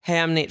Hey,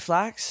 I'm Nate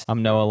Flax,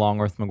 I'm Noah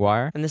Longworth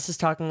McGuire. and this is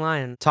Talking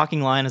Lion.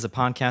 Talking Lion is a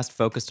podcast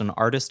focused on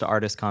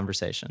artist-to-artist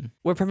conversation.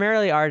 We're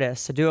primarily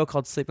artists, a duo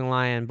called Sleeping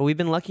Lion, but we've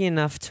been lucky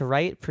enough to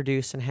write,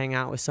 produce, and hang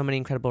out with so many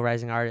incredible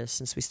rising artists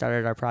since we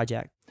started our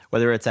project.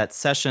 Whether it's at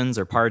sessions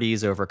or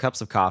parties over cups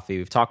of coffee,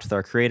 we've talked with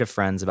our creative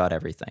friends about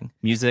everything.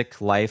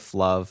 Music, life,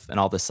 love, and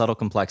all the subtle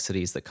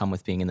complexities that come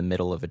with being in the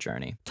middle of a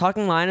journey.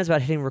 Talking Lion is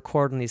about hitting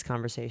record on these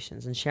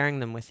conversations and sharing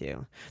them with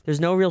you. There's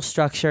no real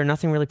structure,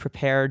 nothing really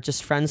prepared,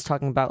 just friends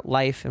talking about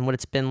life and what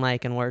it's been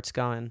like and where it's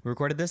going. We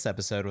recorded this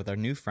episode with our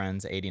new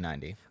friends,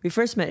 8090. We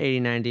first met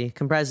 8090,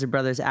 comprised of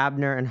brothers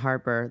Abner and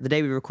Harper, the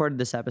day we recorded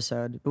this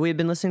episode, but we had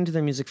been listening to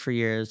their music for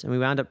years, and we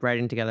wound up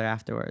writing together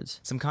afterwards.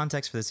 Some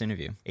context for this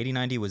interview.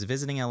 8090 was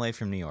visiting LA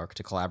from New York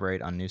to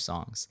collaborate on new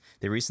songs.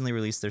 They recently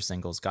released their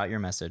singles Got Your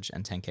Message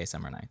and 10K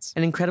Summer Nights.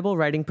 An incredible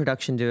writing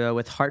production duo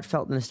with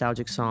heartfelt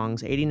nostalgic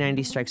songs,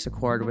 8090 strikes a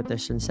chord with their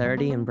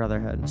sincerity and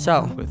brotherhood.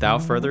 So,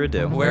 Without further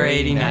ado, We're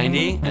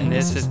 8090, and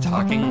this is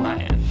Talking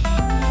Lion.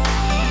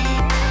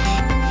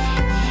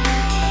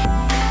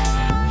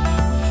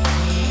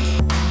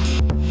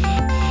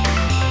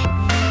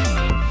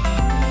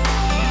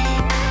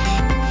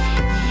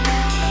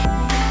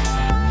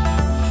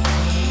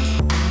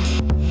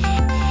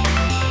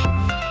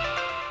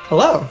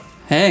 hello.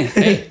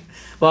 Hey.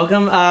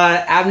 Welcome,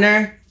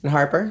 Abner and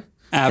Harper.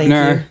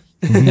 Abner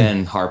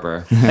and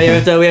Harper. We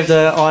have to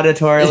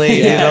auditorily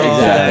do the whole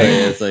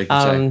thing. It's like,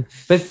 check.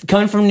 But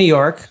coming from New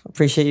York,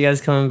 appreciate you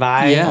guys coming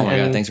by. Yeah. Oh my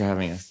and- god, thanks for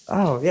having us.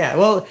 Oh, yeah.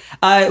 Well, what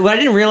I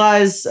didn't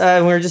realize, we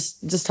were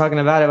just talking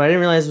about it, what I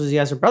didn't realize was you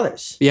guys were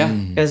brothers. Yeah.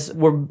 Because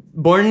we're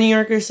born in New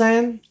York, you're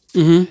saying?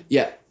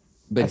 Yeah,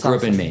 but That's grew up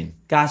awesome. in Maine.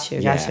 Got you.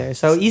 Yeah.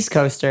 So East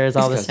Coasters,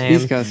 all the Coast- same.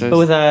 East Coasters. But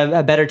with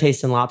a better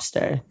taste in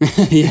lobster.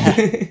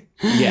 Yeah.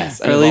 Yes,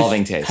 Or an at least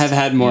evolving taste. have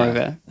had more of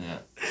it.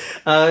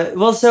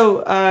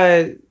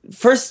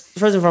 First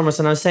and foremost,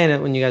 and I was saying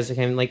it when you guys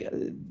came, like,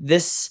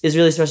 this is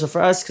really special for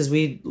us because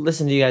we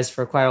listened to you guys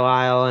for quite a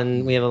while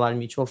and we have a lot of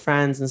mutual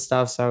friends and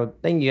stuff. So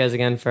thank you guys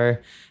again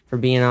for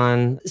being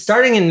on.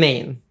 Starting in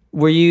Maine,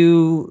 were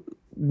you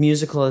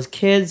musical as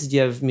kids? Did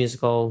you have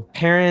musical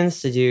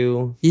parents? Did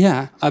you?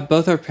 Yeah.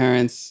 Both our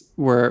parents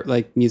were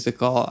like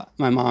musical.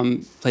 My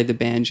mom played the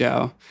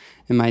banjo,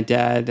 and my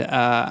dad,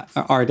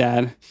 our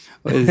dad,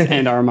 was,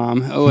 and our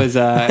mom was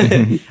You a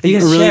guys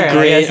really share, I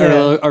great, guess,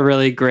 yeah. a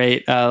really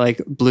great like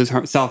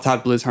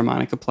self-taught blues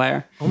harmonica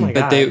player. Oh my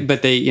But God. they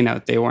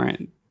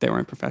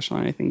weren't professional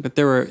or anything. But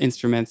there were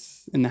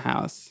instruments in the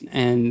house,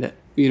 and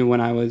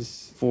when I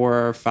was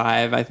 4 or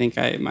 5, I think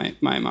my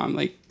mom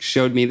like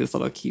showed me this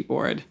little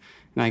keyboard,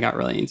 and I got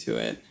really into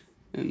it.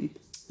 And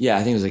Yeah,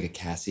 I think it was like a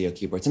Casio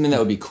keyboard, something that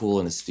would be cool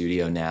in a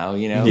studio now.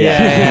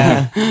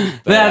 Yeah.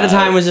 But at the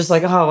time, it was just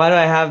like, oh, why do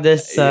I have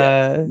this?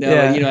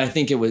 I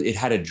think it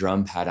had a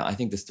drum pad on. I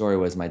think the story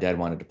was my dad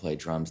wanted to play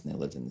drums, and they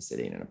lived in the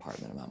city in an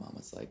apartment. And my mom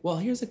was like, "Well,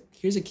 here's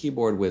a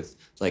keyboard with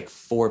like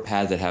 4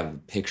 pads that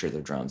have pictures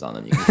of drums on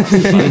them. You can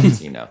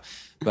find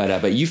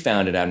But you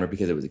found it, Admiral,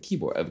 because it was a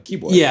keyboard.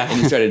 Yeah.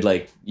 And you started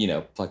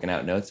plucking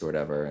out notes or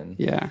whatever. And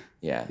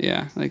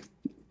yeah, like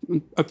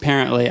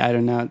apparently, I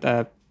don't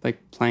know,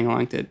 like playing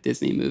along to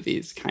Disney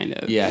movies, kind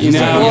of. Yeah, you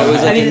know. it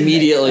was like I mean-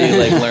 immediately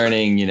like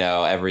learning,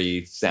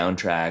 every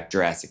soundtrack,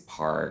 Jurassic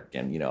Park,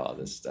 and all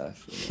this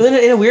stuff. But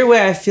in a weird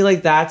way, I feel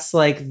like that's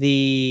like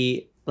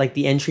the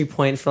entry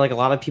point for like a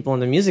lot of people in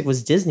the music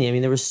was Disney. I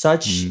mean, there was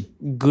such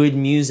good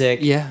music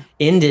Yeah.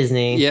 in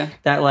Disney Yeah.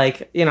 that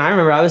like, I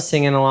remember I was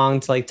singing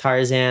along to like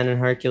Tarzan and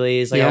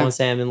Hercules, like I Yeah. Won't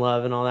Say I'm in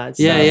Love and all that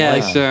Yeah, stuff. yeah,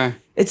 Like, sure.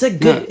 it's like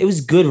good. No. It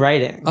was good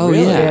writing. Oh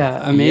Really?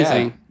 yeah.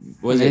 Amazing. Yeah.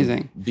 Was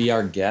Amazing. it Be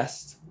Our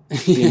Guest?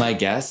 Be My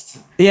Guest?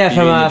 Yeah,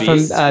 Beauty and the from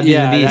Beast? Beauty and the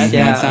Yeah, Beast. that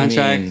Yeah.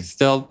 soundtrack I mean,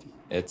 still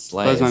It's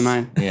blows my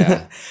mind.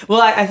 Yeah. Well,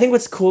 I think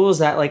what's cool is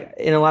that like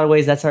in a lot of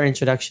ways that's our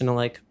introduction to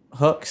like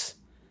hooks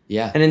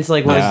Yeah. and into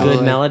like what a Absolutely.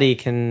 good melody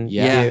can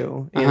Yeah. do.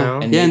 You Uh-huh. know,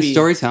 And And maybe-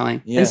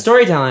 storytelling. Yeah. and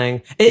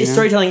storytelling. It's Yeah.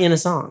 storytelling in a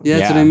song. Yeah,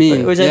 that's Yeah. what I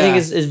mean. Which I think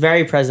Yeah. is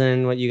very present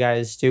in what you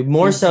guys do,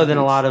 more so than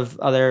a lot of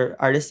other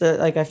artists that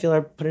like I feel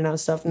are putting out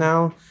stuff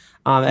now.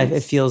 It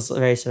feels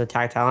very sort of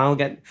tactile. I'll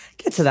get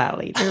to that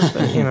later,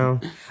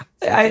 but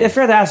I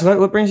forgot to ask,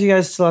 what brings you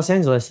guys to Los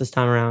Angeles this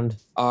time around?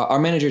 Our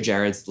manager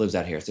Jared lives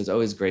out here, so it's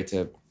always great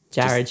to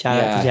Jared, just-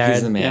 shout out to Jared.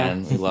 He's the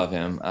man. We love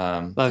him.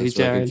 Love takes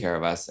you, really Jared. good care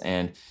of us,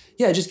 and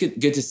yeah, just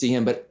good to see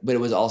him. But it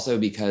was also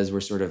because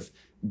we're sort of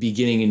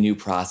beginning a new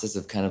process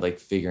of kind of like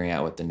figuring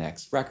out what the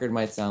next record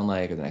might sound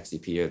like, or the next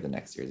EP, or the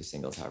next series of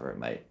singles, however it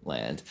might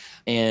land.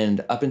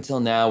 And up until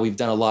now, we've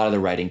done a lot of the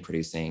writing,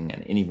 producing,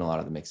 and even a lot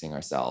of the mixing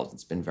ourselves.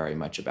 It's been very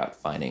much about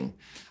finding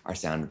our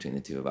sound between the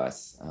two of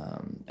us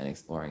and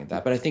exploring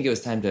that. But I think it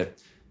was time to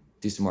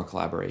do some more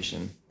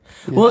collaboration.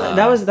 Well,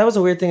 that was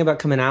a weird thing about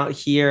coming out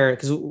here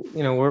because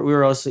we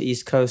were also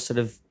East Coast sort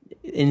of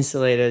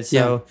insulated.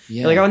 So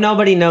Yeah. you're like, oh,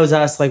 nobody knows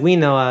us, like we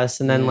know us,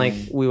 and then like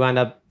we wound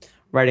up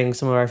writing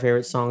some of our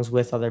favorite songs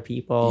with other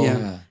people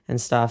Yeah. and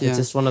stuff. Yeah. It's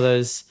just one of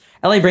those.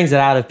 LA brings it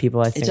out of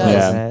people, I think. does. a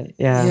Yeah. little bit.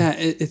 Yeah. Yeah,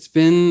 it's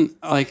been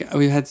like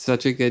we've had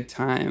such a good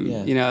time.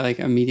 Yeah. You know, like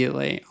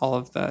immediately all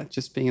of the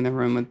just being in the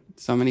room with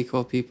so many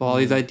cool people, all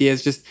these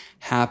ideas just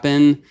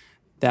happen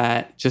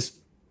that just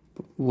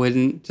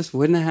wouldn't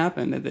have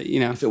happened. That, you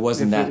know, If it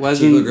wasn't if that it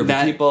particular group that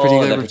of people,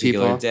 particular that group of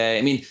particular people. day.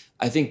 I mean,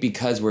 I think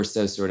because we're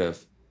so sort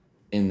of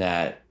in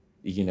that,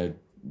 you know,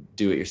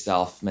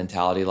 do-it-yourself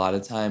mentality a lot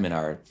of the time in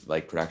our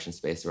like production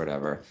space or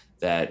whatever,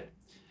 that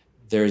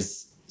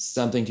there's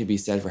something to be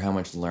said for how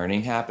much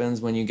learning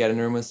happens when you get in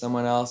a room with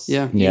someone else.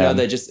 Yeah. You Yeah. know,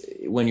 that just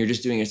when you're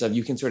just doing it yourself,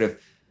 you can sort of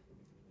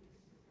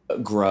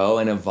grow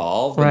and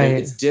evolve. But Right.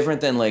 it's different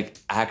than like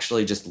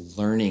actually just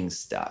learning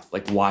stuff,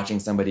 like watching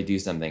somebody do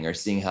something or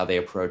seeing how they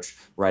approach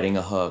writing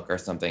a hook or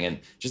something. And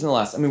just in the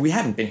last, I mean, we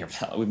haven't been here for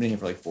that long. We've been here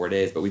for like 4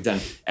 days, but we've done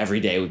every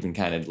day. We've been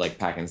kind of like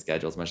packing the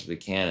schedule as much as we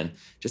can and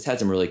just had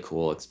some really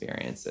cool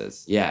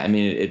experiences. Yeah. I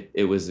mean,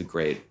 it was a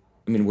great,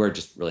 I mean, we're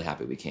just really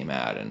happy we came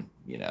out and,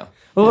 you know.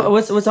 Well,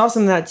 what's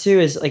awesome in that too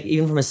is like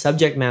even from a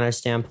subject matter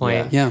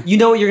standpoint, Yeah. you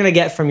know what you're gonna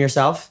get from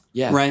yourself,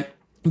 Yeah. Right.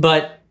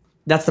 but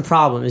that's the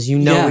problem is you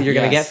know Yeah, what you're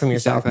gonna yes, get from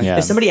yourself. exactly. Yeah.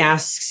 If somebody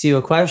asks you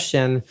a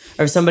question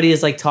or if somebody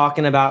is like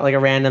talking about like a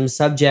random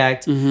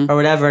subject or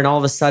whatever, and all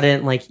of a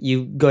sudden like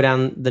you go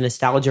down the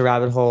nostalgia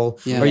rabbit hole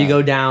Yeah. or you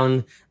go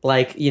down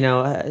like, you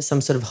know,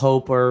 some sort of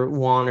hope or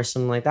want or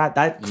something like that,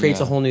 that creates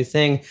a Yeah. whole new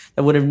thing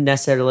that would have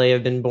necessarily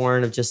have been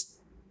born of just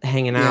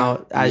hanging Yeah.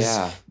 out as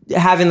Yeah.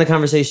 having the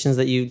conversations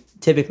that you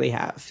typically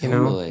have, you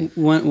know? Totally.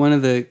 One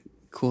of the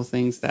cool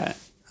things that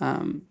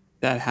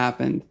that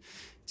happened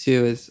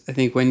too is I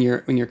think when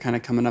you're kind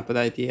of coming up with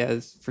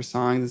ideas for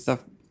songs and stuff,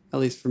 at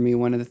least for me,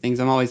 one of the things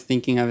I'm always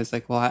thinking of is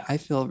like, well, I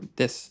feel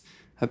this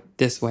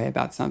way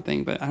about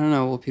something, but I don't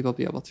know, will people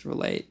be able to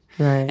relate?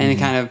 Right. And it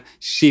kind of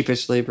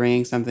sheepishly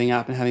bringing something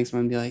up and having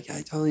someone be like, yeah,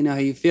 I totally know how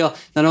you feel.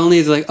 Not only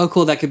is it like, oh,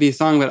 cool, that could be a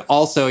song, but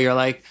also you're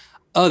like,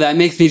 oh, that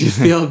makes me just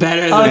feel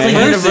better as Oh, a it's like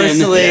person.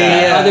 universally,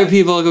 yeah. Other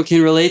people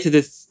can relate to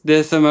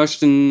this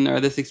emotion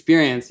or this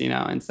experience, you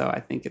know? And so I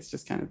think it's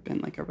just kind of been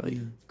like a really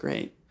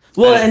great.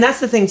 Well, and that's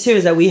the thing too,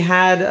 is that we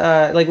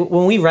had like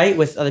when we write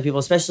with other people,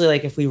 especially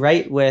like if we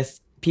write with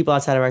people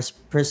outside of our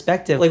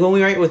perspective, like when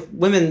we write with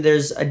women,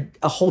 there's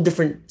a whole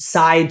different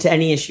side to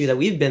any issue that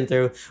we've been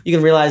through. You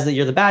can realize that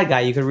you're the bad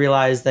guy. You can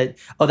realize that,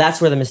 oh, that's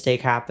where the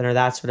mistake happened or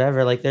that's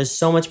whatever. Like there's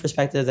so much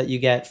perspective that you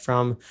get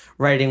from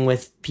writing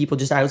with people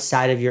just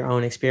outside of your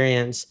own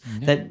experience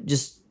that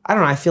just, I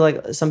don't know, I feel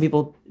like some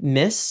people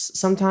miss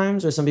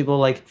sometimes, or some people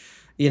like,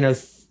 you know,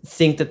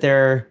 think that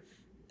they're,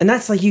 and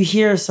that's like you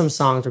hear some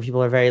songs where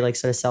people are very like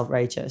sort of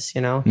self-righteous,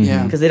 you know?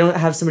 Yeah. Because they don't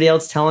have somebody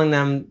else telling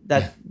them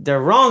that they're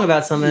wrong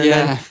about something. Yeah,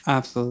 And then,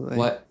 absolutely.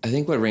 I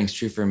think what rings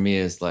true for me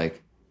is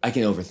like I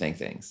can overthink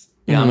things.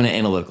 You know, I'm an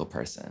analytical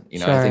person. You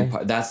know, I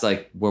think that's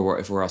like where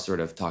if we're all sort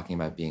of talking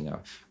about being a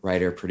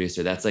writer,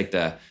 producer, that's like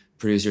the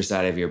producer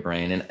side of your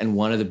brain. And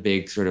one of the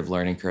big sort of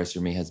learning curves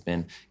for me has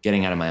been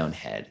getting out of my own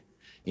head.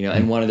 You know,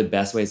 and one of the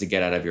best ways to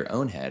get out of your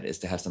own head is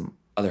to have some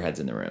other heads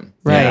in the room.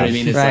 You know what I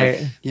mean? It's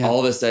Right. like all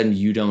of a sudden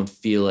you don't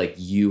feel like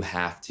you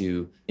have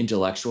to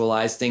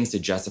intellectualize things to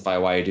justify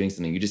why you're doing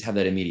something. You just have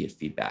that immediate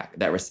feedback,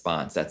 that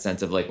response, that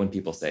sense of like when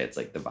people say it's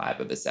like the vibe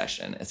of a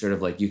session. It's sort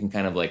of like you can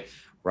kind of like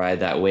ride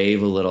that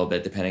wave a little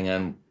bit depending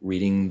on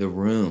reading the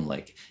room.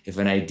 Like if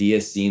an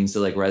idea seems to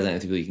like resonate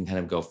with people, you can kind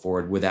of go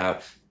forward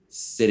without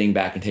sitting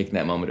back and taking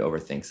that moment to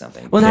overthink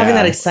something. well, and having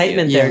Yeah. that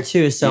excitement there too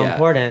is so Yeah.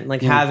 important.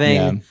 Like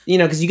having, you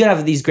know, because you could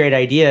have these great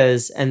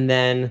ideas and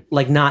then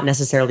like not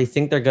necessarily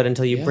think they're good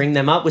until you bring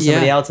them up with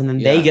somebody Yeah. else and then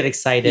they Yeah. get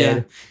excited.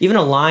 Yeah. Even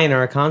a line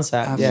or a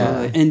concept.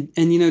 Absolutely.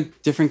 And you know,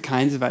 different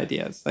kinds of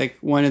ideas. Like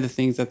one of the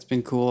things that's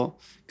been cool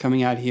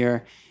coming out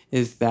here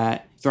is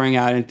that throwing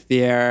out into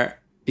the air,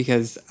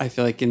 because I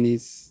feel like in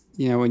these,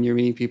 you know, when you're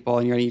meeting people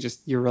and you're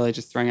really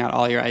just throwing out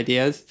all your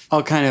ideas.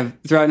 I'll kind of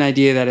throw out an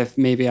idea that if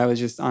maybe I was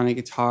just on a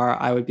guitar,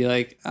 I would be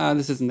like,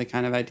 this isn't the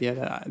kind of idea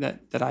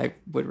that I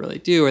would really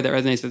do or that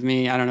resonates with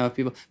me. I don't know if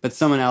people, but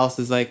someone else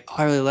is like, oh,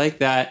 I really like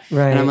that.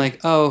 Right. And I'm like,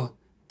 oh,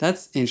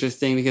 that's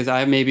interesting because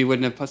I maybe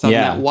wouldn't have put something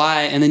Yeah. that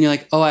why. And then you're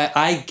like, oh,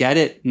 I get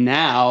it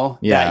now.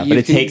 Yeah, that but you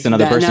it takes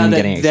another that person now that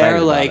getting excited they're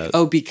about like, it.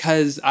 oh,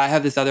 because I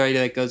have this other idea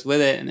that goes with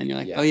it. And then you're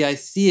like, Yeah. oh yeah, I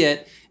see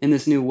it in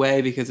this new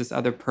way because this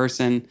other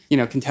person, you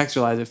know,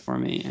 contextualized it for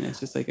me. And it's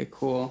just like a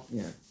cool.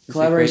 Yeah. It's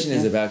Collaboration like,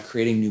 is yeah. about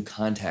creating new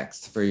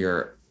context for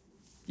your,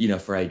 you know,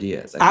 for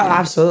ideas. I A- think.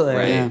 absolutely.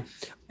 Right. Yeah.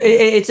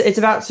 It's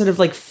about sort of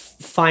like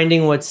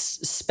finding what's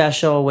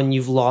special when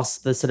you've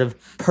lost the sort of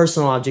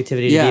personal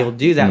objectivity to Yeah. be able to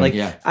do that. Like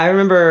Yeah. I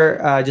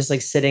remember just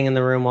like sitting in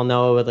the room while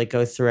Noah would like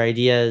go through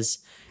ideas,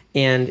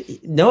 and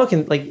Noah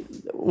can like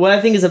what I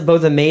think is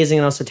both amazing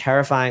and also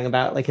terrifying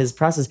about like his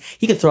process.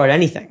 He could throw out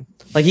anything.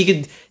 Like he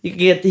can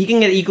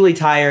get equally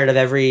tired of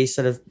every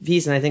sort of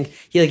piece, and I think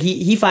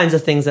he finds the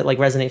things that like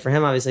resonate for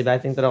him, obviously. But I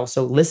think that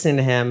also listening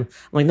to him,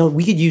 I'm like, no,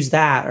 we could use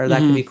that, or that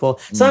could be cool.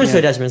 Sometimes to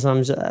a detriment.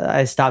 Sometimes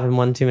I stop him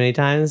one too many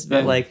times,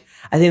 but Yeah. like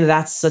I think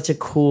that's such a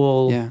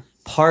cool Yeah.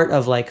 part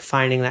of like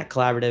finding that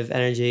collaborative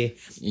energy.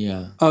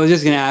 Yeah. I was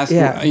just gonna ask,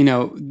 Yeah.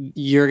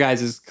 your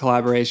guys'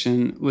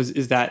 collaboration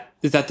is that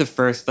the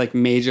first like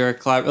major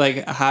collab?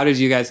 Like, how did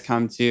you guys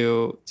come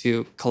to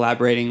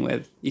collaborating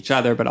with each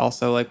other, but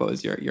also like what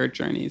was your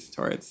journeys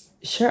towards?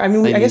 Sure. I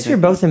mean, Like I guess we were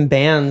music. both in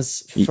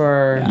bands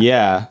for.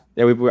 Yeah,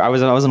 I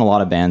was in a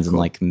lot of bands in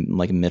like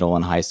middle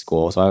and high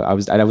school, so I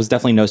was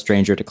definitely no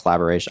stranger to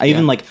collaboration. I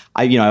even like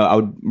I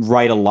would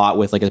write a lot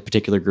with like a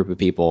particular group of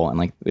people, and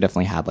like we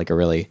definitely had like a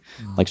really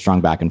like strong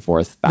back and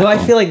forth. Though I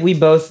feel like we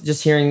both,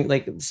 just hearing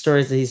like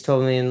stories that he's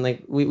told me, and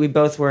like we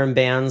both were in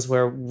bands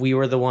where we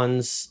were the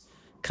ones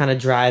kind of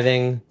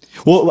driving.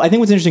 Well, I think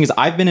what's interesting is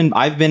I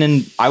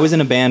was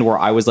in a band where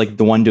I was like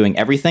the one doing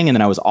everything, and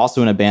then I was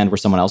also in a band where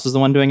someone else was the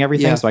one doing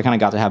everything. Yeah. So I kind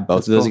of got to have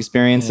both of those cool.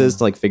 experiences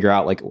to like figure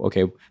out like,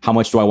 okay, how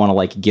much do I want to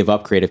like give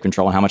up creative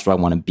control, and how much do I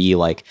want to be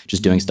like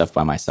just doing stuff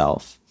by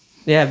myself?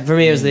 Yeah, for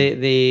me it was I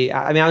mean,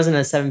 I was in a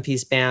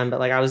 7-piece band, but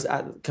like I was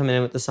coming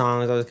in with the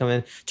songs. I was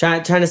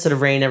trying to sort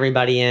of rein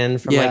everybody in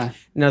from Yeah. like,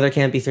 no, there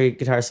can't be 3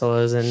 guitar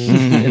solos in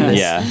this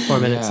Yeah.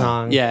 4-minute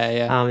song.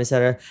 Yeah.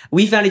 Etc.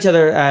 We found each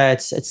other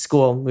at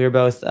school. We were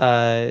both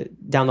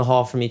down the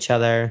hall from each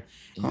other,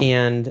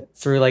 and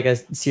through like a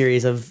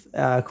series of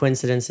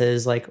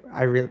coincidences, like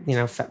I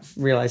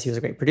realized he was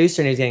a great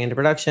producer and he was getting into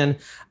production.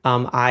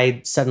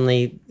 I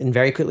suddenly and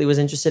very quickly was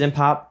interested in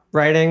pop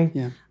writing.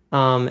 Yeah.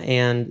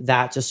 And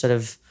that just sort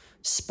of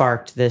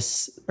sparked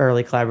this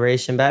early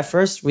collaboration. But at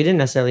first, we didn't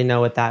necessarily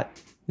know what that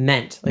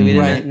meant. Like we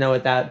didn't Right. know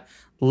what that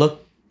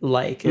looked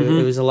like.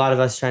 It was a lot of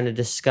us trying to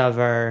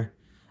discover,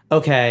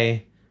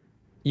 okay,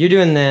 you're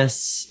doing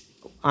this,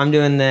 I'm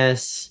doing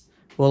this.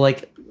 Well,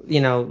 like,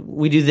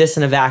 we do this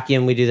in a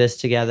vacuum, we do this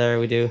together,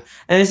 and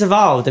it's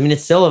evolved. I mean,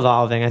 it's still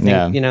evolving. I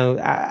think,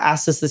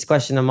 ask us this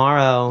question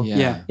tomorrow,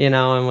 Yeah.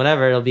 and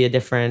whatever, it'll be a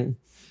different.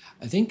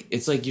 I think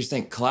it's like you're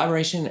saying,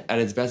 collaboration at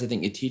its best, I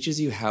think it teaches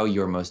you how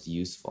you're most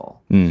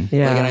useful. Yeah.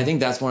 Like, and I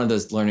think that's one of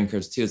those learning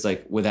curves too. It's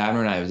like with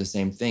Abner and I, it was the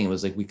same thing. It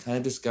was like we kind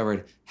of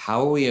discovered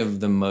how are we of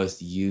the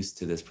most use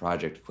to this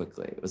project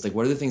quickly. It was like,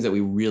 what are the things that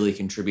we really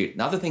contribute?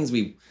 Not the things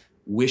we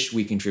wish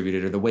we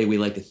contributed or the way we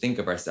like to think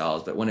of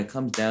ourselves, but when it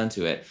comes down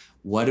to it,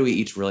 what do we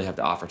each really have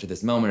to offer to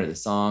this moment or the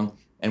song?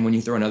 And when you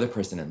throw another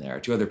person in there, or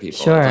 2 other people,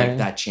 Sure. it's like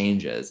that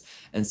changes.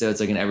 And so it's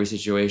like in every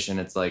situation,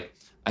 it's like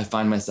I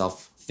find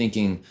myself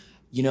thinking,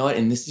 you know what,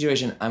 in this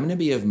situation, I'm going to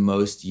be of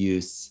most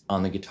use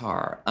on the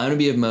guitar. I'm going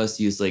to be of most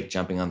use like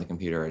jumping on the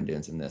computer and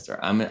doing some this, or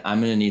I'm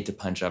going to need to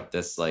punch up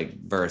this like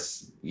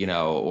verse,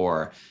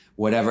 or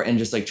whatever, and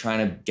just like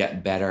trying to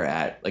get better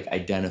at like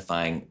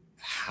identifying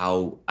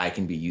how I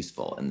can be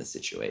useful in the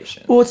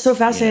situation. Well, what's so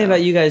fascinating know?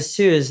 about you guys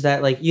too is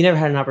that like you never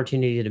had an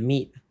opportunity to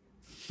meet.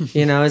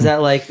 Is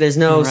that like there's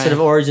no sort of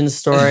origin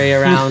story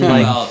around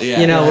like Well, yeah.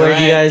 where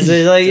Right. you guys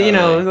like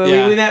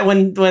Totally. we met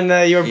when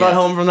you were brought Yeah.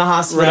 home from the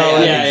hospital.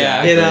 Right, and,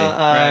 yeah,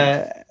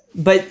 exactly.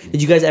 But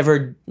did you guys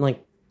ever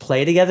like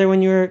play together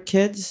when you were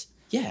kids?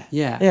 Yeah.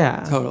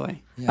 Yeah.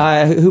 Totally.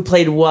 Who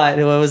played what?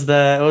 What was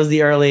the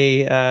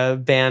early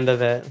band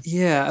of it?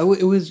 Yeah,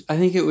 it was. I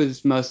think it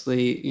was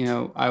mostly.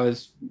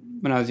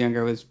 When I was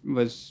younger,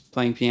 was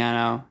playing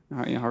piano.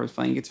 Hart was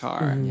playing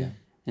guitar, Yeah.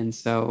 and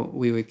so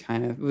we would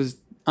kind of. It was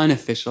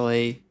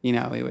unofficially. We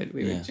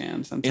would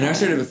jam sometimes. In our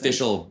sort of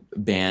official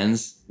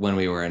bands when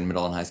we were in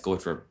middle and high school,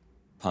 which were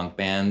punk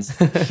bands.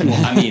 Well,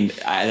 I mean,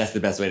 that's the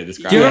best way to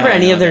describe it. Do you remember Yeah,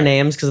 any of their Okay.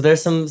 names? Because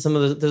there's those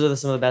are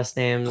some of the best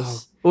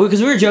names.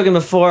 Because we were joking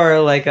before,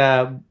 like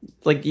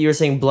you were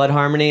saying, Blood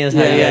Harmony is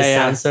how Yeah, you guys yeah,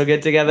 yeah. sound so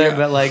good together. Yeah.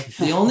 But like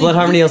The only- Blood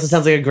Harmony also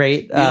sounds like a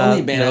great. The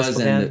only band I was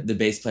musical in, band. the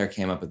bass player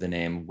came up with the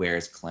name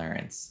Where's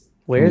Clarence?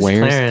 Where's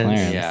Clarence?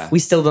 Clarence? Yeah. We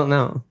still don't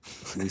know.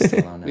 We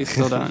still don't know. We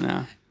still don't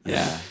know.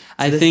 Yeah.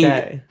 I this think.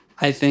 day.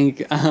 I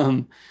think.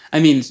 I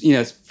mean,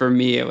 for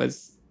me, it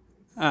was.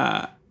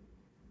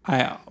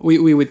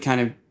 We would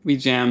kind of we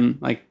jam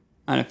like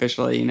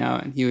unofficially,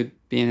 and he would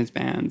be in his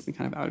bands and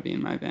kind of I would be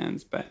in my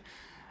bands, but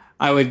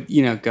I would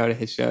go to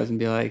his shows and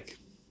be like,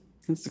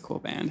 "It's a cool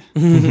band,"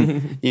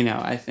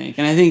 I think,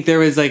 and I think there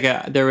was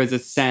a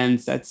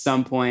sense at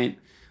some point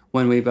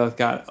when we both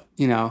got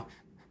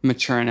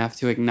mature enough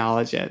to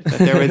acknowledge it that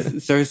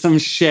there was some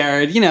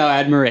shared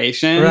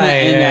admiration, Right,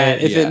 and that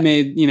right, if yeah. it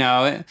made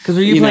Because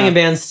were you playing in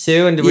bands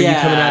too, and were you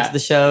coming out to the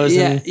shows?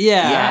 Yeah, And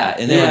yeah,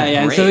 And they were great.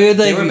 And so we would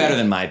they were better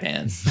than my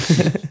bands.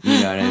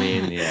 You know what I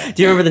mean? Yeah.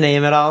 do you remember the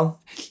name at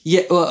all?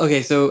 Yeah. Well,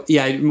 okay. So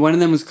yeah, one of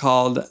them was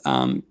called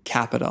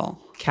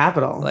Capital,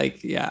 Capital.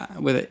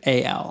 with an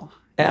AL.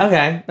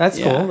 Okay, that's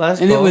Yeah. cool. That's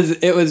and cool.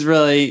 it was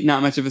really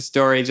not much of a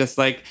story. Just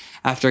like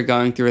after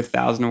going through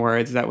 1,000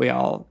 words that we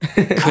all I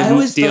couldn't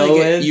always deal feel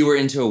like with. you were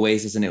into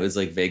Oasis and it was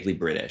like vaguely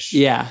British.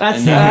 Yeah. That's.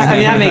 And that was I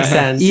mean, that like- makes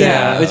sense.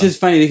 Yeah, which is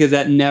funny because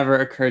that never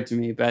occurred to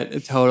me,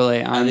 but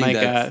totally on think like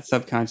a that's-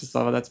 subconscious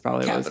level, that's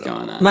probably what's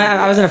Capital. going on.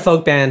 I was in a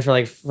folk band for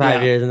like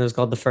 5 Yeah. years, and it was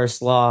called The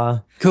First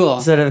Law. Cool.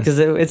 Sort of because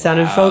it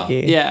sounded Wow.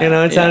 folky. Yeah,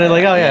 it sounded yeah,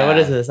 like, oh yeah, yeah. what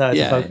is this? Oh, it's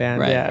yeah, a folk band.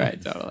 Right, yeah,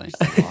 right, totally.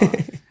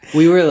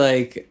 We were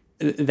like,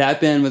 that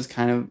band was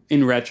kind of,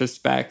 in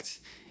retrospect,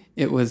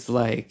 it was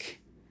like,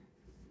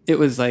 it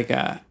was like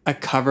a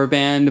cover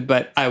band,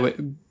 but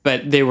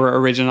they were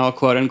original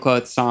quote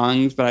unquote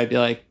songs, but I'd be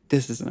like,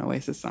 this is an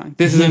Oasis song.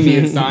 This is a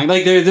Muse song.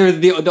 Like there's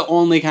the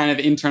only kind of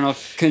internal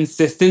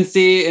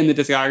consistency in the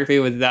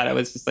discography was that it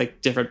was just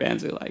like different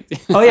bands we liked.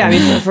 Oh yeah, I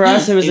mean for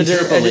us it was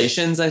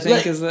Interpolations, I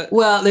think, is that?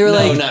 Well, they were No,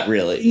 like not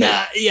really.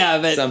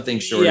 but something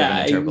short of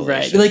an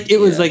interpolation. Right. Like it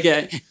was like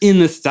in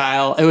the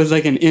style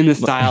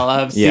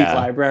of Sync Yeah.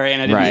 Library,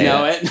 and I didn't Right.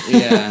 know it.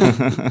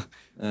 Yeah.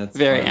 That's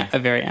fun. A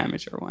very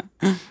amateur one.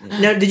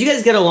 Now, did you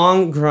guys get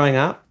along growing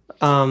up?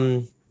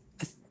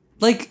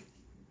 Like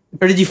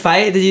Or did you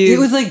fight? Did you?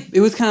 it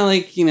was kind of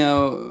like, you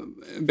know,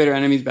 bitter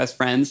enemies, best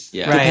friends.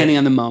 Yeah. Right. Depending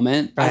on the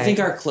moment. I think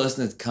our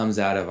closeness comes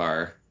out of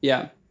our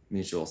Yeah.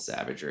 mutual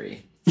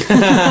savagery.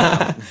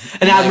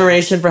 an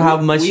admiration for how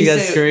much We you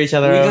guys say- screw each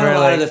other we over. got a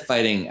lot like, of the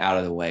fighting out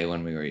of the way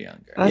when we were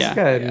younger. that's Yeah,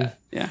 good. yeah.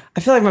 Yeah. I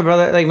feel like my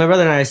brother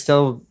and I are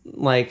still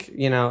like,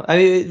 you know, I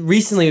mean,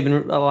 recently we've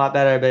been a lot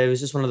better, but it was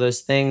just one of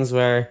those things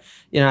where,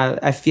 you know,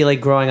 I feel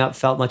like growing up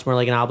felt much more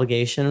like an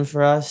obligation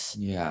for us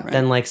Yeah.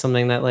 than like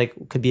something that like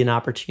could be an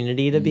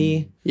opportunity to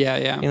be, Yeah.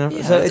 Yeah. you know?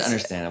 Yeah, So that's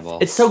understandable.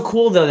 it's so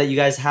cool though that you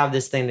guys have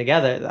this thing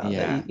together though.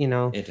 Yeah. That, you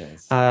know, It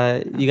is.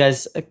 you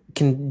guys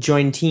can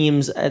join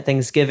teams at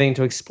Thanksgiving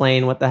to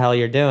explain what the hell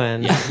you're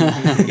doing.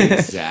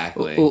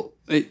 Exactly. Well,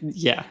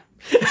 yeah.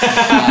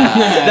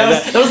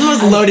 that was the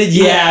most loaded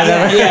yeah.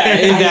 ever. Yeah, I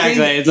exactly.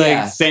 think- It's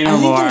like, say no I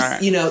think more.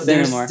 there's, you know, Say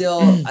there's no more.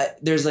 still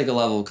there's like a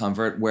level of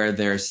comfort where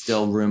there's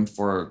still room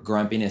for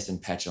grumpiness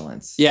and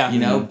petulance. Yeah. you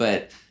know,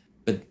 but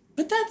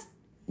that's,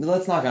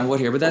 let's knock on wood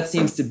here. But that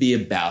seems to be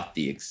about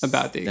the extent.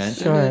 About the of extent.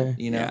 Sure. it,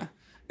 you know. Yeah.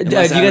 Do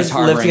Unless you I was guys live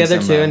harboring together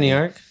some, too in New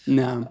York?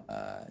 No.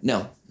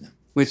 No,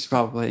 Which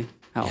probably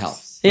helps.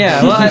 helps.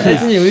 Yeah,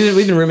 well,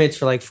 we've been roommates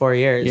for like 4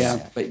 years. Yeah.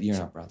 Yeah, but you're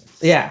not brothers.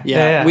 Yeah.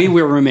 Yeah. We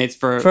were roommates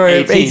for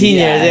 18 years.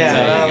 Yeah,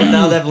 exactly. Well,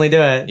 they'll definitely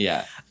do it.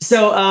 Yeah.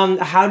 So,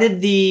 how did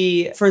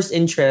the first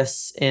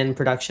interests in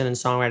production and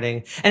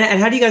songwriting, and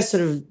how do you guys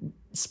sort of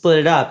split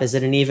it up? Is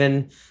it an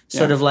even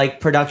sort Yeah. of like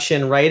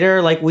production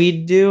writer like we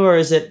do, or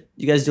is it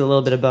you guys do a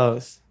little bit of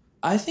both?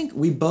 I think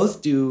we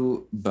both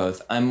do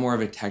both. I'm more of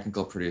a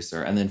technical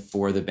producer, and then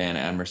for the band,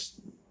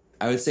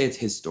 I would say it's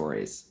his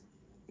stories.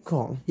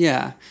 Cool.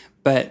 Yeah.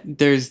 But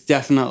there's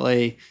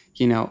definitely,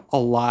 you know, a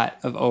lot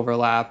of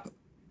overlap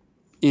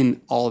in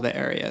all the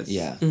areas.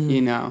 Yeah. You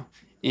know,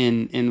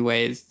 in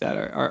ways that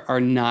are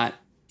not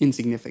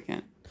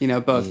insignificant. You know,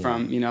 both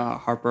from, you know,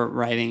 Harper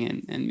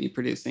writing and me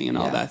producing and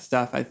all Yeah. that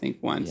stuff. I think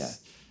once.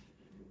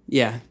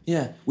 Yeah.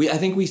 Yeah. Yeah. I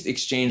think we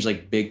exchange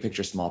like big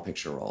picture, small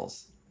picture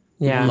roles.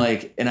 Yeah.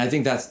 Like, and I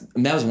think that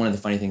was one of the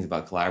funny things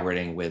about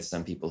collaborating with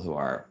some people who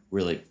are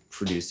really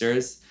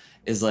producers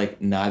is like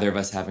neither of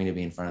us having to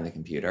be in front of the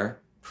computer.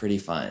 Pretty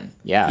fun.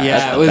 Yeah. Yeah.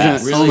 that's It the was,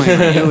 best. Really oh my God,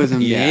 fun. it was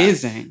Yeah.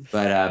 amazing.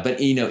 But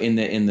you know,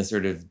 in the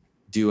sort of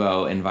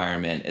duo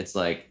environment, it's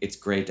like it's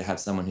great to have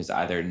someone who's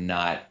either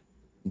not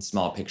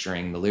small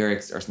picturing the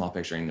lyrics or small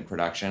picturing the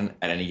production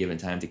at any given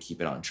time to keep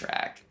it on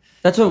track.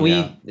 That's what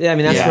Yeah. I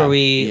mean, that's Yeah. where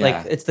we Yeah.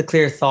 like. It's the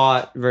clear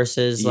thought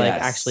versus like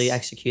Yes. actually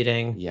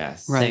executing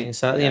Yes. Right. things.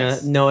 So Yes. you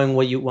know, knowing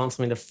what you want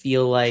something to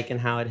feel like and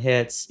how it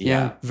hits.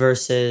 Yeah.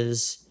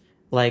 Versus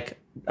like,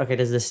 okay,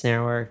 does this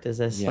snare work? Does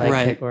this Yeah. like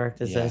Right. kick work?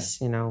 Does Yeah. this,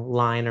 you know,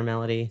 line or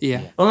melody?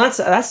 Yeah. Well,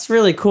 that's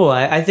really cool.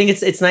 I think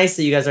it's nice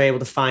that you guys are able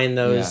to find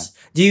those.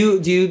 Do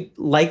you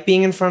like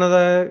being in front of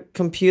the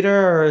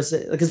computer, or is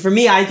it because for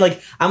me, I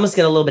almost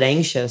get a little bit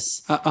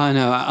anxious. No,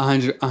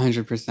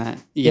 100%.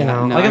 Yeah, You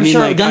know, no, like, I I'm mean,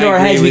 sure like, gun to I our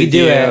heads agree we could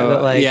with do it, you.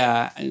 but, like-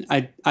 yeah,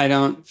 I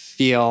don't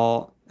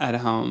feel at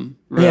home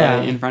really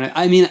Yeah. in front of.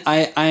 I mean,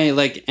 I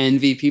like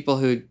envy people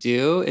who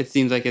do. It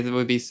seems like it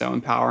would be so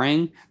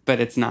empowering,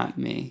 but it's not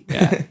me.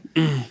 Yeah,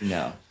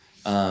 No.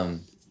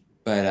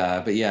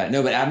 But yeah,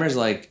 no, but Abner's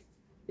like,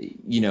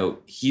 you know,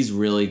 he's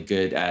really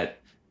good at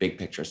big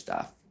picture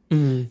stuff.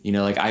 Mm. You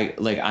know,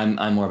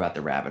 I'm more about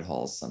the rabbit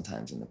holes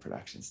sometimes in the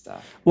production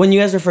stuff. When you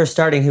guys were first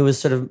starting, who was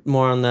sort of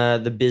more on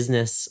the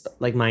business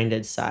like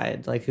minded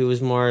side? Like who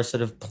was more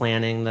sort of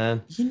planning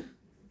the?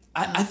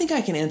 I think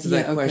I can answer Yeah,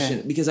 that okay.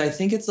 question because I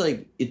think it's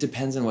like it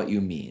depends on what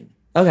you mean.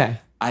 Okay.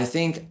 I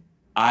think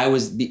I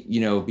was, you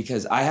know,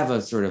 because I have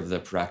a sort of the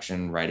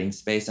production writing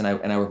space, and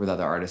I work with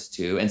other artists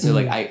too, and so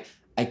like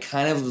I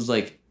kind of was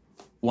like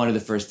one of the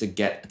first to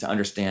get to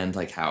understand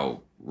like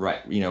how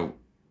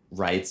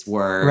rights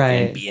work Right.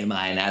 and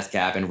BMI and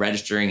ASCAP and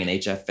registering and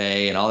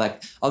HFA and all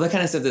that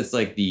kind of stuff. That's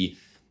like the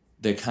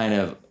kind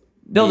of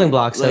Building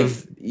blocks like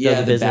of the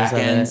the business back of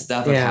end it.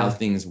 stuff of Yeah. how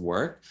things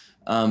work.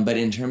 But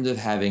in terms of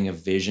having a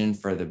vision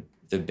for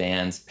the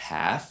band's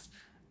path,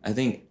 I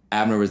think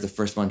Abner was the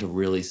first one to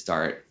really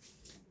start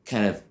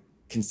kind of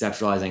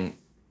conceptualizing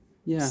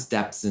yeah.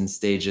 steps and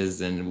stages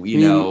and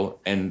mean- know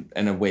and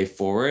a way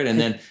forward. And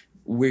then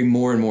we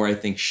more and more I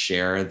think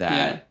share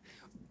that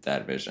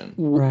vision.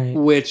 Right.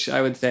 Which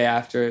I would say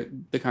after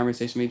the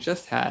conversation we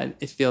just had,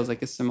 it feels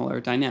like a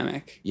similar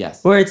dynamic.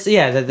 Yes. Where it's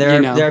that there You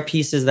are know. there are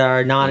pieces that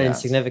are not Yeah.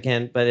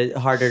 insignificant, but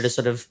harder to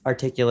sort of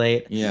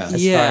articulate. Yeah. As far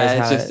yeah, as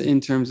it's how just it-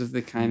 in terms of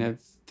the kind of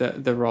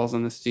the roles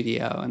in the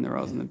studio and the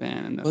roles in the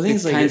band and the, Well,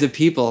 things like kinds of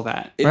people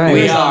that Right.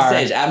 we we are on are.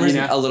 stage. Abner's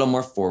you know? a little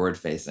more forward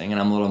facing, and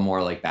I'm a little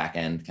more like back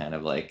end kind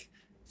of like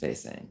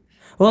facing.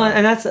 Well,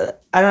 and that's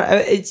I don't.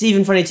 It's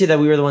even funny too that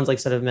we were the ones like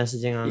sort of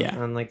messaging on, Yeah.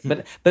 on like,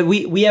 but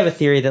we have a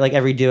theory that like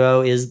every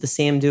duo is the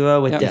same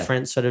duo with Yep.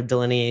 different sort of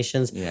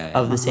delineations Yeah,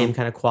 of yeah. the same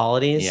kind of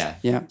qualities. Yeah.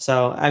 Yeah.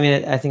 So I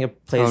mean, I think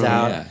it plays Totally,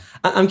 out. yeah.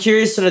 I'm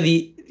curious, sort of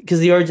because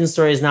the origin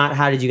story is not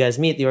how did you guys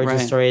meet. The origin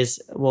Right. story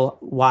is well,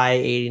 why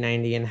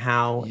 80/90 and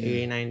how Yeah.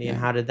 80/90 and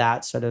Yeah. how did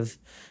that sort of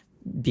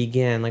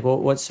begin? Like,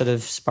 what sort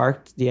of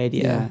sparked the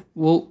idea? Yeah.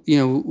 Well,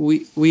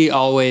 we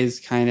always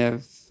kind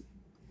of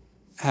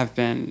have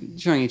been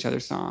showing each other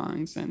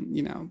songs and,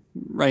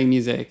 writing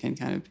music, and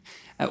kind of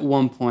at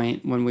one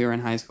point when we were in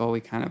high school,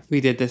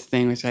 we did this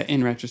thing, which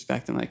in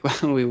retrospect, I'm like,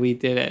 well, we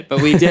did it,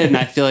 but we did. And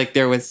I feel like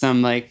there was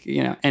some like,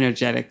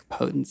 energetic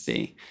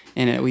potency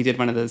in it. We did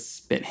one of those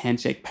spit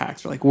handshake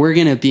pacts. We're like, we're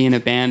going to be in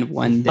a band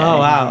one day Oh,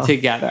 wow.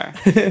 together,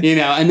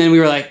 and then we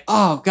were like,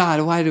 oh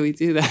God, why do we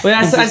do that? Well,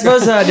 I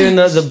suppose doing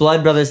the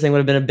Blood Brothers thing would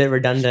have been a bit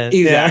redundant.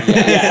 Exactly.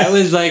 Yeah. Yeah. It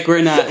was like,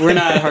 we're not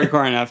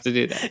hardcore enough to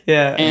do that.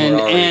 Yeah.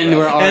 And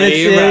we're rough.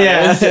 already And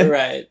it's- yeah.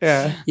 right.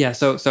 Yeah. Yeah.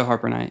 So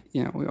Harper and I,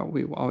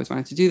 we always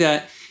wanted to do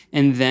that.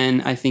 And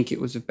then I think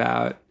it was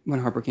about when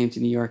Harper came to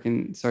New York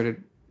and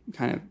started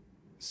kind of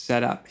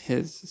set up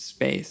his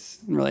space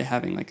and really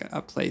having like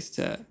a place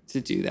to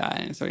do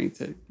that, and starting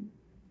to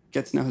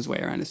get to know his way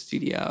around a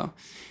studio.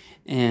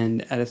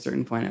 And at a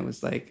certain point, it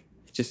was like,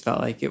 it just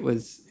felt like it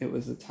was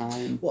a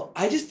time. Well,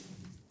 I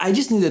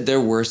just knew that there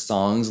were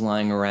songs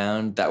lying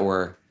around that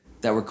were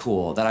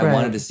cool, that I Right.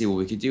 wanted to see what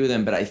we could do with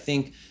them. But I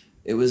think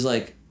it was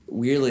like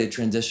weirdly a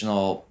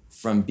transitional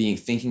from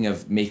thinking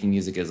of making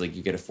music as like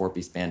you get a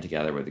 4-piece band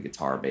together with a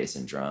guitar, bass,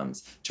 and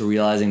drums, to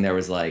realizing there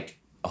was like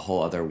a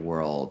whole other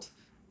world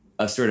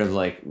of sort of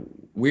like,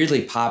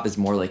 weirdly, pop is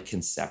more like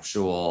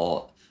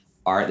conceptual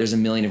art. There's a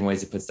million different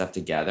ways to put stuff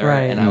together.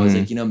 Right. And I was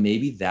like,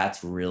 maybe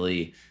that's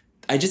really,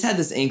 I just had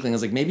this inkling. I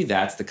was like, maybe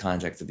that's the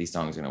context that these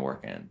songs are going to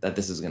work in, that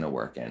this is going to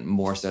work in,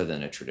 more so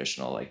than a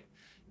traditional like,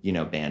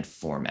 band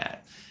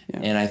format. Yeah.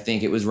 And I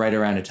think it was right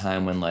around a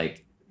time when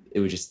like, it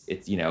was just,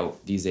 it's,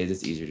 these days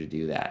it's easier to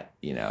do that,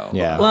 Yeah.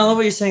 Well, I love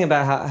what you're saying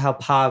about how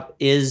pop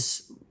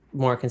is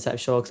more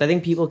conceptual, because I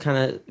think people kind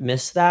of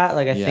miss that.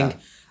 Like, I Yeah.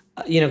 think,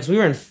 because we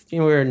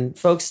were in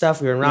folk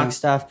stuff, we were in rock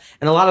stuff,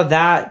 and a lot of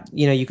that,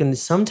 you can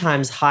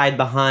sometimes hide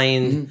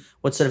behind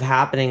what's sort of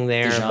happening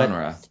there. The But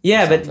genre.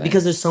 yeah, or but something.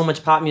 because there's so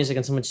much pop music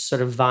and so much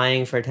sort of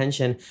vying for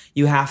attention,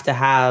 you have to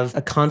have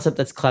a concept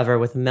that's clever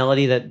with a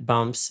melody that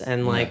bumps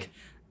and like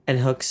and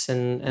hooks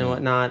and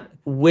whatnot,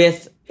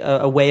 with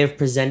a way of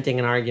presenting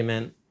an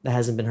argument that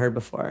hasn't been heard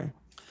before.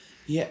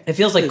 Yeah. It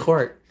feels like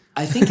court.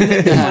 I think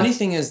the funny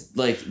thing is,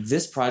 like,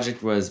 this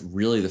project was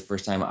really the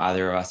first time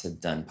either of us had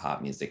done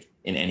pop music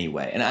in any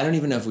way. And I don't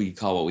even know if we could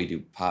call what we do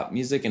pop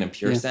music in a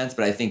pure sense,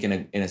 but I think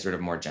in a sort of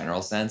more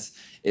general sense,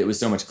 it was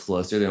so much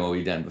closer than what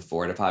we'd done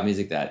before to pop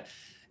music that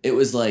it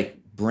was like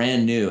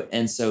brand new.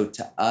 And so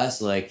to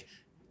us, like,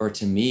 or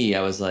to me,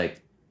 I was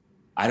like,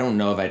 I don't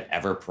know if I'd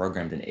ever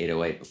programmed an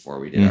 808 before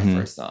we did our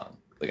first song.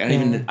 Like, I don't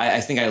even, I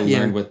think I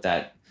learned what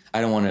that,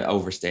 I don't want to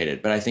overstate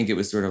it, but I think it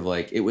was sort of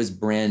like, it was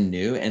brand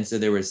new. And so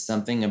there was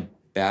something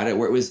about it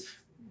where it was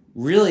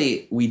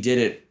really, we did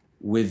it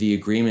with the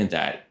agreement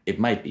that it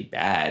might be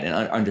bad, and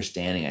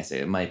understanding, I say,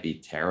 it might be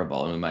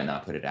terrible and we might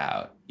not put it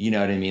out. You know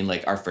what I mean?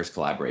 Like our first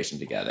collaboration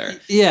together.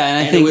 Yeah,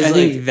 and And I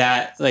think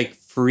that like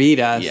freed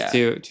us Yeah.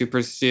 to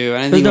pursue.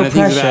 And I There's think no one of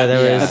the things pressure,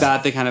 there was-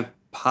 about the kind of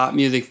pop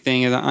music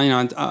thing is,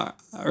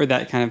 or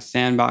that kind of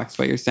sandbox,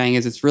 what you're saying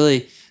is it's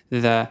really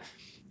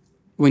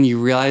when you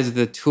realize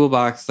the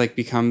toolbox like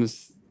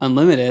becomes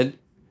unlimited,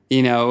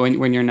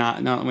 when you're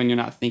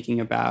not thinking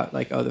about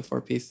like, oh, the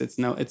 4-piece, it's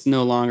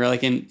no longer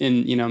like in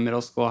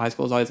middle school, high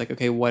school is always like,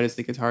 okay, what does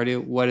the guitar do?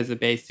 What does the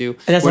bass do? And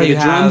that's what what do you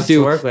the have drums to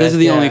do? work with, Those are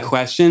the only yeah.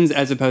 questions,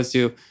 as opposed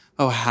to,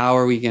 oh, how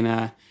are we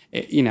gonna,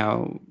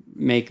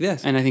 make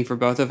this? And I think for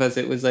both of us,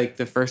 it was like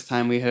the first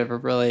time we had ever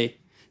really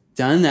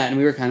done that, and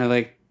we were kind of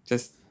like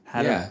just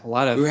had a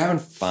lot of we were having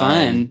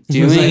fun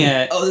doing was like,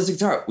 it. Oh, this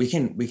guitar, we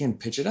can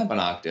pitch it up an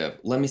octave.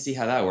 Let me see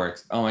how that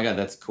works. Oh my God,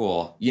 that's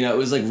cool. It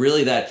was like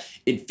really that,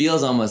 it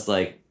feels almost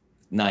like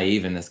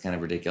naive in this kind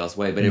of ridiculous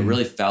way, but it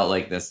really felt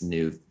like this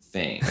new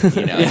thing. I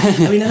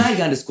mean, and I had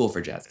gone to school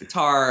for jazz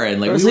guitar, and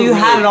like So you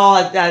had it all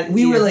at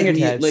we your were like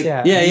fingertips,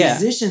 yeah.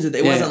 musicians. It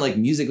wasn't Yeah. like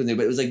music with me,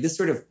 but it was like this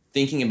sort of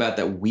thinking about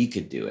that we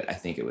could do it. I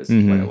think it was what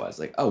it was.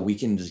 Like, oh, we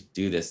can just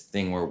do this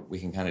thing where we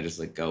can kind of just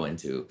like go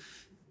into,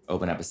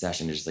 open up a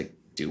session and just like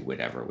do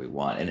whatever we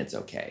want, and it's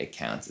okay. It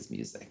counts as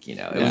music.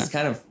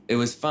 It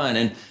was fun,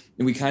 and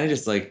we kind of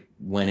just like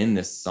went in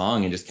this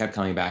song and just kept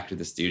coming back to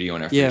the studio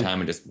in our free time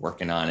and just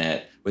working on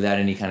it without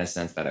any kind of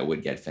sense that it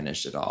would get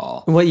finished at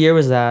all. What year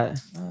was that?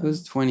 It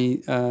was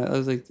it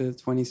was like the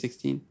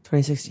 2016.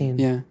 2016.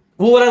 Yeah.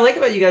 Well, what I like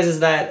about you guys is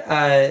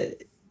that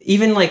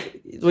even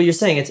like what you're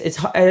saying, it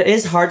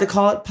is hard to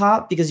call it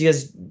pop because you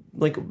guys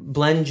like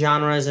blend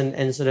genres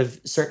and sort of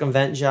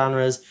circumvent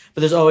genres,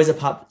 but there's always a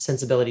pop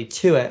sensibility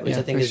to it, which Yeah,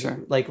 I think for is sure.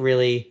 like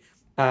really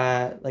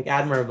like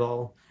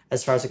admirable.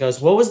 as far as it goes.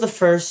 What was the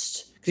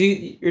first?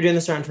 Because you're doing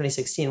this around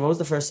 2016. What was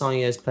the first song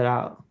you guys put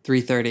out?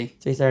 3:30.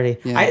 3:30.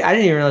 Yeah. I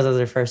didn't even realize that was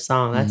your first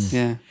song. That's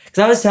Yeah.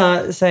 because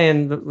I was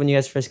saying when you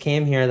guys first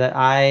came here that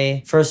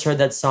I first heard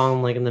that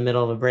song like in the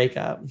middle of a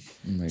breakup.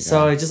 Oh my So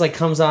God. it just like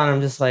comes on. I'm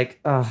just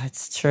like, oh,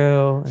 it's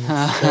true. It's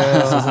This true.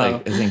 is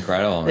like, it's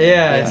incredible. Man.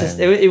 Yeah, it's just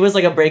it was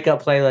like a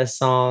breakup playlist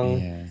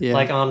song, Yeah. Yeah.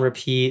 like on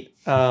repeat.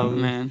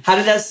 Man. How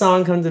did that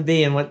song come to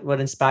be, and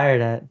what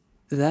inspired it?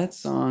 That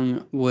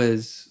song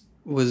was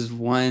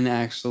one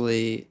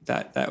actually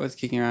that was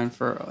kicking around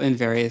in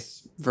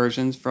various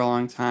versions for a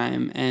long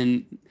time,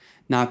 and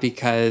not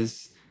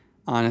because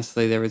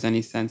honestly there was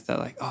any sense that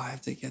like, oh, I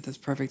have to get this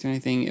perfect or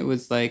anything. It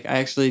was like I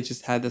actually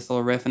just had this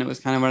little riff, and it was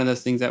kind of one of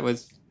those things that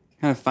was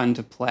kind of fun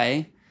to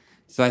play.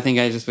 So I think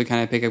I just would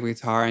kind of pick up a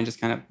guitar and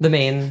just kind of The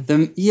main.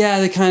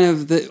 the kind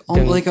of the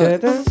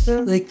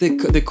like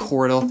the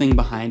chordal thing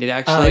behind it.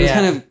 Actually, it was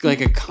kind of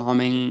like a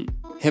calming,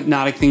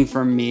 hypnotic thing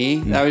for me.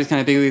 I would just kind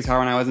of pick up the guitar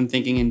when I wasn't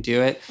thinking and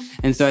do it.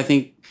 And so I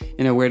think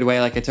in a weird way,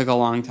 like it took a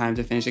long time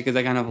to finish it because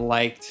I kind of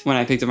liked when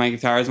I picked up my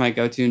guitar as my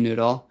go-to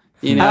noodle.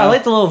 You know, I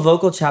like the little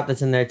vocal chop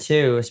that's in there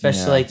too,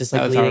 especially Yeah. like just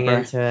like That was leading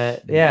Harper. into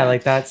it. Yeah,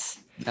 like that's.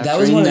 That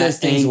was one of those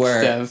things angst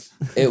where of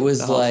it was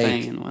the whole like,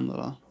 thing in one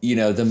little. you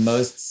know, the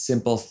most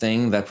simple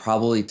thing that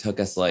probably took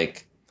us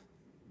like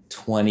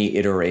 20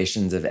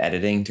 iterations of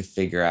editing to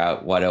figure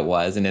out what it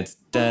was, and it's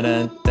da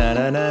da da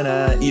da da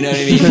da. You know what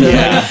I mean?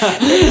 Yeah.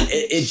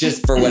 It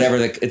just for whatever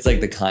it's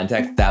like the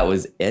context that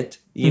was it,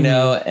 you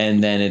know,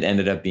 and then it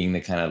ended up being the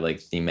kind of like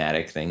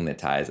thematic thing that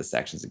ties the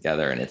sections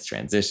together, and it's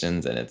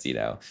transitions, and it's, you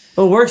know,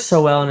 But it works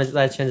so well in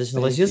that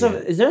transitional list.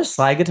 Is there a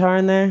slide guitar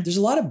in there? there's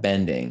a lot of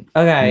bending.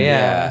 Okay,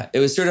 yeah. It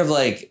was sort of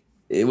like,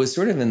 it was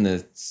sort of in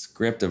the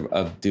script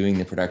of doing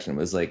the production. It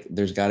was like,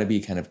 there's got to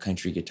be kind of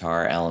country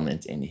guitar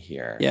element in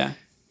here. Yeah.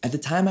 At the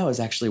time, I was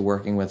actually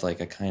working with like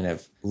a kind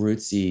of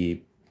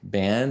rootsy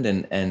band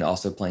and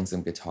also playing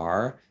some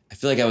guitar. I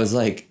feel like I was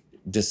like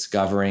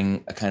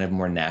discovering a kind of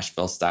more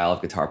Nashville style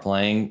of guitar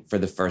playing for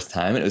the first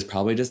time. And it was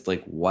probably just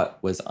like what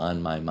was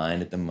on my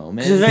mind at the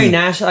moment. It was very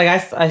Nashville. Like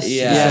I just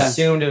Yeah.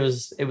 assumed it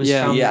was.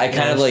 Yeah. From Yeah, I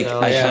kind of like,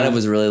 Nashville, I yeah. kind of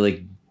was really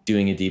like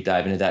doing a deep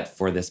dive into that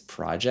for this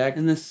project.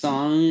 And the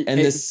song, And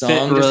it this fit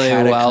song just really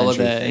had a well with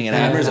country it. thing. And It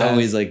Abner's has-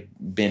 always like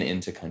been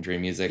into country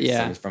music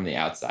Yeah. from the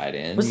outside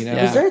in, Was, you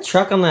know? was there a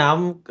truck on the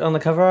album on the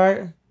cover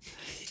art?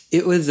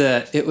 It was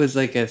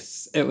like a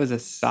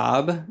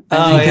Saab.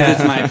 Oh, I think 'cause yeah.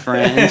 it's my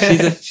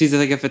friend. She's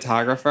like a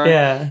photographer.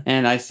 Yeah.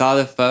 And I saw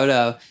the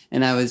photo,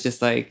 and I was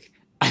just like,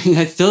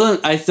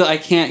 I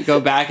can't go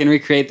back and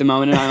recreate the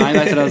moment in my mind.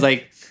 I was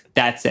like,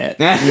 that's it.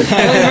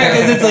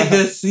 Because it's like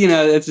this, you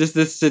know, it's just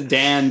this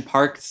sedan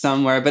parked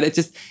somewhere, but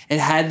it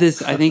had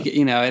this. I think,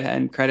 you know, it had,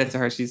 and credit to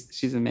her.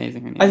 She's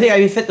amazing. Her name I think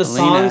is it fit the Alina.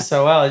 song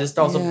so well. It just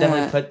also Yeah.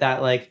 definitely put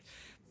that like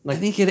I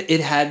think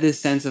it had this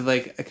sense of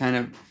like a kind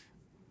of,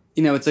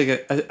 you know, it's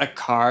like a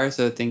car.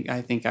 So I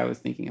think I was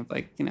thinking of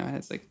like, you know,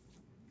 it's like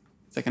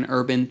an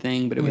urban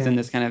thing, but it was Yeah. in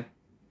this kind of,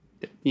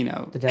 you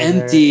know, The desert,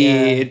 empty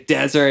yeah.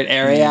 desert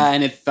area,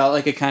 and it felt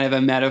like a kind of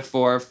a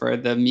metaphor for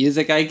the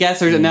music, I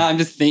guess. Or now I'm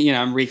just thinking, you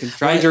know, I'm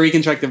trying to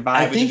reconstruct the vibe.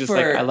 I which think is just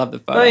like for- I love the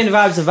photo. I mean, the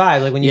vibe's a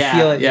vibe. Like when you Yeah,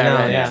 feel it, yeah, you know,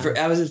 right,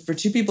 yeah. For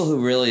two people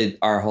who really,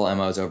 our whole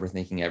MO is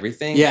overthinking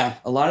everything. Yeah.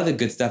 A lot of the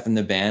good stuff in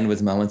the band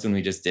was moments when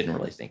we just didn't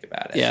really think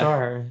about it. Yeah.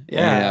 Sure. You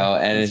Yeah. know,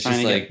 and It's it's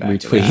just trying to like get back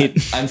to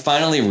Retweet. I'm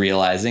finally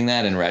realizing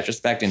that in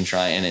retrospect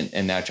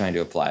and now trying to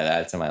apply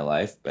that to my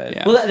life. But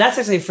Yeah. Well, that's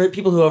actually for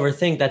people who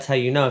overthink. That's how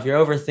you know. If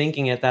you're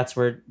overthinking it, that's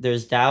where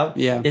there's doubt.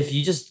 Yeah. If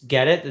you just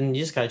get it, then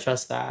you just gotta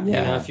trust that. You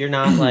Yeah. know, if you're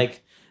not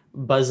like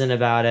buzzing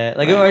about it,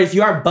 like, Right. or if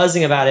you are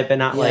buzzing about it but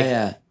not like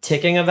yeah.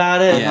 ticking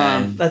about it,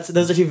 Yeah.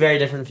 those are two very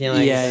different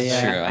feelings. Yeah,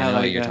 yeah. True. I know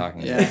what like you're that.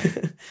 talking Yeah.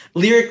 about.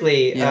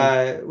 Lyrically,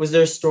 Yeah. was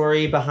there a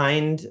story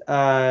behind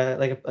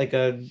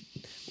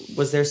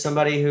was there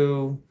somebody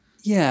who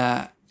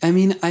Yeah, I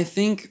mean, I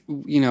think,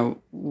 you know,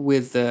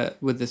 with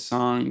the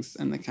songs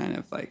and the kind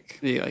of like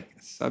the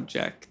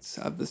subjects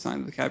of the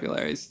song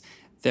vocabularies,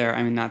 there.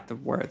 I mean, not the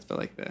words, but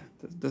like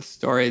the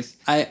stories.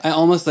 I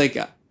almost like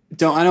I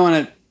don't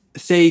want to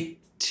say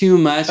too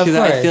much Of because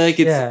I course, feel like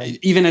it's yeah.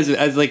 even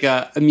as like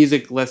a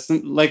music listener.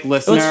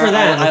 for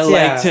them, I it's-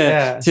 like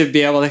yeah. to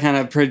be able to kind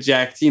of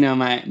project, you know,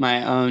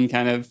 my own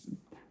kind of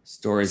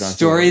Stories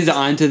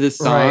onto the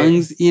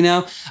songs. You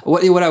know,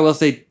 what I will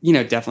say, you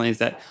know, definitely is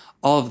that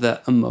all of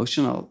the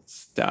emotional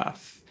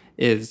stuff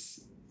is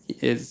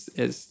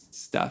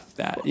stuff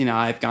that, you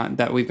know,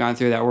 we've gone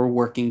through, that we're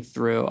working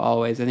through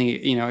always. I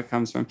think, you know, it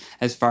comes from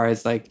as far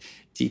as like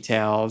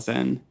details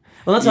and.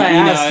 Well, that's why I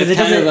You know, asked, because it's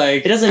kind of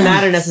like- it doesn't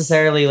matter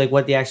necessarily like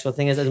what the actual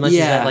thing is as much as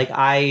Yeah. that like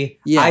I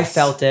Yes.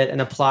 felt it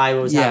and applied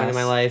what was happening in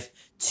my Yes. life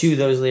to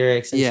those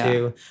lyrics and Yeah.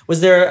 to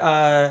was there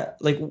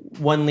like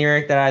one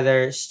lyric that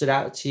either stood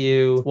out to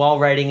you while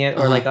writing it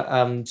or like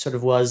sort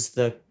of was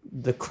the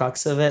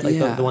crux of it, like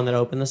Yeah. the one that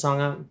opened the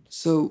song up?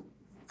 So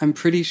I'm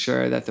pretty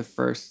sure that the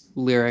first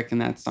lyric in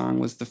that song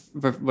was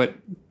what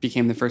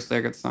became the first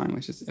lyric of the song,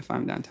 which is, if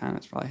I'm downtown,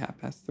 it's probably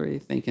 3:30,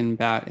 thinking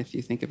about if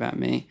you think about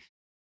me.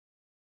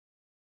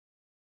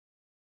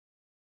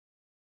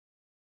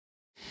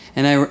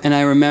 And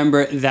I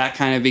remember that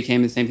kind of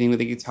became the same thing with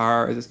the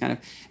guitar, or this kind of,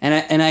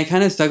 and I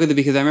kind of stuck with it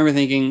because I remember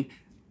thinking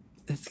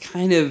it's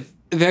kind of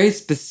very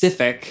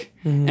specific,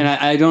 and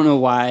I don't know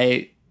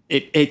why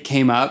it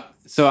came up.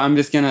 So I'm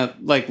just gonna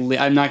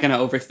I'm not gonna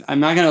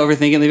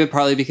overthink it, leave it,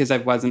 partly because I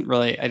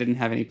didn't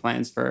have any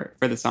plans for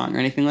the song or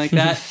anything like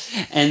that.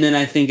 And then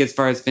I think as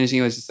far as finishing,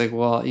 it was just like,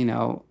 well,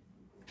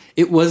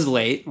 it was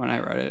late when I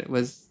wrote it.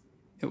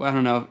 I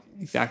don't know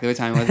exactly what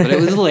time it was, but it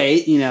was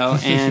late,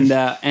 and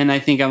I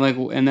think I'm like,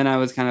 and then I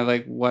was kind of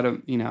like, what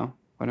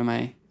am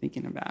I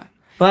thinking about?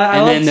 But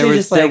and then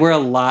there were a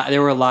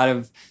lot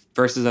of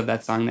verses of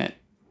that song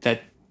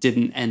that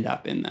didn't end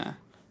up in the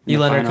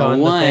Leonard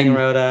Cohen the thing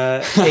wrote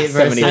 8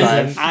 verses.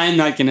 75. I'm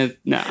not gonna.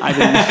 No, I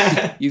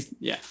didn't.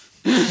 Yeah.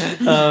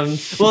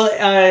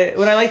 What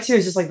I like too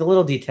is just like the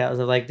little details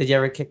of like, did you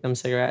ever kick them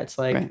cigarettes?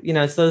 Like, Right.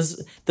 It's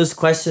those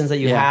questions that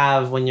you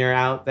have when you're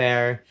out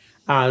there.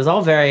 It was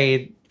all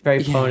very,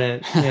 very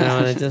potent,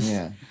 and it just,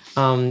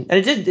 and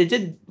it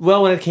did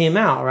well when it came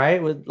out,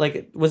 right?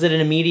 Was it an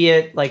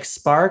immediate like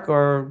spark,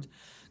 or?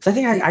 Because I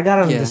think I got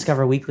on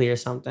Discover Weekly or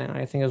something.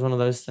 I think it was one of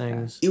those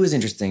things. It was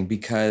interesting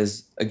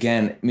because,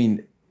 again, I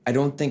mean, I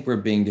don't think we're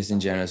being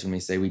disingenuous when we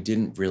say we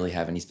didn't really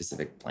have any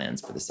specific plans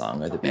for the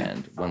song or the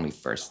band when we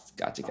first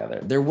got together.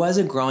 There was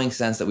a growing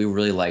sense that we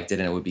really liked it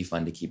and it would be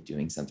fun to keep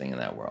doing something in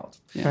that world.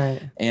 Yeah.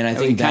 Right. And I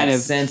think we that kind of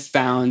sense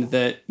found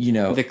that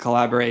the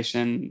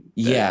collaboration.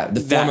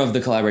 the form of the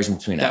collaboration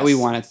between us that we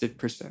wanted to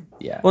pursue.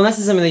 Yeah. Well, this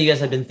is something that you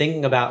guys have been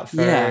thinking about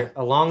for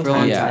a long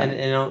time, Yeah.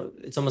 and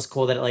it's almost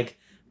cool that it like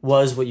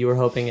was what you were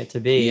hoping it to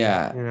be.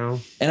 Yeah.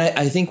 And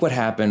I think what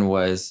happened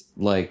was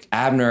like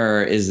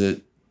Abner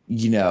is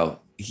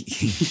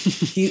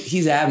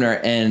he's Abner,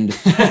 and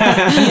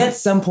he at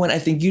some point, I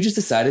think you just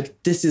decided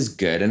this is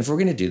good, and if we're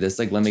gonna do this,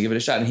 like, let me give it a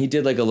shot. And he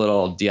did like a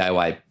little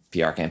DIY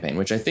PR campaign,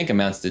 which I think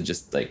amounts to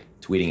just like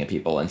tweeting at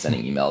people and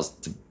sending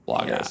emails to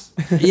bloggers.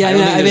 Yeah,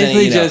 I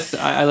basically just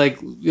I like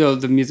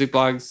the music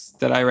blogs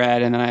that I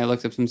read, and then I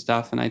looked up some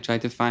stuff, and I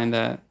tried to find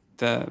the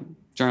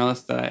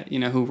journalists that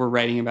I who were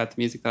writing about the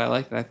music that I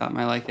liked, that I thought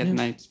might like it, and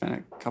I spent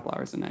a couple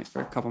hours a night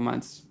for a couple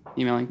months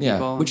emailing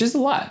people. Which is a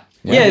lot.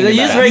 Yeah, you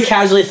just very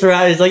casually threw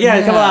out. He's like,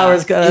 a couple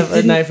hours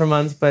a night for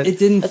months, but it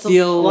didn't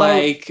feel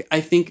like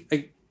I think.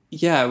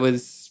 It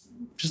was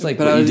just like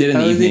but what I was, you did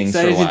in the I was evenings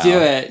excited for a to do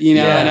while. it,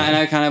 and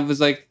I kind of was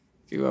like,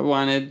 I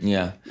wanted.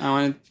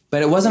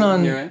 But it wasn't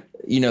on. You're right.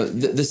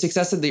 The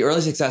success of the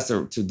early success,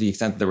 or to the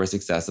extent that there was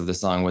success of the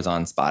song, was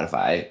on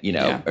Spotify.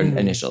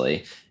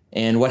 Initially.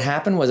 And what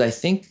happened was, I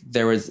think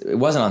it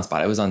wasn't on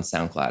Spotify, it was on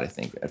SoundCloud, I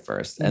think, at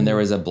first. And there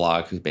was a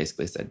blog who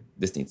basically said,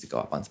 this needs to go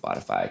up on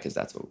Spotify because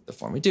that's what the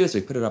form we do. So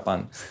we put it up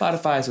on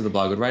Spotify so the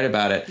blog would write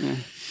about it. Yeah.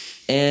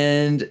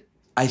 And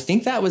I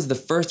think that was the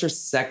first or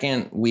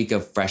second week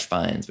of Fresh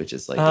Finds, which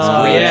is like this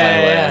great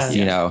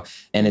playlist,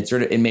 and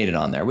it made it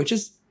on there, which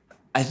is,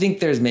 I think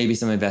there's maybe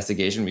some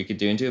investigation we could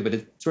do into it, but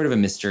it's sort of a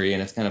mystery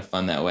and it's kind of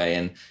fun that way.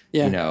 And,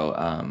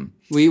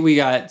 we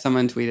got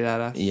someone tweeted at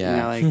us.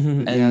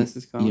 And, this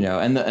is cool.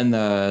 And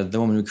the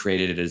woman who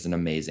created it is an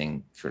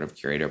amazing sort of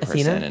curator person.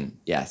 Athena? And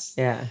yes.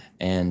 Yeah.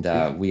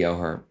 And we owe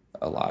her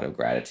a lot of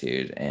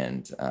gratitude.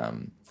 And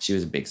she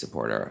was a big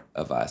supporter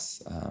of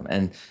us.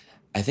 And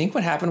I think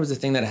what happened was the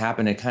thing that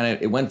happened,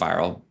 it went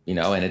viral,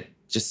 and it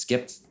just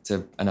skipped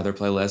to another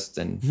playlist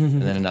and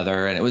then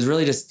another. And it was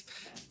really just,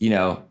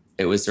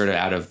 it was sort of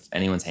out of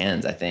anyone's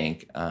hands, I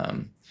think.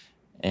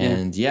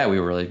 We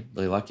were really,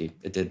 really lucky.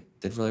 It did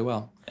really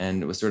well.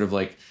 And it was sort of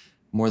like,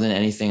 more than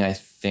anything, I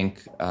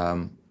think,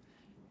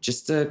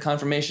 just a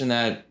confirmation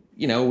that,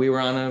 we were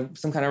on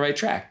some kind of right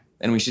track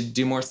and we should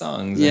do more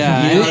songs.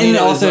 Yeah. And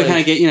it also kind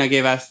of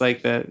gave us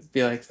like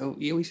be like, oh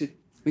yeah, we should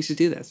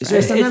do this. Right?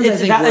 It's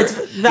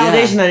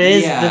validation that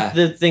it is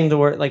the thing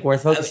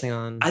worth focusing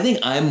on. I think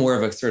I'm more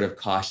of a sort of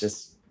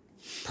cautious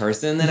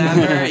person than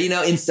Abner,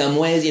 in some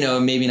ways,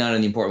 maybe not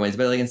in the important ways,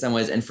 but like in some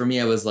ways. And for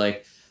me, I was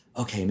like,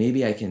 okay,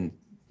 maybe I can,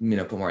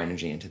 put more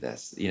energy into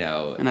this, And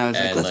I was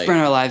like, let's burn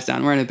our lives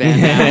down. We're in a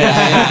band now.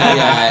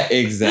 yeah,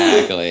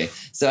 exactly.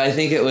 So I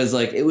think it was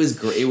like, it was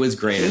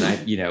great.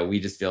 And we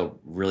just feel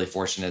really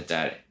fortunate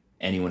that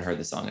anyone heard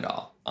the song at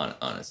all,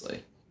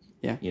 honestly.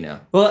 Yeah.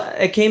 Well,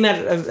 it came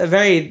at a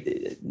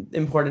very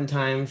important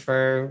time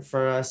for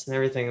us and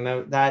everything.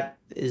 And that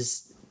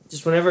is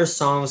just whenever a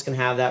song is going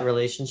to have that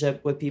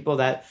relationship with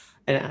people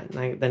and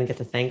I then get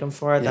to thank them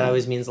for it. That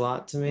always means a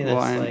lot to me.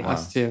 That's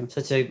us too.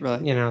 Such a,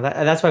 really.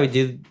 That's why we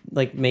do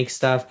like make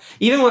stuff.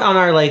 Even on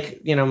our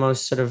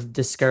most sort of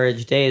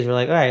discouraged days, we're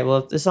like, all right, well,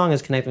 if this song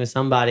is connecting with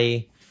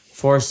somebody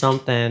for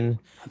something,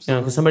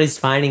 because somebody's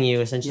finding you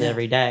essentially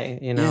every day,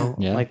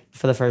 like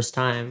for the first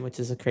time, which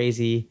is a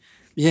crazy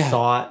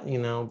thought,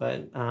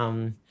 but,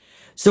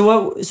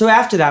 so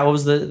after that, what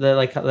was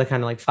the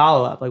kind of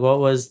follow up? Like, what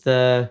was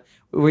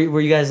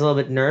were you guys a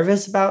little bit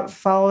nervous about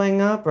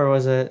following up, or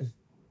was it?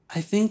 I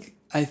think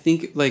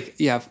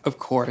of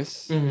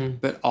course,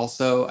 but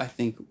also I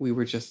think we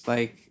were just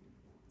like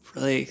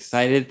really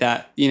excited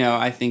that,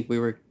 I think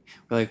we're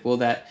like, well,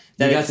 that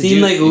it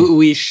seemed like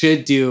we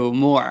should do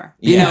more.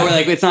 We're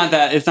like, it's not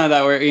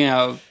that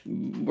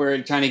we're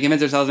we're trying to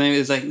convince ourselves. Maybe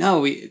it's like,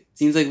 no, it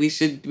seems like we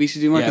should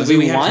do more because we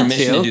we had want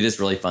permission to to do this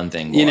really fun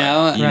thing more, you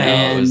know,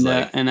 it was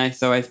like,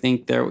 so I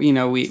think there,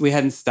 we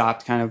hadn't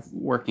stopped kind of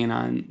working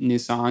on new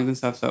songs and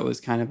stuff. So it was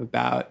kind of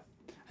about,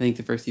 I think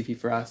the first EP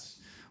for us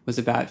was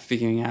about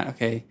figuring out,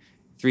 okay,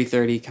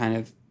 330 kind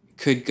of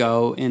could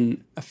go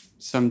in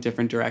some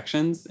different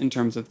directions in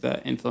terms of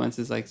the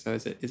influences. Like, so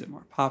is it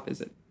more pop?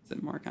 Is it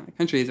more kind of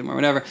country? Is it more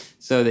whatever?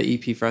 So the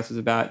EP for us was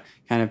about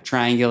kind of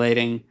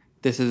triangulating.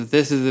 This is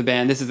the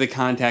band. This is the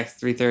context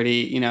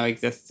 330,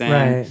 exists in.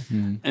 Right.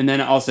 And then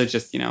also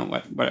just,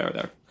 whatever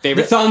their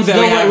favorite songs that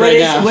we have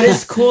now. What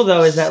is cool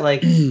though is that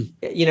like,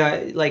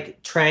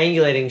 like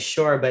triangulating,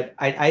 sure, but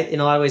I in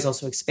a lot of ways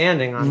also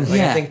expanding on it.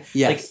 Like I think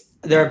like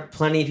there are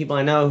plenty of people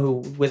I know who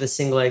with a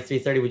single like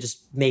 330 would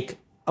just make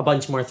a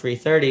bunch more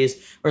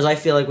 330s. Whereas I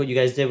feel like what you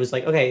guys did was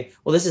like, okay,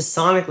 well, this is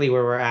sonically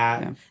where we're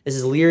at. Yeah. This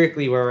is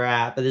lyrically where we're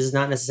at, but this is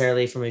not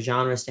necessarily from a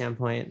genre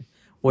standpoint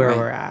where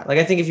we're at. Like,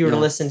 I think if you were to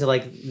listen to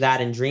like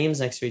that and Dreams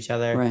next to each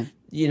other,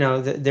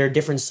 there are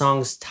different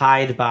songs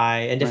tied by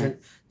and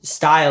different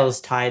styles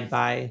tied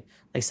by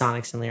like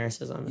sonics and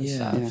lyricism and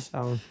stuff. Yeah.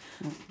 So,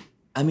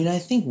 I mean, I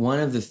think one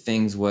of the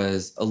things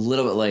was a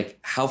little bit like,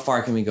 how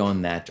far can we go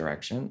in that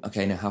direction?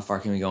 Okay, now how far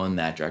can we go in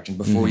that direction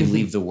before we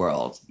leave the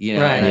world?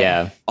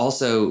 Right.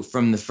 Also,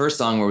 from the first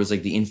song where it was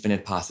like the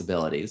infinite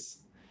possibilities,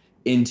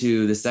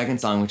 into the second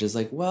song, which is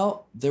like,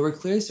 well, there were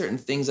clearly certain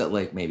things that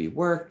like maybe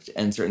worked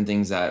and certain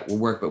things that will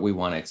work, but we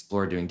want to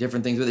explore doing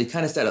different things. But they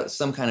kind of set up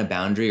some kind of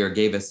boundary or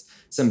gave us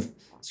some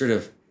sort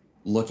of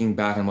looking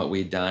back on what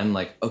we'd done.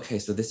 Like, okay,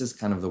 so this is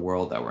kind of the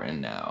world that we're in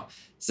now.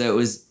 So it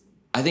was,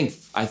 I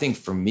think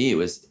for me, it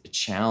was a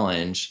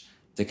challenge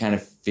to kind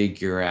of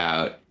figure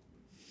out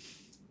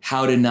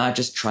how to not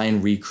just try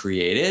and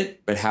recreate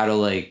it, but how to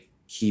like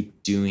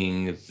keep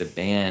doing the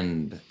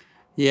band.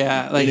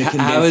 Yeah, like in a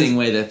convincing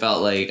way that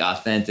felt like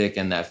authentic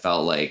and that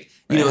felt like,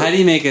 how do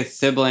you make a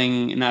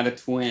sibling not a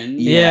twin?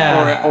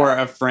 Yeah. Or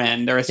a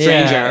friend or a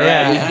stranger. Yeah, right?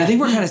 yeah. And I think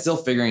we're kind of still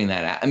figuring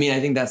that out. I mean, I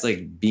think that's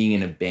like being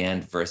in a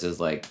band versus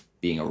like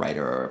being a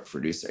writer or a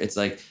producer. It's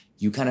like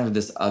you kind of have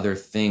this other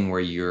thing where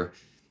you're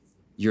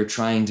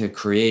trying to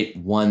create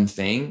one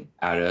thing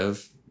out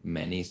of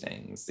many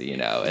things.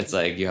 It's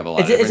like you have a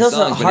lot of different also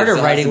songs, harder but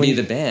it writing has to be when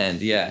the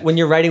band. Yeah. When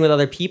you're writing with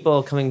other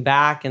people, coming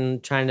back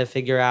and trying to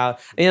figure out.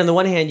 I mean, on the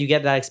one hand, you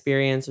get that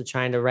experience of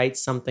trying to write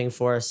something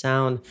for a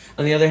sound.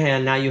 On the other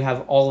hand, now you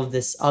have all of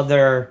this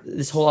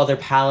whole other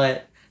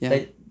palette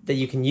that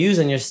you can use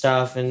in your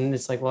stuff, and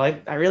it's like, well,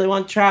 I really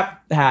want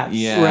trap hats.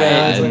 Yeah,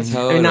 right?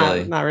 totally. I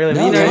mean, not really.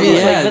 No, But, totally.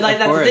 but like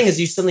that's the thing is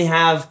you suddenly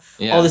have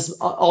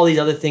all these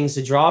other things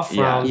to draw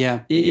from.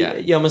 Yeah.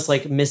 You almost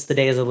like miss the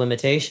day as a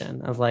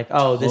limitation of like,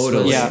 oh,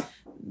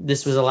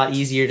 this was a lot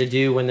easier to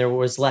do when there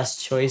was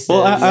less choices.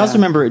 Well, I also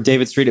remember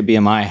David Street at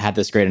BMI had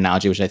this great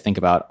analogy, which I think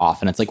about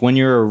often. It's like when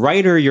you're a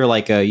writer, you're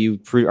like you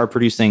are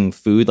producing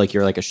food, like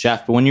you're like a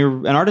chef. But when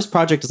you're an artist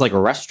project, is like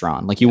a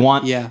restaurant. Like you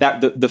want that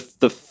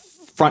the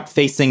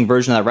front-facing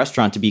version of that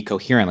restaurant to be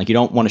coherent. Like you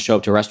don't want to show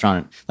up to a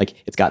restaurant like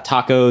it's got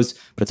tacos,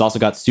 but it's also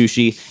got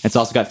sushi, and it's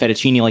also got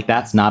fettuccine. Like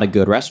that's not a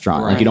good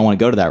restaurant. Like you don't want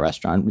to go to that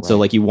restaurant. Right. So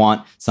like you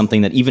want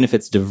something that even if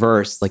it's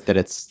diverse, like that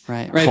it's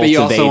right. But you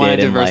also want a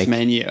diverse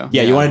menu.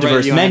 Yeah, you want a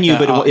diverse menu,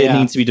 but it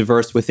needs to be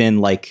diverse within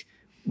like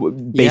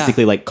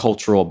basically like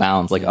cultural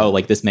bounds. Like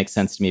like this makes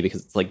sense to me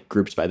because it's like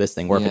grouped by this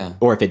thing.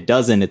 Or if it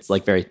doesn't, it's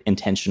like very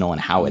intentional in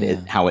how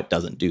it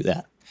doesn't do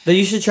that. But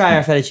you should try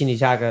our fettuccine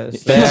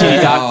tacos.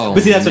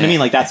 But see, that's what I mean.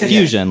 Like that's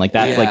fusion. Like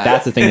that's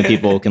that's the thing that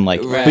people can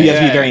like. Right. But you have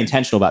to be very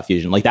intentional about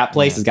fusion. Like that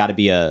place has got to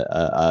be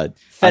a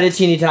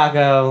fettuccine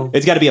taco.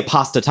 It's got to be a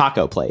pasta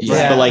taco place.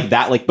 Yeah. But like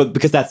that, but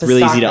because that's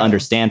really easy to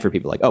understand for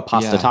people. Like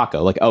pasta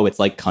taco. Like it's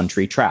like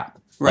country trap.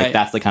 Right. Like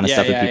that's the kind of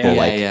stuff that people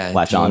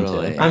latch on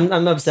to.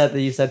 I'm upset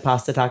that you said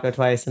pasta taco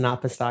twice and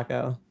not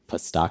pastaco.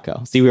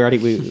 Pastaco. See,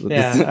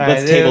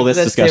 let's table this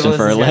discussion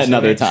for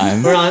another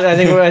time. I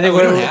think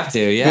we don't have to.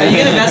 Yeah, you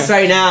can invest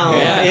right now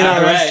in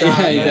our restaurant.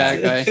 Yeah,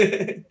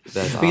 exactly.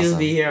 That's awesome. We just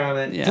be here on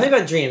it. Tell me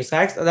about Dreams.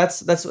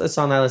 That's a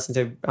song I listen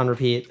to on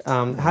repeat.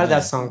 How did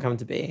that song come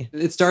to be?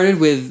 It started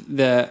with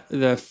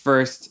the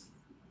first.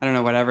 I don't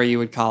know, whatever you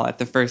would call it.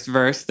 The first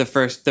verse,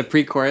 the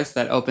pre-chorus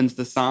that opens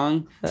the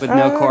song with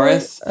no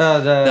chorus. I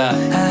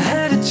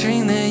had a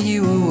dream that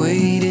you were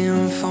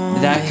waiting for.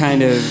 That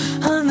kind of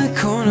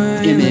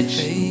image,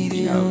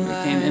 came.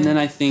 And then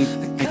I think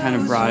I kind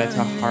of brought it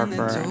to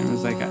Harper, and it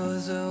was like,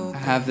 I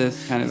have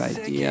this kind of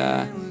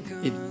idea.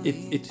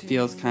 It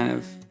feels kind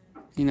of,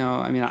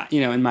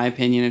 in my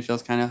opinion, it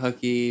feels kind of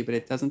hooky, but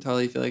it doesn't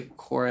totally feel like a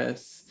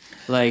chorus.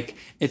 Like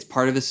it's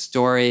part of a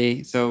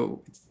story,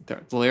 so the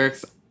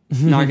lyrics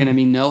not going to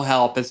be no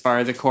help as far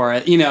as the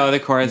chorus,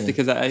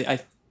 because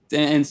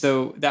and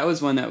so that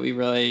was one that we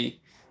really,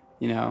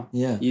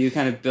 you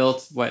kind of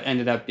built what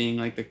ended up being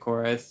like the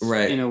chorus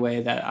in a way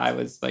that I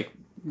was like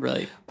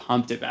really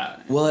pumped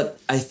about. Well,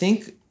 I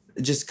think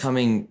just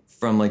coming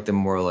from like the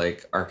more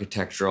like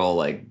architectural,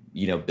 like,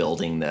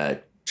 building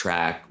the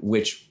track,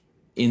 which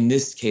in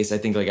this case, I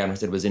think like Adam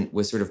said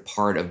was sort of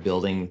part of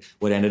building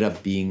what ended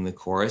up being the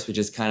chorus, which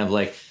is kind of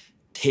like,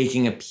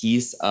 taking a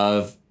piece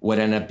of what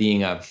ended up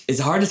being it's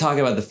hard to talk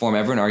about the form,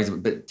 everyone argues,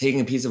 but taking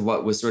a piece of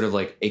what was sort of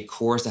like a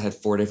chorus that had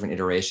 4 different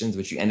iterations,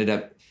 which you ended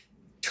up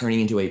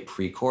turning into a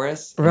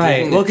pre-chorus.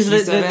 Right. Well, because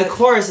the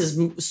chorus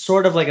is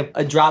sort of like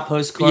a drop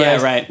post chorus,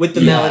 Yeah, right. with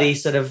the melody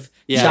sort of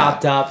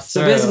chopped up.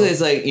 So basically,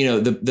 it's like, you know,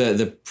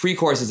 the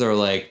pre-choruses are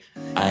like,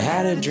 I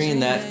had a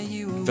dream that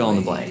fill in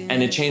the blank,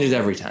 and it changes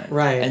every time.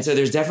 Right. And so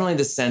there's definitely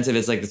this sense of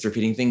it's like this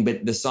repeating thing,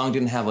 but the song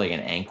didn't have like an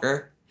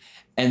anchor,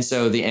 and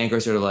so the anchor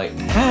sort of like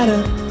had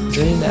a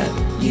dream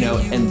that, you know,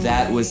 and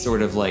that was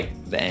sort of like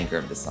the anchor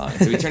of the song.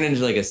 So we turned it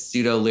into like a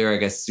pseudo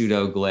lyric, a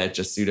pseudo glitch,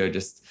 a pseudo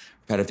just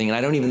repetitive thing, and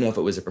I don't even know if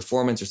it was a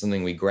performance or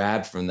something we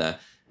grabbed from the.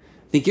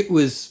 I think it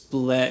was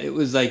split. It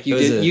was like you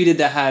did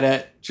the had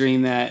a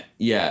dream that,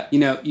 Yeah. you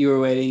know, you were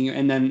waiting,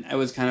 and then it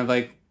was kind of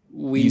like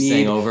we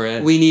sang over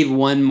it. We need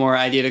one more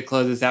idea to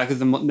close this out because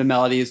the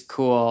melody is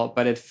cool,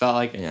 but it felt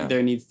like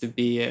there needs to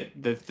be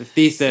the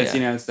thesis, you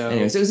know. So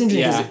anyway, so it was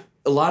interesting because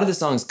a lot of the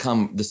songs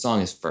the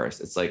song is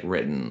first. It's like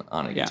written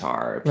on a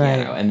guitar or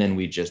piano, and then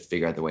we just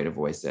figure out the way to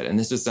voice it. And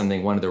this was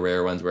one of the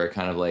rare ones where it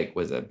kind of like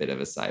was a bit of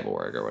a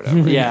cyborg or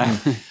whatever. Yeah.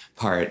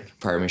 part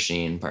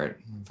machine,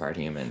 part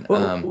human.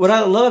 What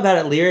I love about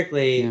it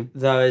lyrically,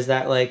 though, is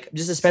that like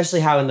just especially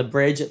how in the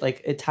bridge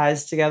it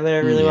ties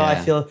together really well. I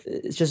feel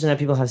it's just that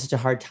people have such a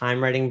hard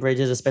time writing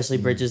bridges, especially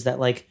bridges that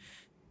like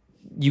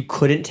you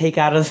couldn't take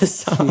out of the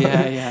song,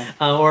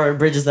 or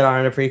bridges that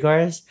aren't a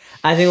pre-chorus.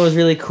 I think what was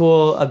really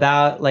cool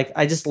about like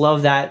I just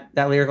love that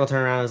lyrical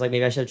turnaround. I was like,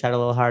 maybe I should have tried a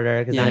little harder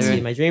because now I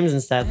see my dreams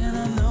instead. And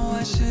I know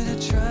I should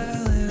have tried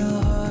a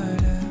little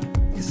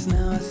harder, 'cause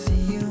now I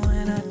see you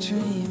when I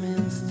dream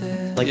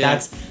instead. Like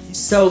that's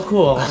so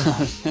cool.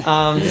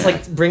 Just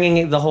like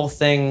bringing the whole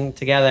thing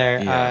together.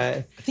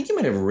 I think you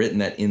might have written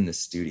that in the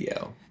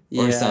studio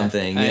or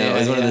something. You know, it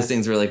was one of those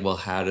things where like, well,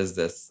 how does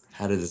this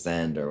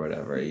end or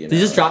whatever? You know, Did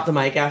you just drop the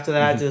mic after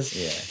that?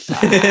 Just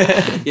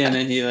and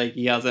then he like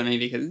yells at me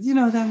because you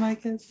know what that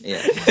mic is.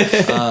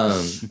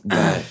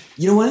 But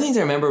you know, one of the things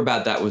I remember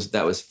about that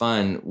was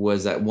fun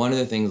was that one of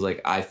the things like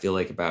I feel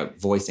like about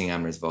voicing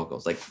Abner's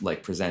vocals,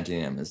 like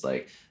presenting them, is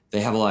like they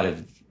have a lot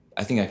of.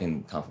 I think I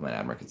can compliment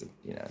Abner because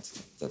you know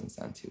it doesn't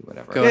sound too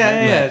whatever. Go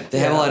ahead. They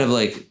have a lot of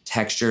like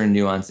texture and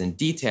nuance and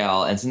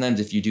detail, and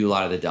sometimes if you do a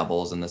lot of the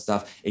doubles and the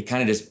stuff, it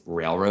kind of just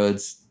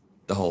railroads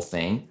the whole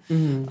thing.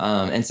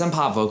 And some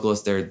pop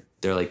vocalists, they're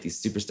like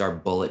these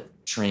superstar bullet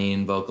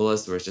train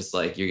vocalists where it's just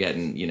like you're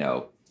getting, you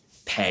know,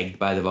 pegged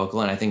by the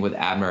vocal. And I think with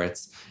Abner,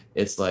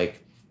 it's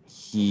like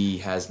he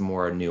has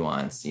more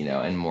nuance, you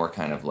know, and more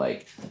kind of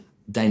like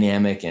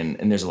dynamic and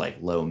there's like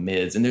low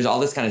mids and there's all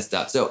this kind of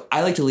stuff. So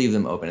I like to leave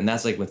them open. And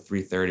that's like with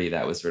 330,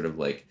 that was sort of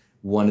like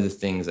one of the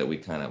things that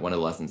one of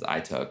the lessons I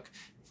took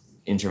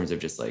in terms of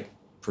just like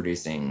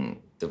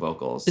producing the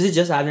vocals. Is it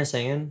just Abner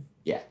singing?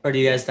 Yeah. Or do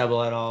you guys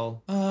double at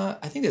all?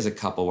 I think there's a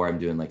couple where I'm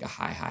doing like a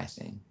high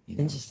thing. You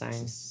know,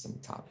 Interesting. Some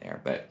top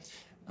air, but.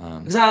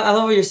 Because I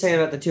love what you're saying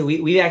about the two.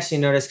 We actually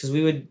noticed because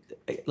we would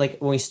like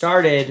when we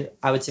started,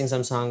 I would sing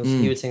some songs,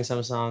 he would sing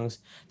some songs.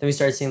 Then we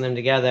started singing them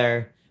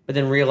together, but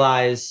then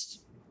realized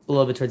a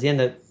little bit towards the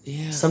end that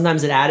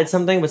sometimes it added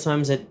something, but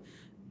sometimes it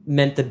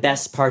meant the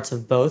best parts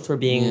of both were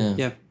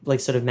being like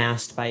sort of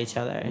masked by each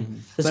other.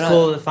 It's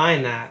cool to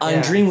find that.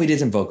 On Dream, we did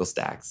some vocal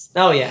stacks.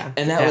 Oh yeah,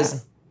 and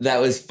that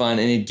was fun,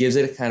 and it gives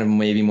it a kind of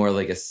maybe more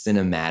like a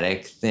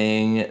cinematic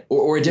thing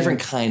or a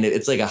different kind of.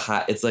 It's like I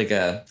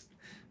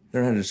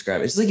don't know how to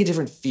describe it. It's like a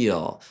different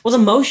feel. Well, the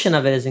motion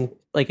of it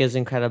is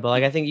incredible.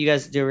 Like I think you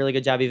guys do a really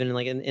good job, even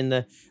in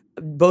the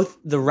both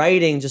the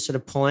writing, just sort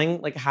of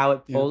pulling like how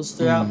it pulls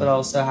throughout, but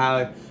also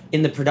how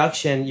in the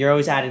production you're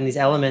always adding these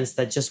elements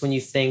that just when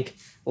you think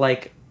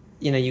like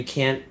you know you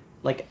can't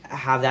like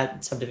have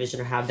that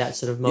subdivision or have that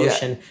sort of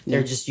motion,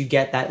 they're just you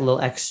get that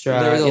little extra.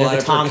 There's a lot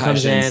of tom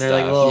comes in stuff. or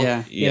like a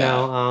little you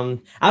know.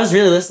 I was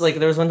really listening. Like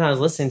there was one time I was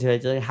listening to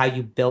it, like how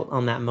you built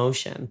on that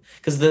motion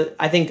because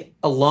I think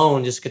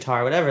alone just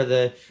guitar whatever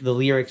the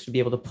lyrics would be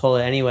able to pull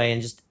it anyway,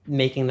 and just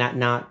making that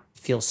not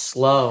feel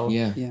slow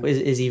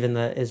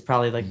is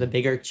probably like the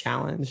bigger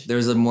challenge.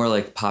 There's a more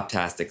like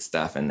pop-tastic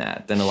stuff in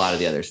that than a lot of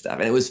the other stuff,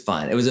 and it was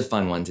fun. It was a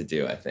fun one to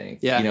do, I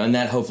think. You know, and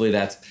that hopefully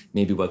that's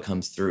maybe what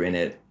comes through in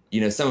it.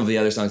 You know, some of the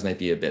other songs might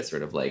be a bit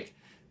sort of like,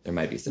 there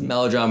might be some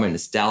melodrama,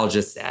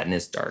 nostalgia,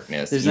 sadness,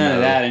 darkness. There's none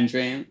of that in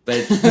Dream.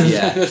 But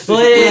It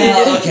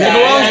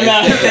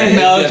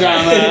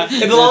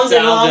belongs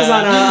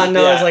on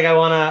Noah's like I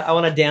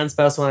wanna dance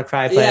but I also wanna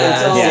cry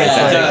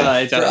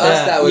playlist. For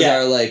us that was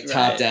our like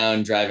top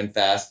down driving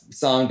fast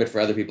song, but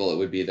for other people it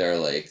would be their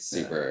like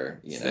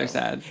super, you know. They're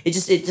sad. It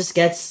just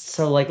gets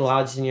so like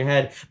lodged in your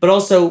head. But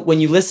also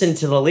when you listen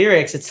to the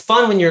lyrics, it's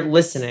fun when you're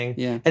listening.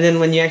 Yeah. And then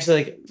when you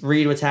actually like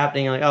read what's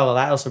happening, you're like, oh well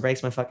that also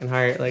breaks my fucking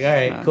heart. Like, all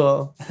right,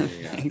 cool.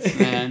 Thanks,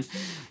 man.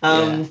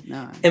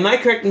 Am I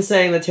correct in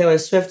saying that Taylor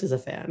Swift is a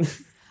fan?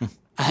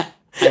 I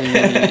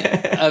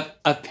mean,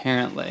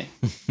 apparently.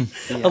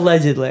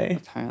 Allegedly.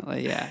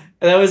 Apparently, yeah.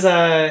 That was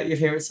your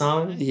favorite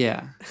song?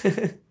 Yeah.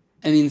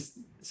 I mean,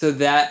 so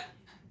that,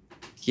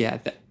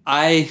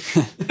 I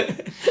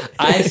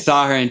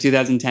saw her in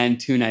 2010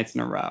 2 nights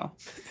in a row.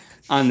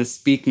 on the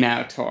Speak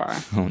Now tour.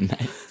 Oh,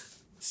 nice.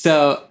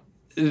 So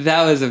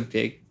that was a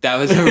big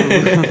deal.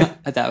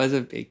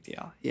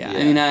 Yeah.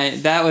 I mean,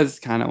 that was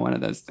kind of one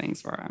of those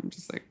things where I'm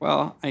just like,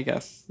 well, I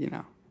guess,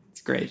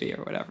 it's gravy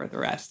or whatever, the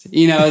rest. It's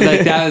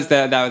like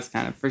that was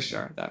kind of for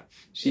sure. That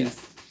she's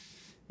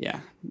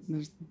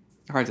it's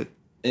hard to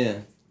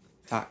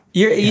talk.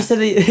 You said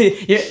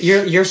that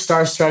you're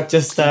starstruck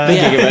just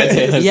Thinking about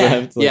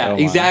it. Yeah,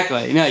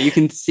 exactly. No, you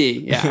can see.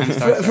 Yeah. I'm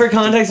starstruck for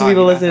context, just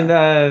people talking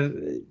about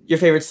listening. Your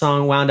favorite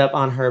song wound up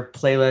on her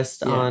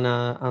playlist Yeah.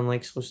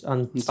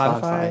 on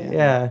Spotify.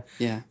 yeah.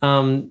 Yeah.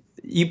 Yeah.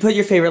 You put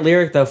your favorite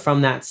lyric though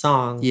from that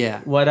song.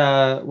 Yeah.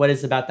 What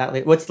is about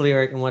that? What's the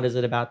lyric and what is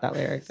it about that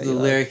lyric? That The you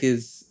love? lyric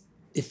is,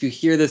 if you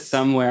hear this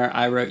somewhere,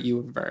 I wrote you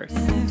a verse.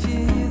 If you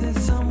hear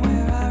this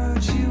somewhere, I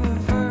wrote you a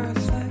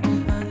verse like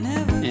I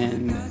never.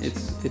 And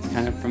it's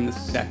kind of from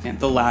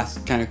the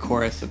last kind of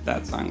chorus of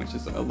that song, which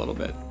is a little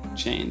bit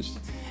changed.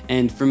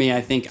 And for me, I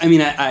think, I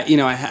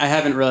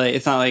haven't really,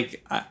 it's not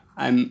like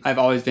I've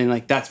always been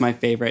like, that's my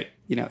favorite,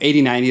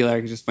 80, 90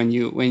 lyric. Just when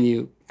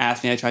you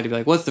ask me, I try to be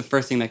like, what's the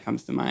first thing that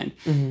comes to mind?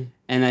 Mm-hmm.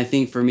 And I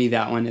think for me,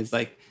 that one is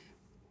like,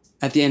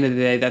 at the end of the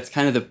day, that's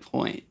kind of the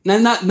point.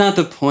 Not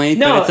the point,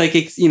 No. but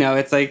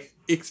it's like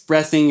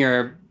expressing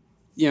your,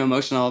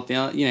 emotional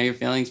your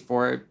feelings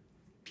for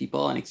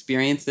people and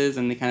experiences,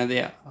 and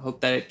the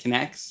hope that it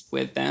connects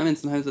with them, and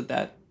sometimes with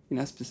that,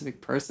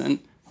 specific person.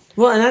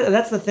 Well, and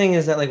that's the thing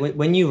is that like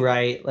when you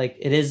write, like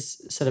it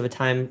is sort of a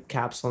time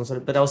capsule,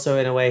 and but also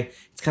in a way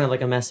it's kind of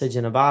like a message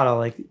in a bottle.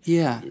 Like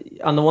Yeah.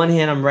 on the one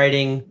hand, I'm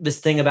writing this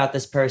thing about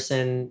this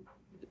person,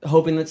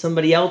 hoping that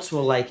somebody else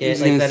will like I it,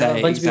 was like gonna that say,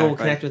 a bunch of people will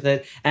exactly. connect with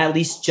it, and at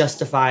least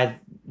justify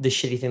the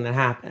shitty thing that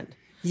happened.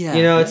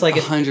 Yeah. It's like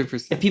if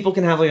 100%. people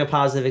can have like a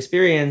positive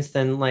experience,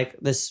 then like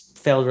this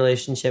failed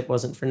relationship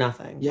wasn't for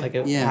nothing. Yeah. Like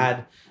it Yeah.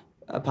 had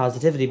a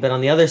positivity, but on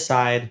the other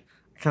side,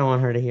 I kind of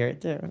want her to hear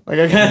it too. Like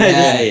I kind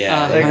of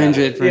Yeah.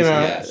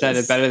 100% said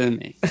it better than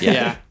me.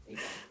 Yeah.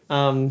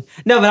 No,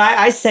 but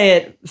I say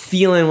it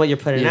feeling what you're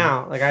putting Yeah.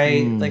 out. Like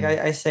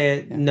I say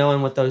it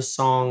knowing what those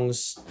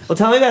songs. Well,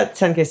 tell me about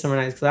 10K Summer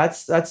Nights,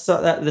 because that's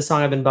the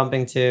song I've been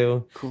bumping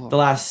to Cool. the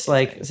last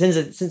since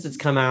it's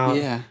come out.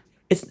 Yeah.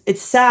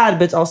 It's sad,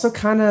 but it's also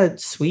kind of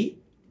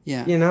sweet.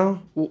 Yeah.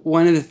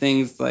 One of the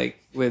things like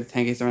with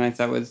 10K Summer Nights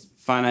that was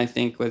fun, I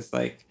think, was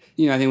like,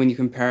 I think when you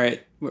compare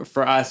it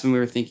for us, when we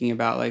were thinking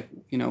about like,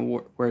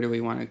 where do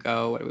we want to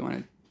go? What do we want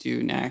to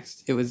do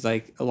next? It was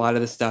like a lot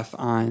of the stuff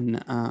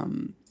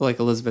on like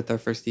Elizabeth, our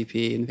first EP,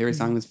 and the favorite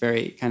song was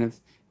very kind of,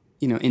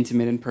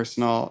 intimate and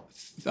personal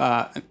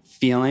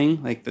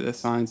feeling. Like the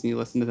songs, and you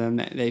listen to them,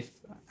 they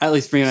at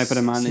least for me when I put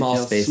them on, Small they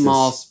feel spaces.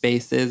 small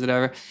spaces,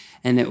 whatever.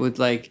 And it would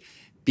like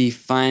be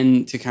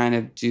fun to kind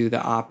of do the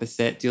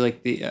opposite, do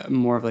like the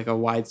more of like a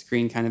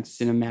widescreen kind of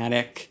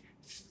cinematic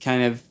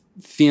kind of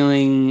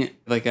feeling,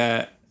 like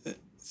a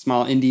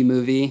small indie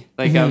movie,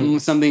 like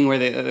something where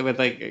they with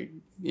like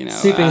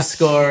Sweeping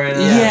score. And,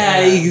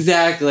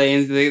 exactly.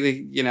 And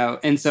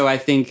and so I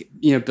think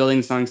building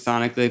the song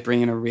sonically,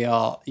 bringing a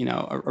real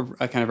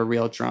a kind of a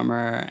real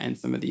drummer, and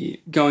some of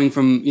the going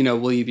from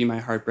Will You Be My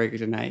Heartbreaker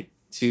Tonight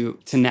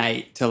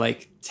to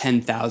like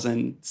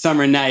 10,000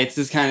 Summer Nights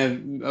is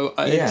kind of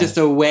just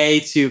a way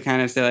to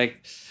kind of say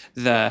like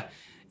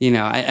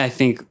I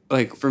think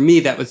like for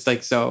me that was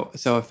like so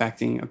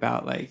affecting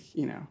about like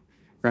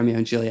Romeo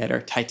and Juliet or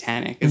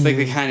Titanic. It's like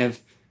the kind of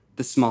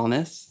the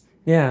smallness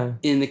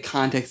in the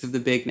context of the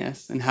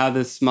bigness, and how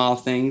the small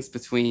things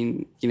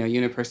between you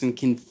and a person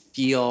can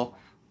feel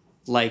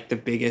like the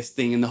biggest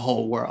thing in the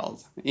whole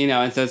world.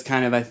 And so it's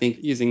kind of, I think,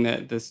 using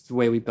this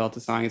way we built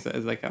the song as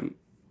like a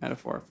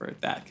metaphor for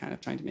that, kind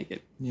of trying to make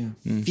it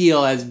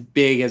feel as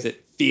big as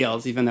it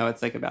feels, even though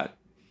it's like about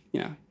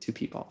two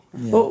people.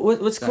 Well,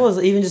 what's cool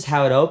is even just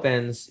how it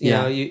opens.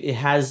 Yeah. It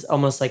has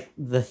almost like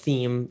the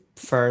theme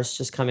first,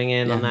 just coming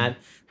in on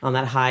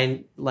that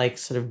high, like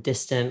sort of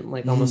distant,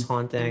 like almost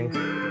haunting.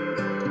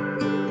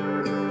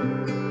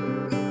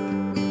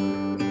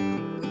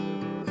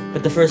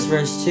 But the first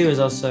verse too is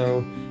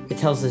also, it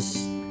tells this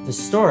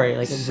story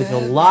like with a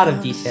lot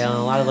of detail and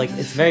a lot of like,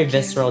 it's very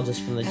visceral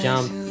just from the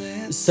jump,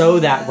 so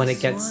that when it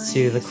gets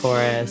to the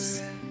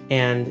chorus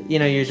and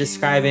you're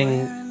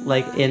describing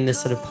like in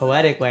this sort of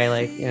poetic way,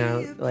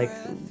 like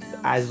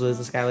eyes blue as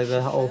the sky, like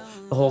the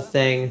whole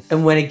thing,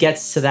 and when it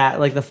gets to that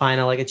like the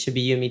final, like it should be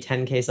you and me,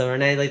 10K Summer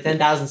Nights, like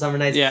 10,000 Summer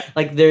Nights,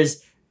 like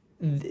there's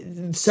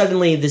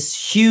suddenly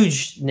this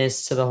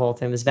hugeness to the whole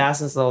thing, this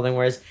vastness to the whole thing,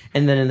 whereas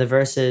and then in the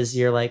verses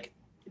you're like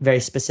very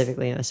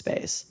specifically in a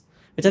space,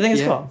 which I think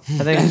is cool.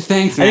 I think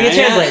thanks, I man. think it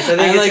translates. I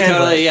think it translates.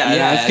 Totally,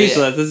 I'm speechless.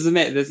 Yeah. This is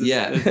amazing. This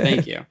is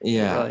thank you.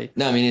 Yeah. Really.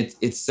 No, I mean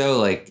it's so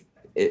like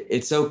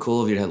it's so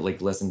cool of you to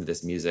like listen to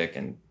this music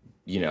and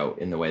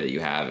in the way that you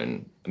have,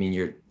 and I mean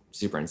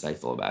super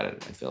insightful about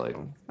it. I feel like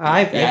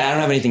I I don't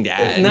have anything to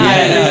add. No,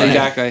 Yeah, no,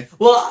 exactly.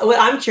 Well, what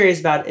I'm curious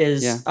about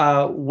is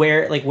Yeah.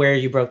 where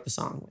you broke the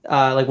song.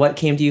 Like what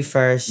came to you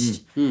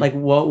first? Like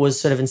what was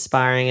sort of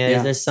inspiring it? Is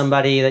Yeah. there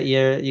somebody that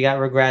you got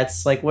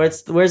regrets? Like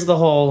where's the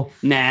whole?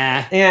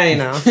 Nah. Yeah, you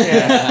know.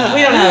 Yeah.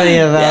 We don't have any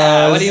of those.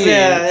 Yeah, what do you mean?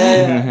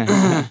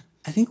 Yeah.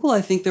 I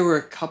think there were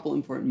a couple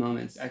important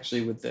moments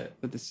actually with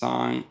the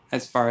song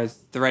as far as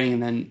the writing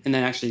and then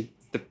actually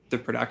the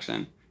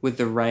production. With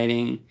the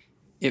writing,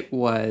 it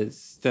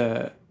was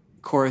the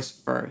chorus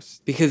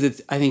first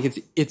because I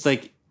think it's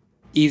like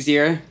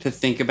easier to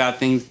think about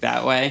things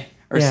that way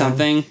or Yeah.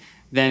 something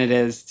than it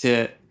is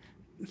to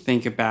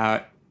think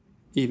about,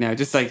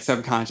 just like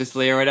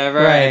subconsciously or whatever.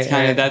 Right, It's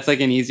kind right. of, that's like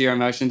an easier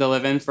emotion to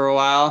live in for a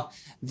while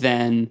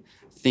than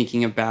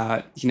thinking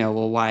about,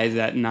 well, why is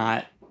that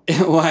not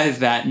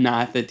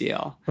the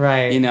deal?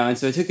 Right. And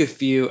so it took a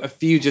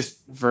few just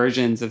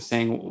versions of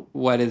saying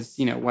what's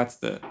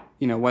the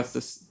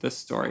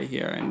story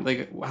here, and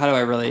like how do I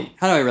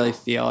really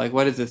feel, like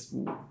what is this,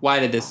 why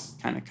did this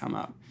kind of come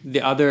up.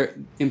 The other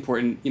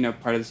important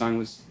part of the song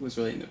was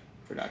really in the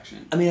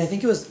production. I mean, I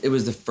think it was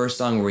the first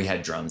song where we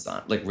had drums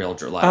on, like real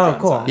live Oh,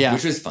 drums cool. on, Yeah.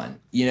 which was fun.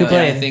 Who And I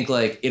played? think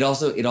like it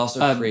also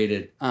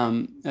created.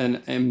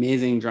 An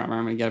amazing drummer.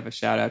 I'm gonna give a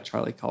shout out,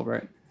 Charlie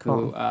Culbert,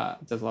 Cool.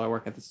 who does a lot of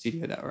work at the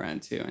studio that we're in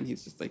too, and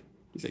he's just like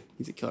he's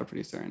a killer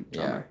producer and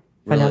drummer.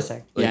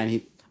 Fantastic. Like, Yeah, and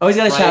he. Always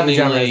got to shout the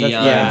drummers. frighteningly That's,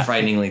 young yeah. and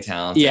frighteningly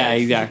talented. Yeah,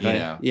 exactly. You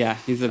know? Yeah,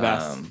 he's the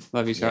best.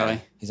 Love you, Charlie. Yeah.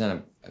 He's on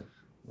a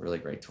really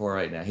great tour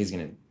right now. He's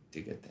gonna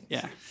do good things.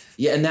 Yeah.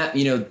 Yeah, and that,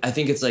 I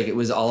think it's like, it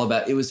was all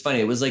about, it was funny.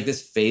 It was like this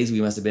phase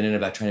we must have been in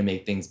about trying to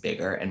make things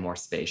bigger and more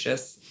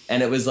spacious.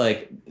 And it was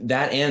like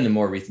that, and the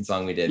more recent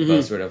song we did,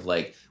 both sort of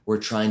like, we're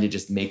trying to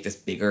just make this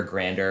bigger,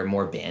 grander,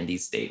 more bandy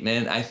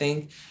statement, I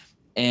think.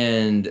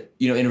 And,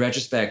 in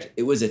retrospect,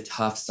 it was a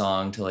tough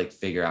song to like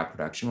figure out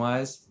production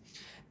wise.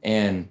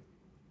 And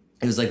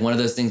it was like one of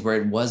those things where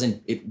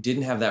it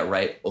didn't have that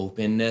right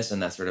openness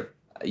and that sort of,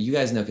 you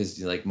guys know, because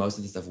like most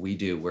of the stuff we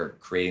do, we're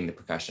creating the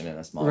percussion in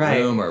a small Right.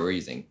 room, or we're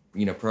using,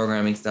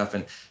 programming stuff.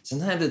 And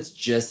sometimes it's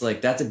just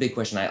like, that's a big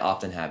question I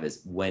often have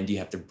is, when do you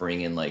have to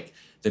bring in like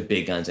the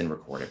big guns and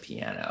record a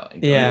piano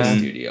and go Yeah. to the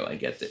studio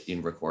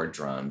and record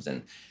drums?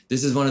 And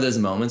this is one of those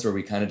moments where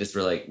we kind of just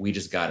were like, we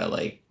just gotta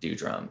like do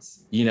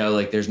drums,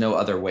 like there's no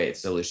other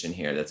solution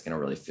here that's gonna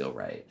really feel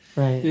right.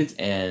 Right.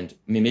 And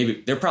I mean,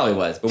 maybe there probably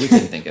was, but we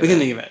couldn't think of We it. can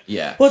think of it.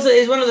 Yeah. Well,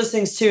 it's one of those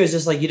things too. Is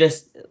just like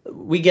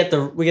we get the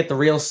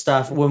real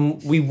stuff when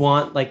we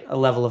want like a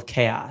level of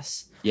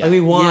chaos. Yeah. Like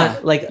we want Yeah.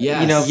 like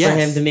Yes. for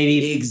Yes. him to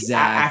maybe Exactly.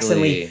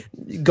 accidentally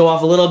go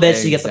off a little bit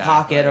so you get the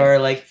pocket, Exactly. or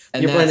like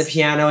And you're playing the that's-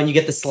 piano and you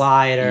get the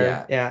slide,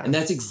 or yeah. And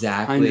that's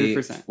exactly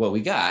 100%. what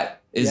we got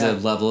is Yeah. a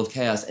level of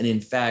chaos. And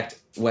in fact,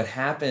 what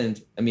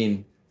happened, I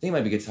mean, I think it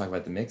might be good to talk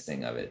about the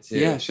mixing of it too.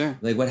 Yeah, sure.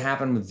 Like what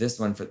happened with this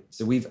one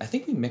I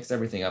think we mixed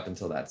everything up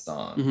until that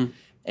song. Mhm.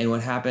 And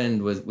what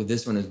happened was with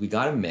this one is we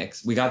got a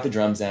mix, we got the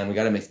drums down, we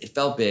got a mix. It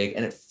felt big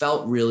and it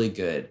felt really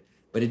good,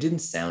 but it didn't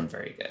sound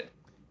very good.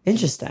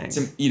 Interesting.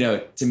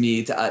 To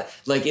me,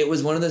 like it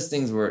was one of those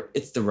things where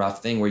it's the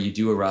rough thing where you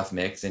do a rough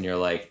mix and you're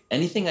like,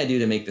 anything I do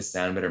to make this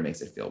sound better makes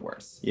it feel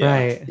worse. Yeah.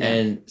 Right.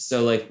 And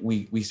so like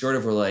we sort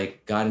of were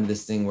like got into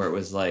this thing where it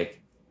was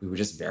like we were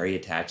just very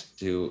attached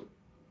to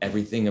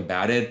everything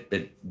about it,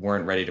 but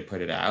weren't ready to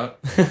put it out.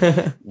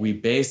 We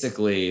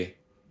basically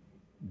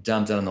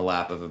dumped it on the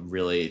lap of a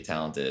really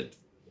talented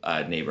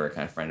neighbor,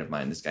 kind of friend of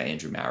mine, this guy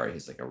Andrew Maury,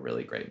 who's like a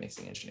really great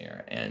mixing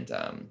engineer. And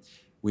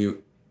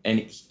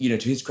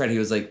to his credit, he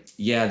was like,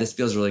 yeah, this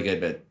feels really good,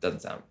 but it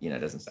doesn't sound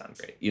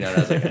great. And I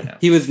was like, I know.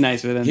 He was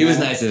nicer than He was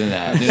that. nicer than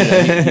that.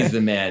 No, he's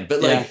the man.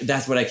 But like,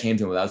 that's what I came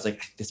to him with. I was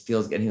like, this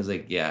feels good. And he was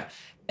like, yeah.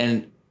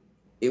 And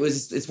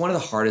it's one of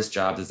the hardest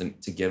jobs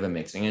to give a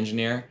mixing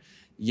engineer,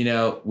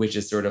 which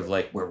is sort of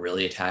like, we're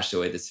really attached to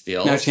the way this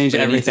feels. Now change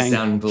but it needs to everything.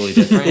 sound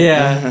completely different.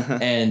 Yeah.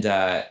 And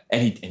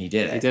he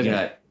did it. He did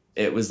it.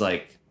 It was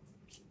like,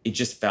 it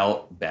just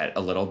felt a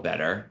little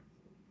better.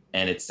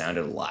 And it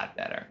sounded a lot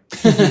better.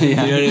 Yeah. You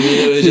know what I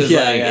mean? It was just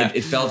Yeah.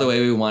 It felt the way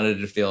we wanted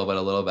it to feel, but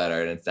a little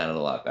better, and it sounded a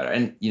lot better.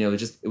 And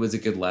it was a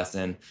good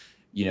lesson,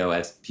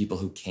 as people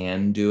who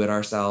can do it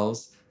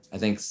ourselves. I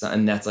think,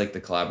 and that's like the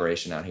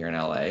collaboration out here in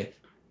LA.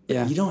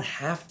 Yeah. You don't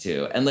have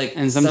to, and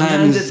And sometimes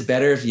sometimes- it's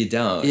better if you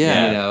don't.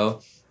 Yeah.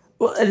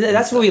 Well, and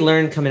that's what we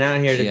learned coming out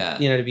here to Yeah.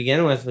 to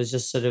begin with, was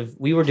just sort of,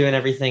 we were doing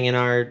everything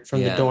from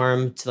the Yeah.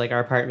 dorm to like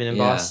our apartment in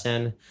Yeah.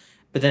 Boston,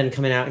 but then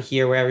coming out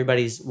here where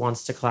everybody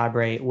wants to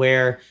collaborate,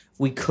 where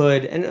we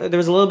could, and there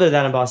was a little bit of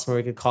that in Boston where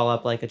we could call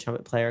up like a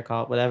trumpet player,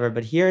 call it whatever,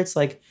 but here it's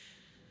like,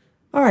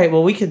 all right,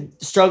 well, we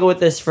could struggle with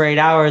this for 8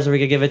 hours, or we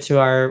could give it to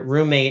our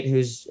roommate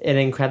who's an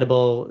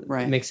incredible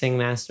Right. mixing,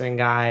 mastering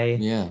guy,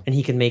 Yeah. and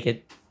he can make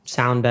it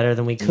sound better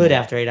than we could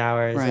after 8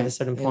 hours. Right. At a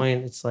certain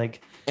point, it's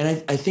like,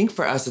 And I think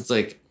for us, it's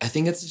like, I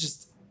think it's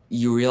just,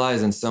 you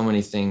realize in so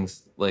many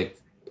things, like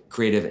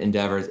creative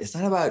endeavors, it's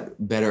not about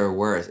better or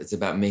worse. It's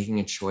about making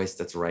a choice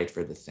that's right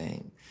for the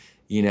thing,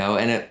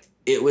 And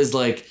it was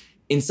like,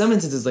 in some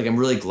instances, like I'm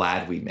really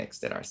glad we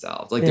mixed it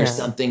ourselves. Like there's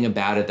Yeah. something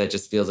about it that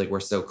just feels like we're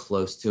so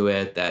close to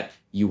it that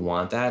you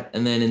want that.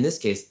 And then in this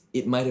case,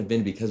 it might have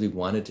been because we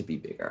wanted to be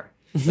bigger.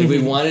 Like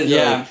we wanted to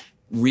Yeah. like,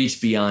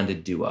 reach beyond a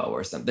duo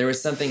or something. There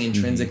was something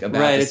intrinsic about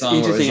Right. the It's song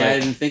where it was interesting. I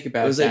like, didn't think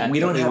about it was that. like, we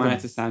don't that have want a- it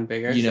to sound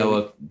bigger. you so know,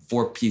 a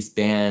 4-piece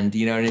band,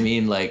 you know what I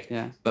mean? Like,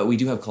 Yeah. but we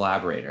do have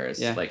collaborators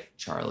Yeah. like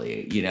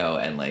Charlie, you know,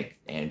 and like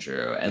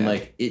Andrew, and Yeah.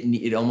 like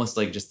it almost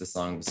like just the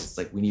song was just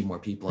like we need more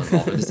people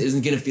involved. Or this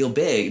isn't gonna feel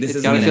big. This it's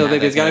isn't got to gonna feel have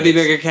big. that There's got to kind be of-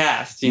 bigger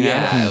cast. You know.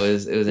 Yeah, it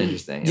was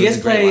interesting. Do It you was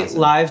guys a great play lesson.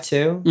 live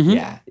too? Mhm.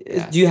 Yeah,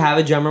 yeah. Do you have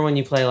a drummer when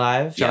you play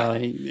live? Yeah.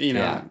 Charlie, you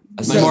know, Yeah.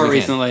 As soon as more we can.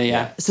 recently,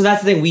 yeah. So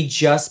that's the thing. We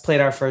just played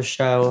our first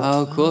show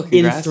Oh, cool! in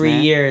Congrats, 3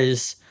 man.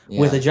 years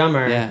with Yeah. a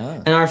drummer. Yeah.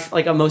 Oh. And our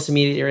like a most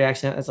immediate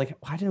reaction is like,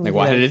 why didn't we? Like, do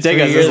why that did it take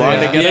 3 us this years long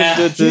ago? to get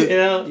Yeah. us to? You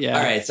know? Yeah.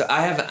 All right, so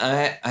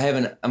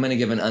I'm gonna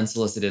give an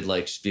unsolicited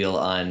like spiel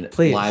on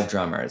Please. live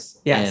drummers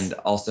Yes. and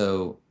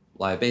also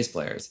live bass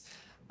players.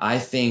 I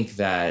think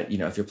that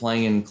if you're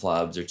playing in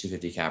clubs or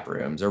 250 cap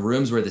rooms or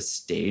rooms where the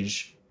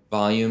stage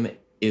volume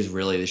is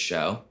really the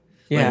show,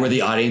 Yeah. like where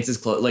the audience is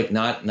close, like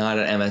not an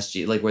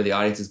MSG, like where the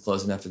audience is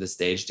close enough to the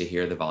stage to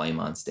hear the volume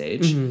on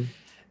stage. Mhm.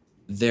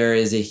 There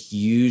is a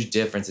huge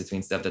difference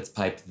between stuff that's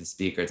piped to the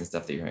speakers and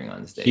stuff that you're hearing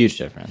on the stage. Huge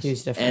difference.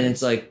 Huge difference. And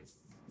it's like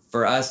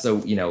for us, so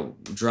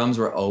drums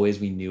were always,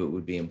 we knew it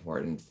would be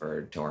important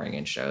for touring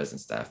and shows and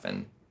stuff,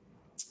 and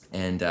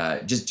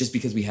just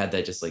because we had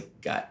that just like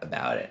gut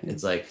about it.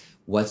 It's like,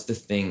 what's the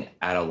thing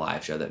at a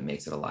live show that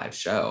makes it a live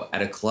show?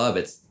 At a club,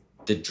 it's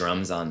the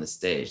drums on the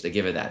stage. They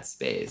give it that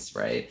space,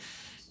 right?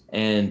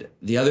 And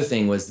the other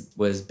thing was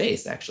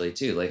bass actually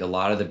too, like a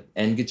lot of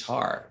and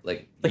guitar,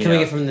 like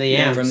coming in from the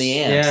amps. from the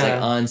amps, Yeah.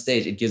 like on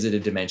stage, it gives it a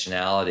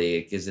dimensionality.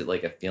 It gives it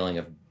like a feeling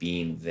of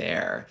being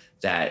there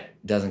that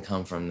doesn't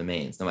come from the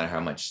mains, no matter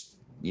how much,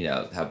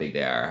 how big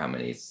they are, how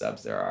many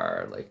subs there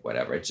are, like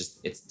whatever.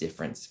 It's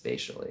different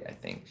spatially, I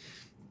think.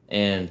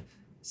 And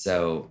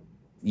so,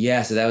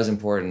 yeah, so that was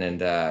important.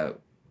 And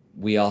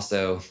we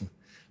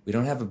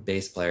don't have a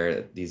bass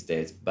player these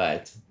days,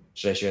 but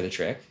should I share the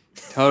trick?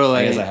 Totally.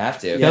 I guess I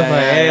have to. Go for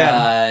it,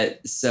 yeah.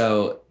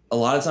 So a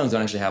lot of songs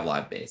don't actually have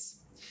live bass.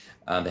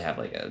 They have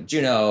like a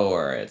Juno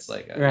or it's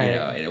like a Right.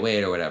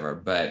 808 or whatever.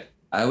 But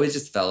I always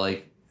just felt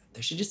like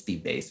there should just be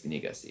bass when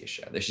you go see a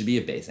show. There should be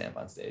a bass amp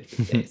on stage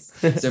with bass.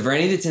 So for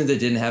any of the tunes that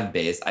didn't have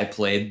bass, I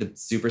played the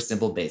super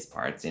simple bass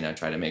parts,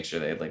 try to make sure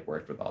they like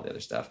worked with all the other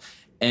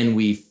stuff. And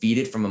we feed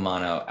it from a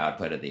mono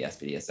output of the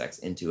SPD-SX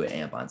into an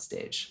amp on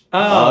stage.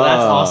 Oh,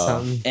 that's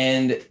awesome.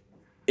 And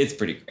it's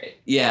pretty great.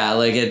 Yeah,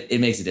 like it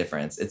makes a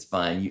difference. It's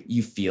fun.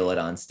 You feel it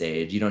on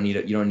stage. You don't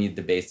need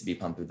the bass to be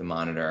pumped through the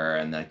monitor,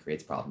 and that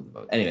creates problems with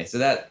both. Anyway, so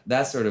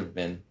that's sort of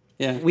been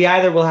Yeah. We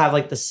either will have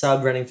like the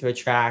sub running through a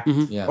track,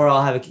 Mhm. yeah. or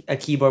I'll have a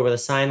keyboard with a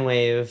sine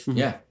wave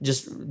yeah.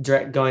 just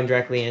going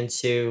directly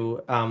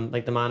into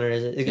like the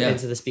monitors, Yeah.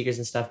 into the speakers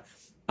and stuff.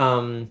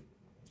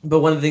 But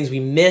one of the things we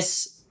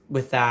miss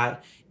with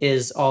that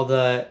is all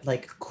the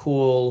like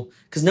cool,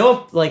 because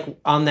Noah like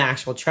on the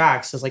actual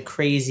tracks is like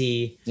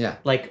crazy, Yeah.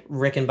 like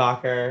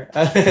Rickenbacker.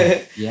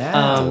 Yeah.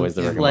 It's always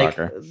the like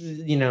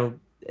Rickenbacker.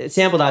 it's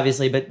sampled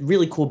obviously, but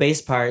really cool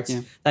bass parts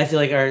Yeah. that I feel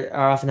like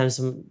are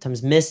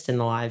sometimes missed in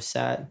the live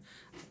set.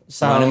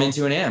 So Run them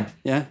into an amp.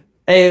 Yeah.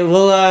 hey,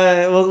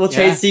 we'll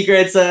trade Yeah.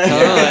 secrets.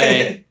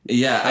 Totally.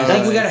 Yeah, I think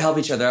Totally. we got to help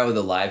each other out with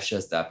the live show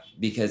stuff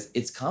because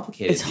it's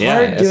complicated. It's Yeah,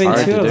 hard it's doing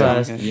hard two to of do.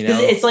 us. You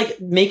Because know? it's like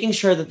making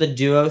sure that the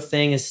duo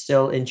thing is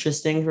still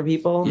interesting for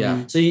people.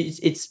 Yeah. So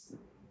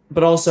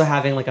but also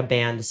having like a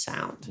band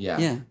sound. Yeah.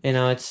 Yeah.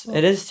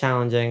 It is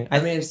challenging. I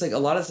mean, it's like a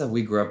lot of stuff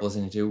we grew up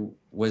listening to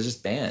was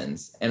just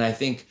bands, and I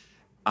think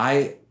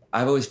I've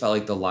always felt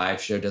like the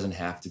live show doesn't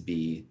have to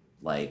be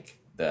like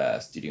the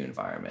studio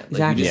environment. Like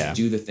Exactly. you just Yeah.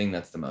 do the thing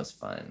that's the most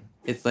fun.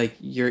 It's like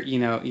you're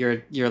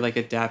like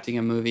adapting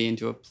a movie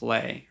into a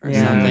play or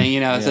Yeah. something, So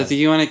Yeah. it's like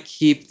you want to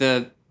keep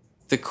the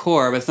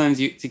core, but sometimes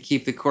to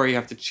keep the core, you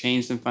have to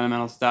change some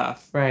fundamental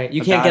stuff. Right.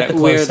 You can't about get the it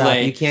close up.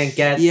 weirdly. You can't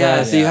get Yeah,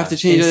 the so you have to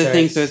change other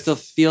things so it inserts. still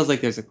feels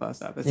like there's a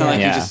close up. It's not Yeah. like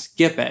Yeah. you just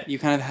skip it. You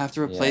kind of have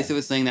to replace Yeah. it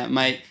with something that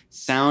might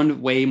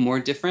sound way more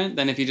different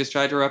than if you just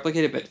tried to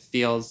replicate it, but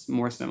feels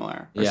more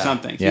similar or Yeah.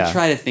 something. So Yeah. you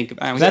try to think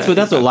about. That's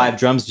what live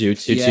drums do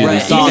to Yeah. these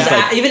Right. songs. Even,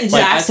 Like, even just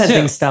like,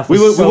 accenting too. stuff. we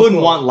was so wouldn't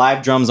cool. want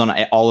live drums on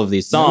all of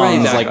these songs,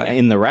 Right, like exactly.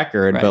 in the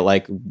record, Right. but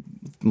like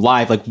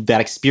live, like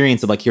that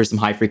experience of like here's some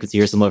high frequency,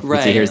 here's some low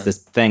frequency, Right. here's this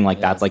thing. Like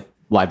Yeah. that's like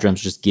live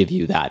drums just give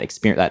you that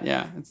experience, that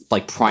Yeah. It's,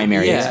 like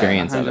primary Yeah,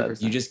 experience of it.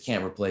 100%. You just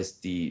can't replace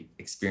the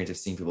experience of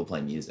seeing people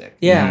play music.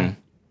 Yeah. Mhm.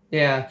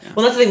 Yeah.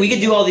 Well, that's the thing. We could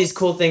do all these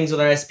cool things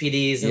with our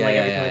SPDs and Yeah, like yeah,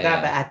 everything yeah, like that,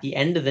 yeah. but at the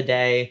end of the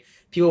day,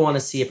 people want to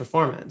see a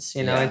performance,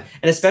 Yeah.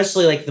 and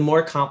especially like the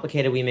more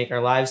complicated we make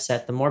our live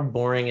set, the more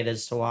boring it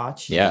is to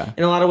watch. Yeah.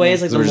 In a lot of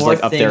ways, like So the we're just more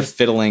like up there things.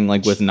 fiddling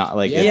like with not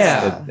like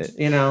Yeah. it's-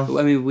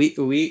 I mean,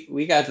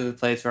 we got to the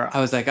place where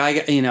I was like, I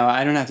don't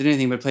have to do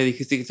anything but play the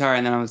acoustic guitar,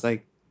 and then I was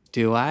like,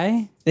 do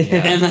I? Yeah.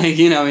 And like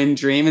in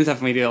Dream and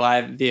stuff, when we do it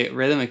live, the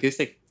rhythm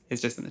acoustic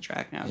is just in the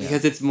track now Yeah.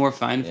 because it's more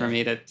fun for Yeah.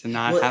 me to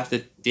not Well, have to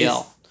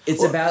deal.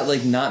 It's about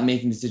like not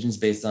making decisions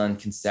based on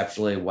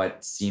conceptually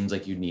what seems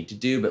like you need to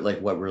do, but like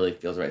what really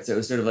feels right. So it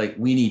was sort of like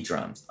we need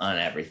drums on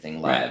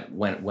everything live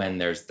when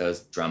there's those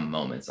drum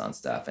moments on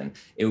stuff, and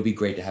it would be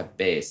great to have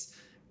bass.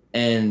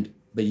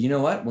 But you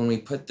know what? When we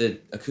put the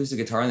acoustic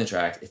guitar on the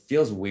track, it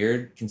feels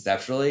weird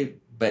conceptually,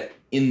 but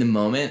in the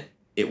moment,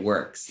 it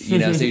works. You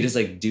know, so you just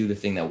like do the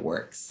thing that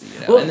works. You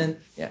know, Well, and then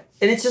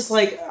And it's just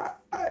like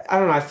I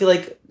don't know. I feel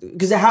like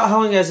because how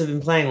long you guys have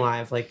been playing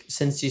live? Like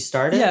since you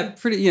started? Yeah,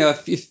 pretty. You know,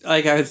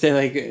 like I would say,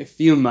 like a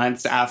few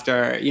months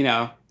after. You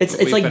know, It's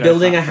we like put our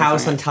building a first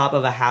house song on out. top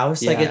of a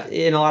house. Like Yeah.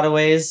 in a lot of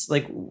ways,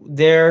 like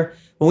when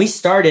we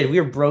started, we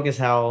were broke as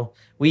hell.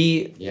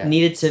 We Yeah.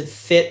 needed to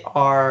fit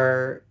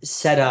our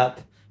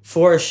setup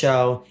for a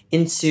show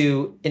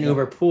into an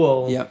Uber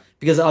pool. Yep.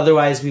 Because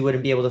otherwise we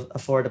wouldn't be able to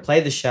afford to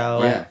play the show.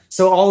 Yeah.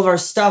 So all of our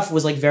stuff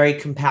was like very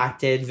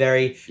compacted,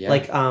 very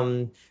like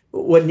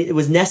what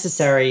was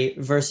necessary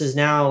versus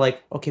now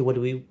like, okay, what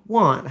do we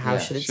want? How Yeah,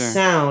 should it sure.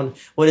 sound?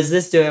 What is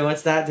this doing?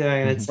 What's that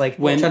doing? And it's like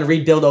When- trying to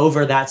rebuild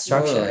over that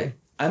structure. Totally.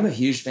 I'm a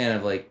huge fan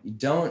of like, you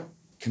don't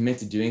commit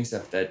to doing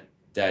stuff that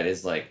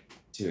is like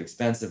too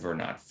expensive or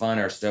not fun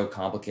or so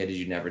complicated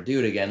you'd never do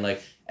it again.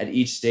 Like at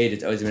each stage,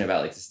 it's always been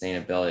about like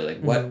sustainability.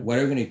 Like what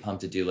are we going to be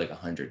pumped to do like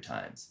 100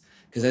 times?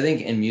 Because I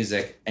think in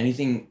music,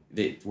 anything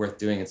that's worth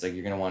doing, it's like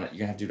you're gonna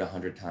have to do it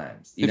 100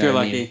 times. You If know you're what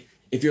I lucky. mean?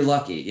 If you're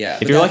lucky, yeah.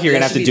 If you're lucky, you're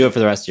gonna have to do it for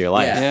the rest of your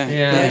life. Yeah.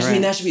 Yeah. But actually,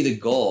 right. that should be the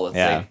goal. It's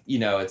Yeah. like, you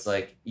know, it's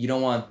like you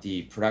don't want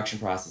the production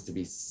process to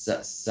be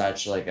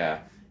such like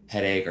a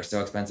headache or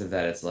so expensive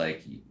that it's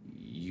like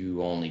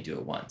you only do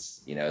it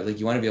once. You know, like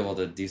you want to be able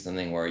to do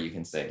something where you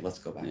can say, let's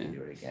go back and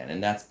do it again.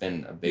 And that's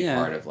been a big Yeah.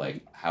 part of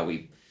like how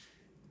we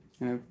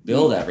You know,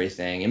 build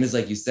everything. And it's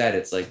like you said,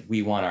 it's like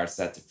we want our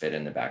set to fit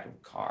in the back of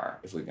a car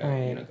if we go,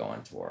 Right. go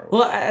on tour.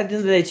 Well, at the end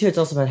of the day, too, it's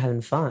also about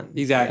having fun.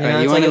 Exactly. You know,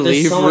 You, it's want like to if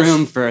there's leave so much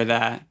room for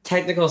that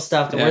Technical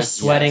stuff that Yeah. we're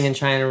sweating Yes. and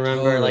trying to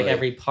remember like Totally.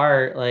 every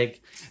part.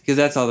 Like, because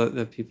that's all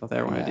the people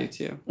there want to Yeah. do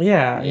too.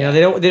 yeah, you know,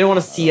 Yeah. they don't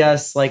want to see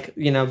us like,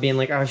 you know, being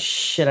like, oh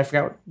shit, I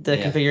forgot the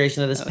Yeah.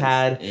 configuration of this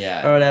pad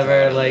yeah, or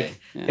whatever. totally. Like,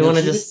 Yeah. they want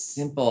to keep it just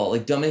simple.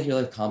 Like, don't make your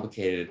life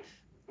complicated,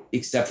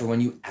 except for when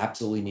you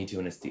absolutely need to,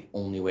 and it's the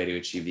only way to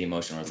achieve the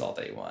emotional result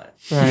that you want.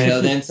 Right. You know,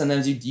 then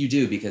sometimes you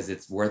do because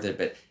it's worth it,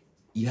 but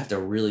you have to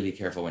really be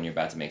careful when you're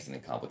about to make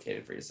something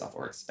complicated for yourself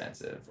or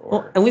expensive or.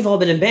 Well, and we've all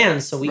been in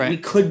bands, so we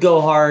Right. could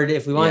go hard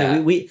if we wanted. Yeah.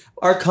 We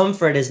our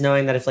comfort is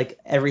knowing that if like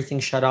everything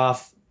shut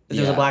off, if there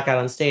was a Yeah. blackout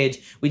on stage,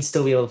 we'd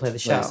still be able to play the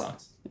play show.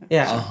 songs.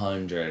 Yeah,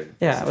 100.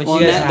 yeah. Which Well,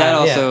 you and guys that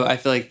have, yeah. also, I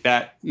feel like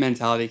that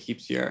mentality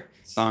keeps your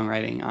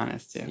songwriting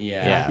honest too.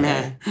 Yeah.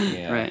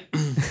 Yeah. Right.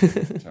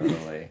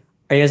 Totally.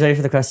 Are you guys ready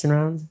for the question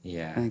round?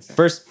 Yeah. I think so.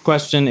 First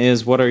question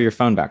is, what are your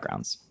phone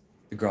backgrounds?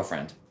 The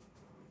girlfriend.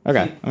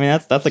 Okay, I mean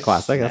that's a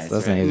classic. That's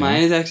Nice, an right? easy.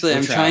 Mine is actually We're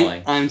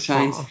I'm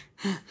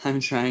traveling.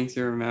 trying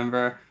to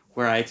remember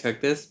where I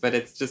took this, but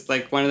it's just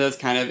like one of those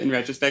kind of in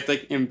retrospect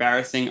like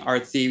embarrassing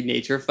artsy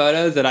nature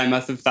photos that I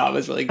must have thought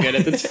was really good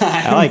at the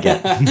time. I like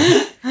it.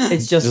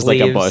 It's just, Just like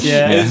a leaves, bush.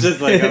 Yeah. Yeah. It's just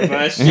like a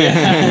bush.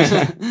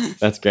 Yeah.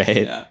 That's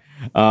great. Yeah.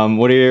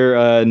 What are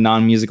your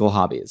non-musical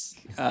hobbies?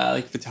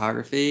 Like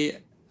photography,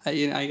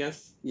 I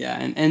guess. Yeah,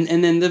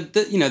 and then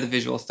the you know the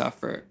visual stuff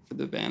for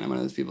the band. I'm one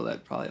of those people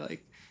that probably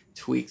like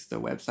tweaks the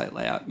website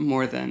layout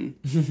more than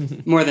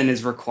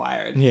is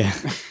required. Yeah.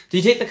 Did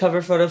you take the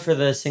cover photo for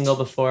the single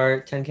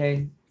before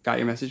 10K? Got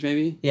your message,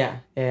 maybe? Yeah,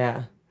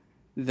 yeah.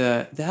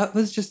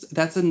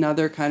 That's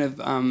another kind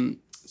of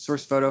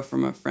source photo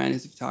from a friend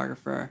who's a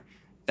photographer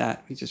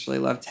that we just really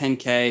love.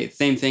 10K,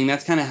 same thing.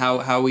 That's kind of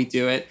how we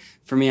do it.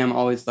 For me, I'm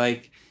always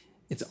like,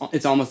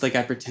 it's almost like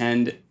I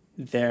pretend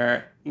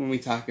there when we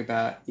talk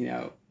about, you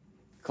know,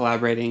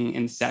 collaborating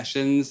in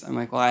sessions. I'm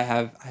like, well, I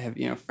have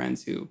you know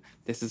friends who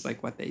this is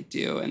like what they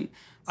do, and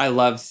I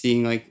love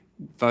seeing like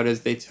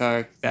photos they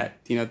took that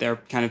you know they're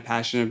kind of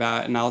passionate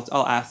about, and I'll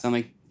ask them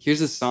like, here's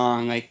a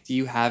song, like, do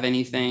you have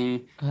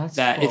anything Oh, that's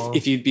that cool.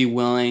 if you'd be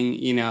willing,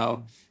 you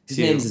know, His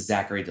to name's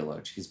Zachary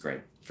Deloach. He's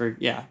great. for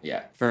Yeah.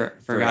 for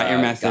got your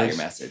message. Got your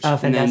message. Oh,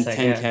 And then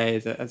fantastic. 10K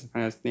is a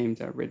friend was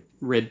named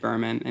Rid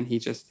Berman, and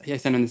I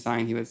sent him the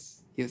sign. He was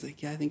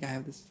like, yeah, I think I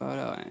have this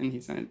photo, and he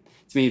sent it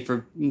to me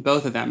for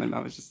both of them, and I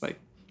was just like,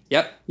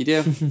 yep, you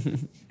do.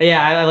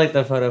 Yeah, I like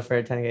the photo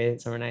for 10K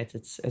Summer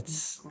Nights.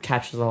 It's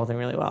captures the whole thing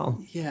really well.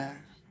 Yeah.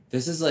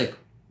 This is like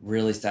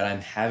really sad.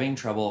 I'm having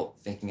trouble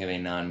thinking of a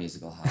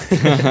non-musical hobby.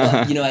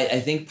 Well, you know,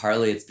 I think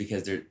partly it's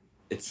because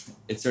it's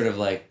sort of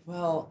like,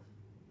 well,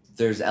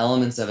 there's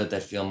elements of it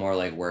that feel more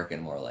like work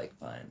and more like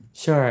fun.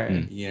 Sure.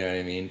 You know what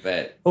I mean?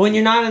 But But when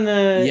you're not in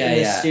the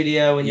Yeah.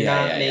 studio, when you're Yeah,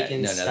 not yeah, yeah.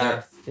 making No,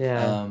 stuff,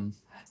 yeah.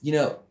 you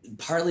know,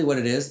 partly what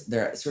it is,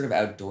 they're sort of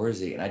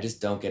outdoorsy, and I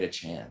just don't get a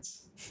chance.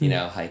 You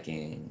know,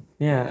 hiking.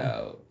 Yeah. You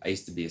know, I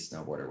used to be a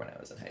snowboarder when I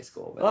was in high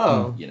school, but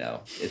Oh. you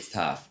know, it's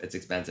tough. It's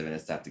expensive, and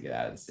it's tough to get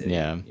out of the city.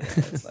 Yeah. You know,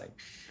 it's like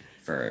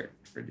for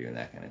doing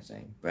that kind of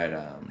thing. But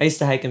I used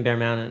to hike in Bear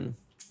Mountain.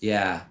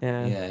 yeah,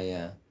 Yeah.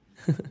 yeah.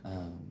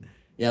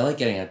 I like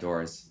getting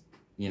outdoors.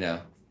 You know,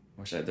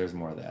 there's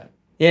more of that.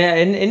 Yeah,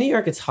 in New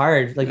York, it's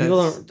hard. Like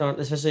people That's- don't,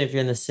 especially if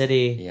you're in the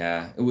city.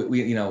 Yeah,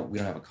 we you know we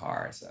don't have a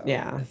car, so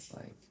Yeah. it's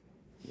like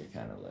you're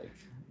kind of like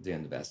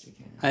doing the best you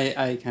can.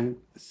 I kind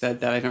of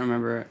said that I don't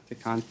remember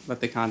what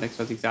the context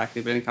was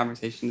exactly, but in a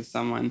conversation to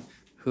someone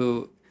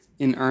who,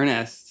 in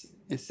earnest,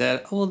 it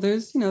said, "Oh well,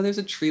 there's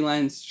a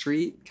tree-lined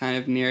street kind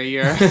of near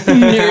your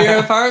near your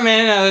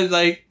apartment." I was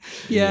like,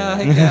 "Yeah,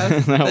 I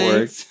guess That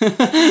thanks."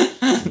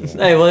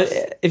 Hey, well,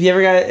 if you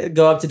ever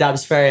go up to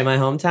Dobbs Ferry, my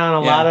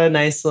hometown, a Yeah. lot of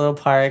nice little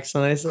parks.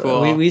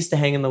 Cool. We used to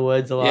hang in the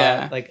woods a lot.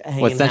 Yeah. Like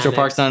hang What, in Central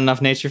hammocks. Park's not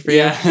enough nature for you?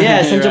 Yeah.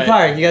 Yeah, Central Right.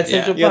 Park. You got Yeah.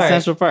 Central You got Park.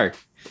 Central Park.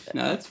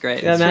 No, that's great.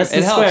 You got It's true. Madison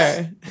It helps.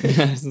 Square.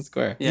 Madison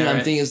Square. Yeah, I'm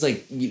right. thinking it's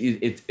like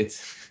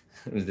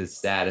it's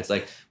sad. It's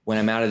like when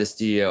I'm out of the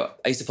studio,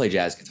 I used to play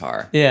jazz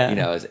guitar. Yeah. You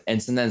know,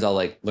 and sometimes I'll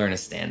like learn a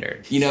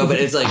standard. You know, but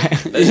it's like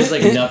it's just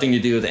like nothing to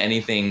do with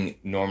anything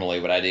normally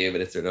what I do,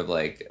 but it's sort of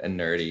like a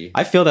nerdy.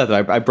 I feel that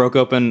though. I broke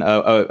open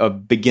a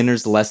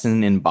beginner's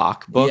lesson in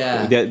Bach book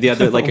Yeah. the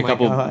other like Oh a my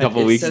couple God. couple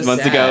It's weeks so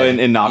months sad. ago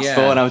in Knoxville,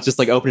 Yeah. and I was just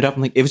like opened it up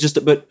and like it was just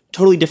a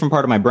totally different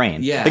part of my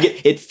brain. Yeah.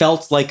 like it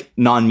felt like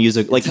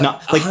non-music, like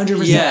not like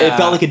 100%. Yeah. it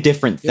felt like a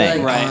different You're thing.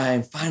 like, Right.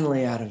 I'm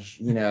finally out of,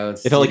 It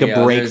felt like a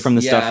studio. break There's- from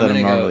the stuff that I'm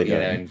gonna normally you know,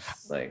 doing. and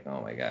it's like,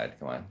 oh my god,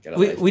 come on, get a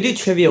We life, do dude.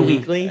 trivia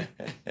weekly.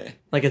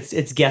 Like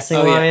it's guessing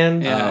Oh, yeah.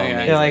 lion. Yeah, Oh, yeah.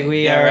 man. Yeah, like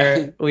we Yeah, are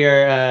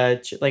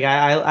right. like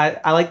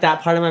I like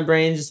that part of my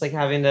brain, just like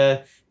having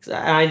to. 'Cause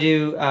I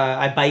do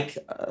I bike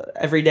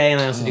every day,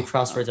 and I also do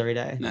crosswords every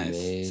day.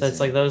 Nice. So it's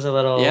like those are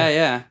little Yeah,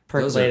 yeah. Those are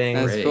percolating.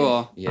 That's great.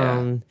 cool.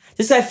 Yeah.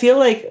 Just I feel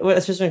like,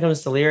 especially when it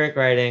comes to lyric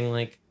writing,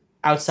 like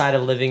outside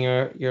of living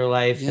your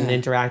life and Yeah.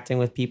 interacting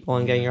with people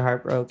and getting your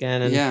heart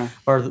broken, and Yeah.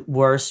 or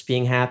worse,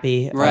 being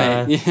happy,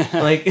 Right. Yeah.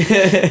 like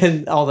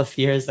and all the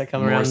fears that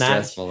come More around that.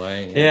 stressful,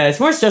 right? Yeah, it's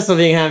more stressful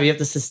being happy. You have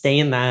to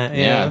sustain that.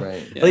 you Yeah. know?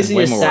 Right. At least when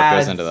Way you're more work sad,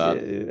 goes into that.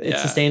 it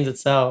Yeah. sustains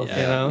itself. Yeah,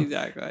 You know.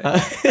 exactly.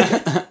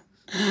 That's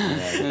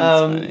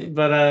funny.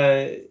 But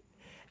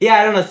yeah,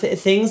 I don't know.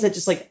 Things that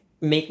just like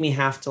make me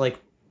have to like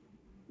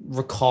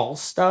recall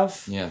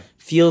stuff Yeah.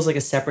 feels like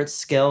a separate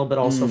skill, but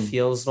also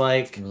feels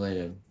like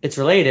Related. it's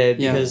related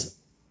Yeah. because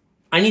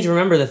I need to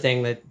remember the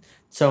thing that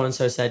so and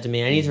so said to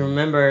me. I need to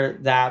remember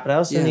that, but I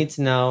also Yeah. need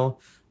to know,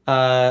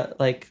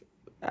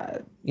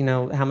 you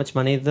know, how much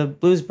money the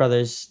Blues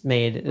Brothers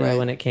made Right.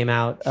 when it came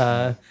out.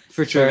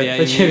 For trivia,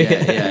 for you mean?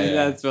 trivia.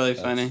 That's really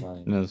funny.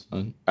 That's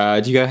fun.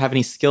 Do you guys have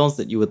any skills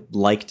that you would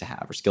like to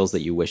have, or skills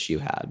that you wish you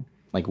had,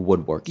 like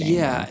woodworking?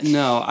 Yeah,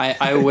 no,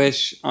 I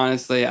wish,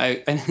 honestly,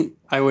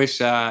 I wish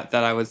that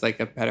I was like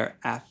a better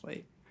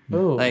athlete.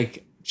 Ooh.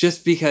 Like,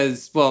 just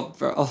because, well,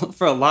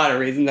 for a lot of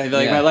reasons, I feel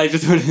like Yeah. my life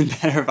just would have been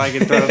better if I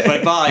could throw a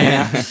football, you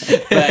know?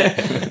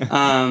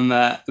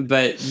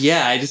 But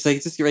yeah, I just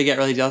get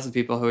really jealous of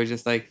people who are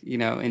just like, you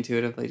know,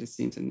 intuitively just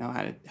seem to know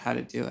how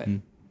to do it.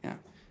 Yeah.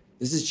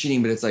 This is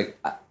cheating, but it's like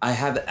I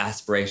have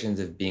aspirations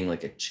of being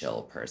like a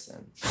chill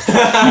person.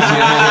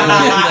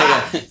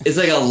 It's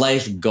like a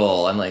life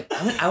goal. I'm like,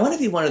 I want to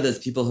be one of those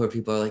people who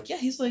people are like, yeah,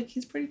 he's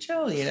pretty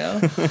chill, you know.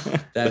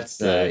 That's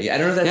yeah. I don't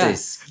know if that's Yeah. a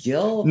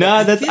skill. No, but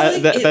I that's feel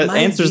like that it might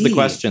answers the be.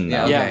 question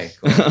though. Yeah. Okay.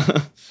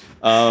 Cool.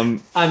 I'm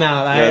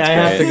out. I That's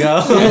have to great.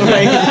 go.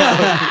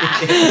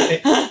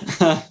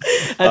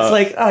 That's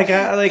like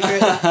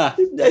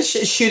a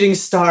shooting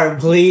star.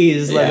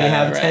 Please let me Yeah,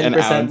 have right.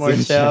 10% An more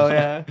ounce of chill.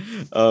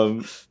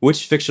 chill. Yeah.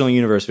 Which fictional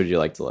universe would you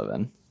like to live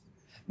in?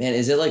 Man,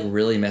 is it like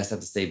really messed up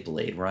to say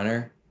Blade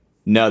Runner?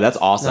 No, that's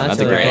awesome. No, that's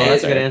that's a really great cool.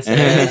 answer. That's a good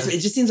answer. It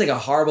just seems like a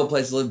horrible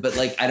place to live, but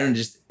like I don't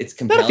just it's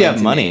compelling. Not if you have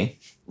to money. me.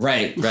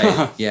 Right.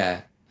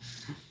 Yeah.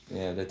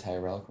 Yeah, the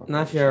Tyrell Corporation.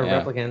 Not if you're a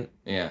Yeah. replicant.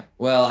 Yeah.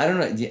 Well, I don't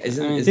know. Isn't,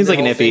 isn't Seems the like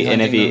an whole thing iffy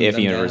hunting them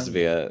universe down? to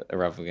be a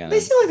replicant. They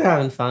seem like they're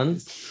having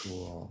fun.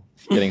 Cool.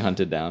 Getting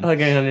hunted down. Oh,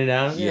 getting hunted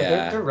down. Yeah,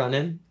 Yeah. they're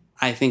running.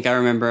 I think I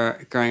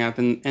remember growing up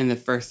and the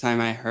first time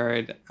I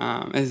heard,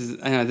 I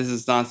know this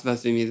is not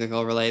supposed to be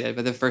musical related,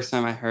 but the first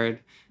time I heard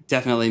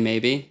Definitely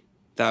Maybe,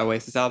 the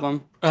Oasis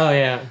album, Oh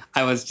yeah.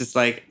 I was just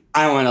like,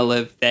 I want to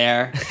live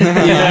there. You know,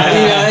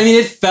 I mean,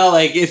 it felt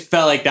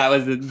like that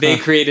was they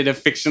created a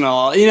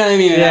fictional. You know what I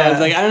mean? And I was Yeah.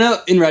 like, I don't know.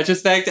 In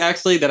retrospect,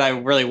 actually, that I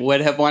really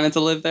would have wanted to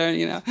live there.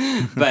 You know,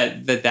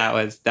 but that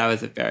was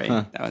a very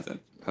that was a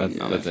potent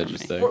moment That's for me.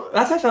 interesting. Well,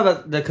 that's how I felt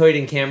about the Coheed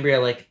and Cambria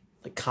like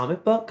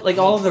comic book. Like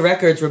all of the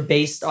records were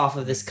based off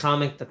of this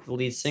comic that the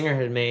lead singer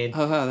had made.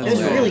 Oh wow, It that's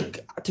was cool. really,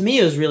 to me,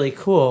 it was really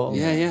cool.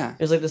 Yeah, yeah. It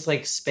was like this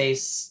like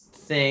space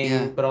thing,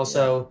 Yeah. but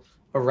also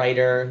a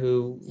writer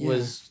who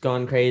was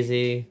going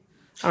crazy.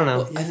 I don't know.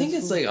 Well, I think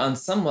it's like on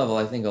some level,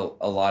 I think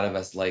a lot of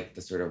us like the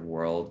sort of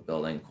world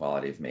building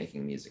quality of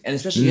making music, and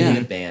especially Yeah. in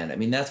a band. I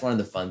mean, that's one of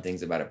the fun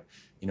things about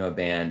a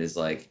band is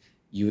like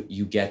you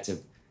get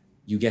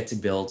to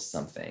build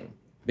something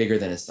bigger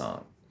than a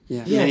song.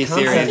 Yeah, Yeah, mini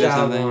concept series or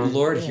album. something.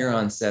 Lord Yeah.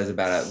 Huron says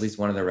about at least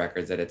one of the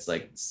records that it's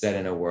like set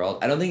in a world.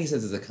 I don't think he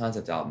says it's a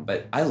concept album,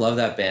 but I love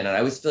that band, and I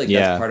always feel like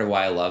Yeah. that's part of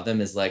why I love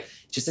them is like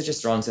just such a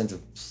strong sense of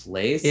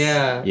place.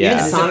 Yeah. Yeah.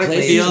 Even It's a sonically.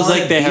 place It you feels wanna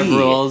like they have be.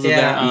 rules of their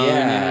Yeah. own.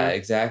 Yeah, you know?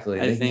 exactly.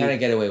 I They think- kind of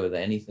get away with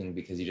anything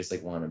because you just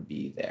like want to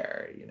be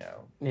there, you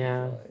know.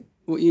 Yeah. Like,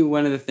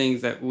 one of the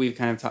things that we've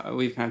kind of talked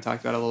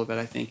about a little bit,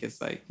 I think, is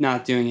like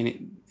not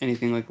doing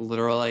anything like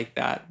literal like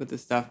that with the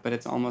stuff, but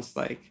it's almost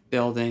like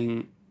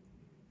building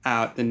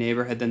out the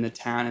neighborhood than the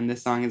town. And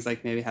this song is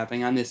like maybe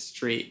happening on this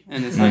street,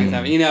 and this song is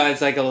happening,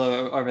 it's like a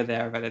little over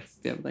there, but it's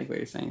like what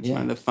you're saying. It's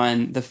one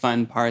of the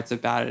fun parts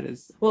about it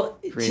is Well,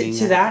 creating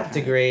to that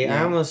degree,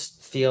 yeah. I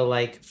almost feel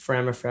like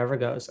Forever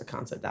Go is a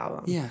concept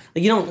album. Yeah.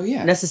 Like you don't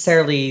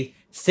necessarily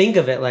think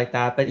of it like like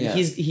that, but he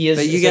is.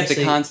 But you get the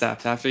essentially-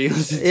 concept after you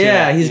listen to it.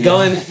 Yeah, he's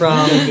going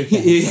from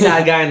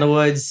sad guy in the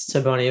woods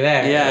to Bon Iver. Yeah,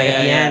 like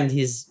at the yeah. end,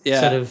 he's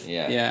sort of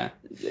Yeah.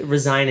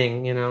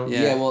 resigning.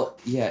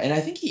 Yeah. And I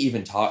think he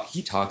even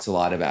talks a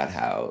lot about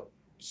how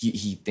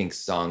he thinks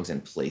songs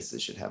and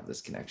places should have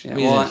this connection. Yeah, I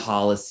mean, well, in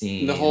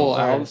Holocene, The whole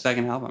Right.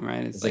 second album,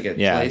 right? it's like a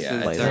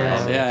places. places.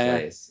 Yeah.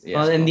 place. Yeah.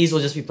 Well, and these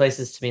will just be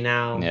places to me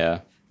now. Yeah.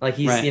 Like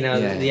he's, Right.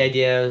 the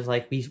idea of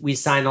like we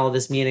sign all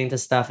this meaning to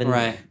stuff, and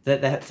Right.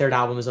 the third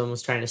album is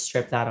almost trying to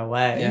strip that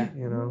away.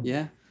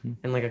 Yeah.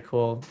 In like a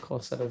cool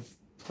sort of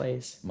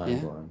place.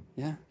 Mind blowing.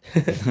 Yeah.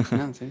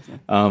 No, seriously.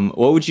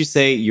 What would you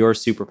say your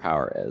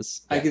superpower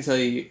is? I could tell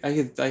you. I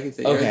could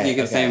say yours. Okay, You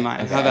could say okay,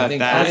 mine. okay. How I about think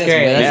that? That's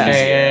great. That's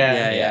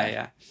Yeah.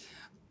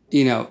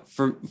 great. Yeah.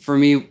 For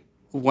me,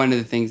 one of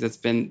the things that's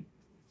been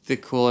the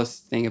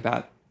coolest thing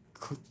about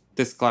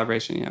this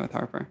collaboration, with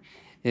Harper,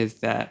 is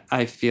that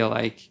I feel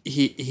like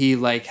he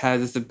like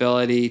has this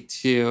ability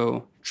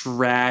to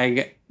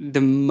drag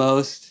the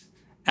most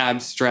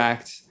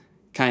abstract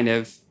kind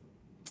of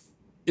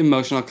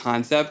emotional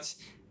concept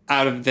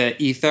out of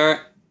the ether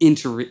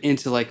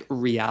into like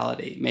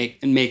reality,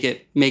 make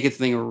it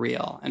something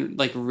real. And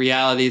like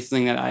reality is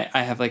something that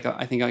I have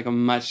I think a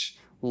much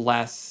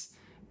less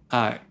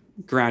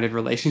grounded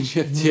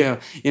relationship to.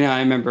 I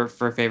remember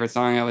for a favorite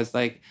song, I was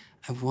like,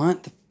 I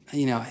want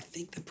I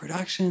think the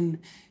production,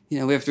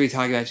 after we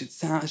talk about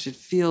it, should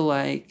feel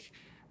like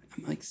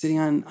I'm like sitting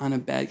on a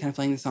bed kind of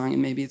playing the song,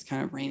 and maybe it's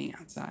kind of raining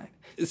outside.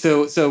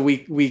 So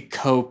we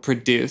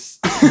co-produce.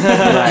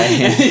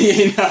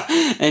 Right.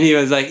 And he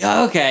was like,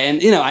 oh, okay.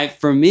 And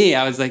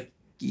I was like,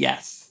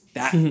 yes,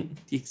 that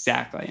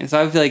exactly. And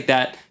so I feel like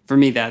that for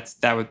me, that's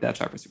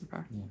Harper's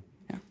superpower.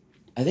 Yeah.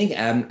 I think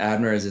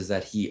Abner's is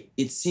that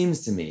it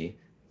seems to me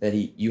that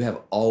you have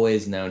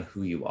always known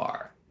who you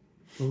are.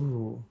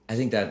 Ooh. I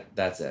think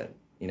that's it.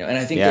 And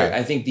I think Yeah.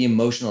 I think the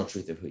emotional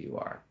truth of who you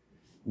are,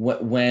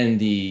 when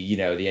the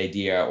the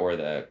idea or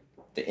the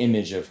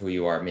image of who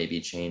you are maybe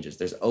changes,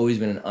 there's always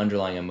been an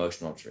underlying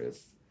emotional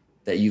truth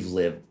that you've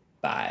lived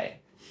by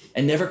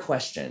and never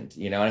questioned.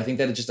 And I think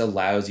that it just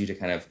allows you to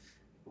kind of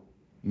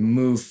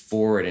move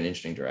forward in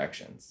interesting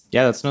directions.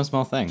 Yeah, that's no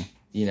small thing.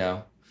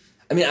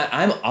 I mean,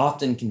 I'm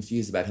often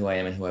confused about who I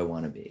am and who I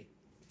want to be.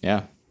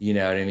 Yeah. You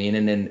know what I mean?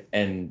 And then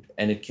and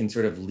it can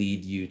sort of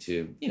lead you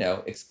to,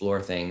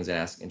 explore things and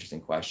ask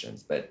interesting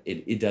questions. But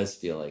it does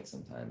feel like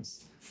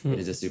sometimes it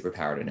is a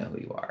superpower to know who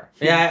you are.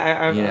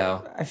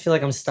 Yeah, I feel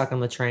like I'm stuck on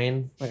the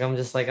train. Like I'm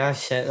just like, oh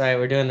shit, right,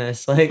 we're doing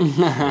this. Like,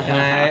 and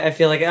I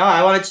feel like,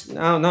 I want to.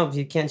 Oh no,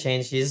 you can't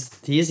change. He's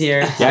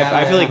here. Yeah,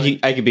 I feel like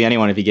I could be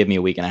anyone if you give me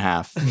a week and a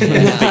half to figure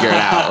it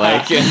out.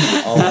 Like,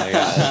 Oh my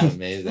god, that's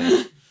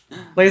amazing.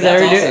 Like That's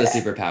every also duo,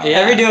 a superpower.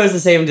 every duo is the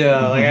same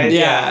duo. Like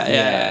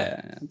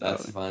Yeah.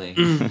 That's funny.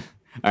 all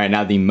right,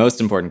 now the most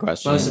important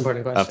question. Most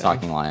important question. of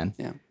Talking Lion.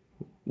 Yeah.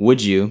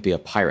 Would you be a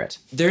pirate?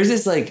 There's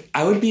this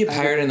I would be a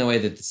pirate in the way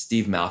that the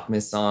Steve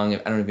Malkmus song, I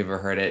don't know if you've ever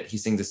heard it. He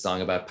sings a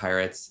song about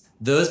pirates.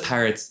 Those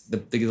pirates,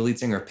 the lead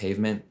singer of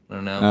Pavement, I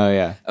don't know. Oh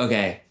yeah.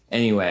 Okay,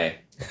 anyway,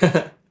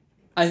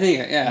 I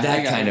think,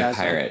 that kind of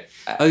pirate.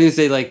 I was gonna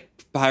say like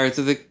Pirates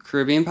of the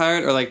Caribbean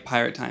pirate or like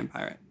Pirate Time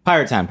pirate.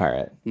 Pirate time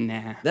pirate.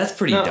 Nah. That's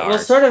pretty No, dark. well,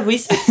 sort of. We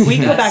go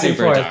That's back and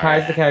super forth. dark.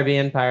 Pirates of the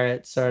Caribbean,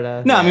 pirates, sort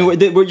of. No, I mean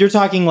you're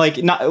talking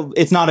like not.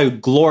 It's not a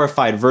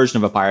glorified version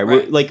of a pirate.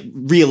 Right. Like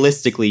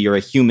realistically, you're a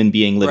human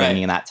being living Right.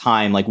 in that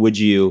time. Like, would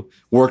you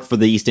work for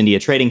the East India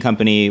Trading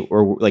Company,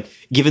 or like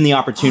given the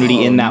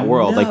opportunity in that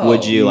world, like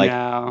would you like?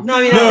 No. No,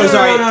 I mean, No,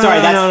 sorry.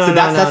 no,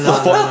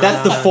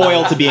 That's the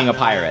foil to being a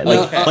pirate.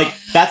 Like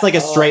that's like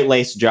a straight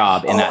laced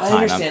job in that I time.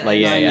 understand. Like,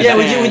 yeah. Yeah,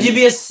 would you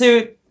be a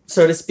suit,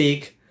 so to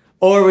speak,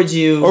 or would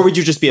you? Or would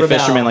you just be a rebel?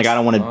 fisherman? Like, I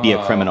don't want to be a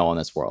Oh. criminal in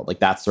this world. Like,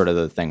 that's sort of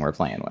the thing we're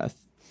playing with.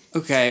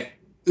 Okay.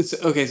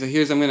 So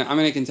here's I'm gonna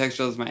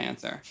contextualize my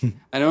answer.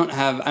 I don't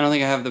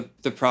think I have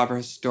the proper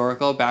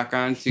historical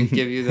background to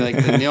give you the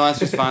nuanced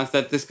response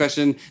that this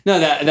question. No,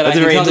 that That's I a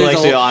can very tell there's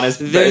intellectually honest.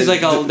 There's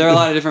there are a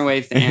lot of different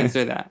ways to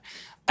answer that.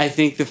 I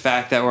think the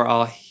fact that we're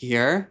all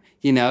here,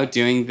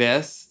 doing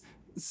this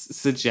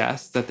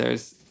suggests that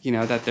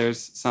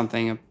there's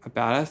something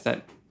about us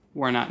that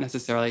we're not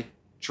necessarily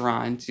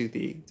drawn to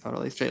the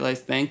totally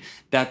straight-laced thing.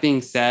 That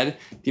being said,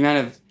 the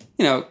amount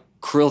of,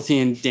 cruelty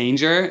and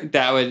danger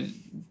that would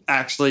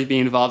actually be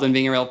involved in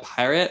being a real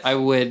pirate, I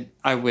would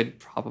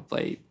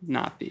probably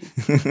not be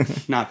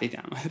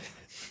down with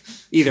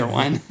either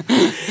one.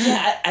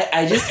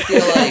 I just feel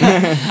like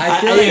I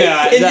feel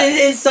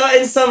like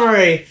In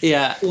summary,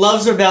 Yeah.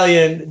 Love's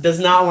Rebellion does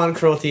not want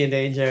cruelty and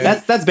danger.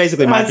 That's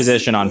basically my That's-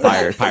 position on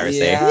piracy.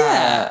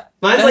 Yeah.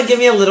 Mine's like, give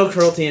me a little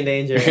cruelty and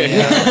danger.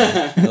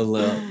 Yeah. A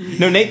little.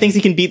 No, Nate thinks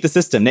he can beat the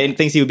system. Nate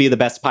thinks he would be the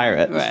best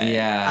pirate. Right.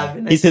 Yeah.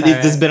 He said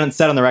this has been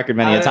said on the record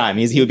many a time.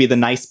 He would be the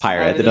nice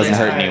pirate that doesn't nice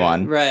hurt pirate.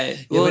 anyone. Right.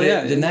 Yeah, Well, but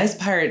yeah. the nice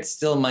pirate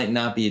still might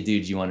not be a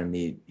dude you want to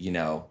meet, you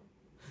know.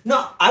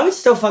 No, I would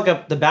still fuck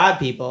up the bad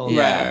people.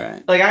 Yeah.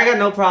 Right. Like I got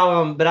no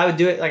problem, but I would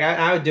do it. Like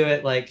I would do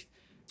it. Like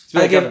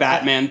Like I'd a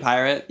Batman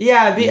pirate.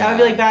 yeah, I would be Yeah.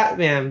 like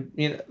Batman.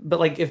 You know, but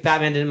like if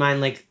Batman didn't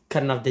mind like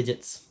cutting off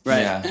digits,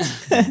 Right.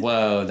 Yeah.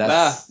 Whoa, Wow.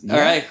 that's All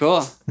right.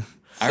 Cool.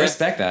 I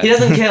respect that. he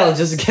doesn't kill,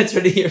 just gets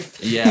rid of your.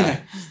 Yeah.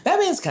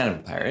 Batman's kind of a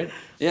pirate.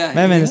 Yeah.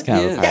 Batman he- is kind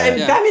he of a is. Yeah, pirate.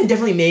 and Batman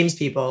definitely maims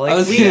people. Like I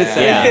was we, gonna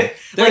say Yeah.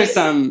 there Like- are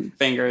some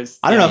fingers.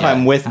 I don't know if Yeah.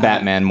 I'm with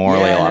Batman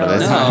morally Yeah, a lot of no,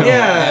 the no. time.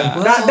 Yeah,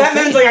 Well, that's the whole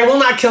Batman's thing. like, I will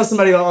not kill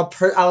somebody.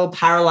 I will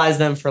paralyze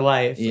them for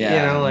life. Yeah,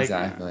 you know, like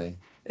exactly.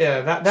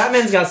 yeah,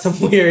 Batman's got some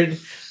weird.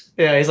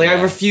 Yeah, he's like, I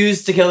Yeah.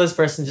 refuse to kill this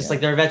person, just Yeah.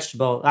 like they're a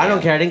vegetable. I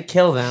don't care. I didn't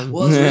kill them.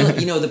 Well, it's really,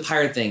 you know, the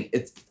pirate thing.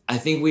 It's. I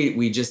think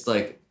we just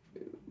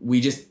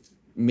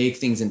make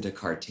things into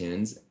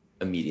cartoons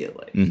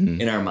immediately Mhm.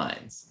 in our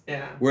minds.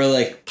 Yeah. We're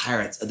like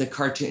pirates. The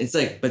cartoon. It's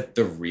like, but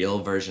the real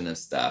version of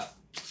stuff.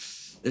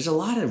 There's a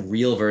lot of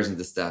real versions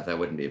of stuff that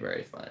wouldn't be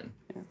very fun.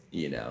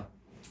 You know,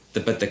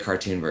 but the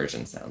cartoon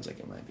version sounds like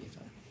it might be fun.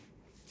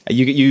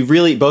 You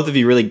really, both of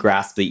you really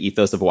grasp the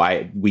ethos of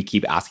why we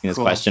keep asking this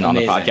Cool. question on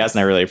the Amazing. podcast,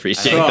 and I really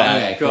appreciate Cool.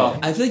 that. Okay, Cool.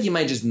 I feel like you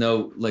might just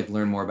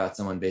learn more about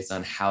someone based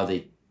on how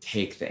they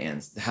take the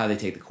how they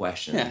take the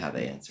question and Yeah. how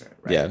they answer it.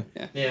 Right?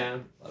 Yeah. Yeah.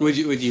 Would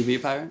you be a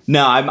pirate?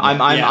 No, I'm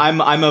Yeah.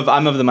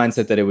 of the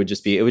mindset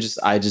that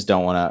I just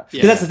don't want to.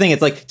 Because Yeah. that's the thing.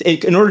 It's like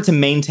in order to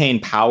maintain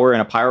power in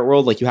a pirate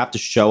world, like you have to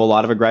show a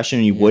lot of aggression,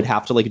 and you would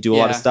have to like do a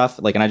lot of Yeah. stuff.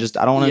 Like, and I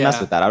don't want to mess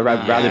with that. I'd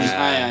rather just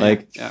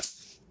like. Yeah.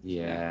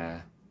 Yeah.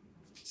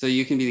 So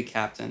you can be the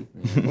captain.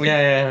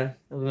 Yeah. That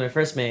was my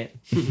first mate.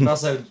 But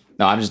also,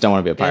 No, I just don't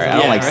want to be a pirate. I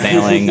don't Yeah, like right.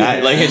 sailing.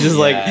 Like it's just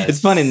like Yeah, it's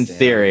fun in sailing.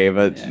 theory,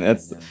 but Yeah,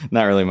 that's yeah.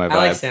 not really my vibe. I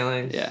like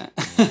sailing. Yeah.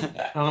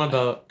 I want a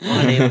boat. I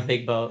want to name a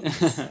big boat.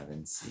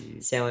 7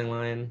 Seas. Sailing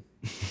line.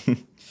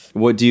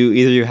 What do you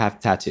either of you have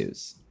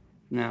tattoos?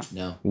 No.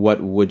 No.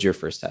 What would your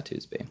first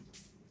tattoos be?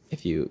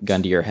 If you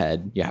gun to your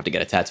head, you have to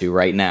get a tattoo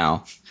right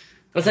now.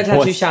 What's that tattoo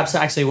What's- shops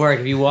actually work?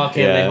 If you walk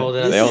in, they hold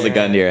it. They hold a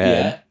gun to your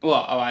head. Well,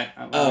 I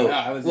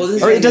Oh, was well, just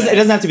this Or is- it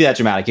doesn't have to be that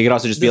dramatic. You could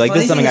also just be The like,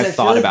 this is funny something thing I've is, I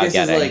thought feel about like this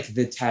getting. is like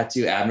the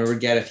tattoo Abner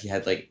would get if he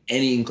had like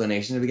any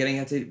inclination of getting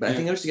a tattoo. But I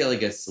think I would just get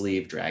like a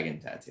sleeve dragon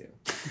tattoo.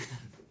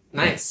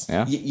 Nice.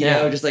 Yeah. You Yeah.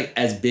 know, just like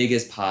as big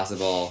as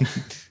possible,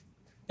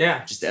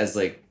 Yeah. just as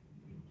like,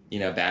 you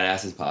know,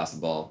 badass as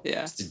possible.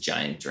 Yeah. Just a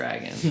giant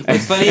dragon.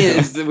 What's funny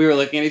is that we were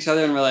looking at each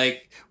other and we're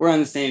like, we're on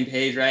the same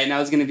page, right? And I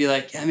was gonna be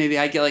like, yeah, maybe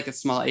I get like a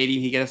small 80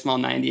 and he get a small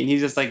 90, and he's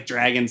just like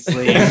dragon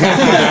sleeve. And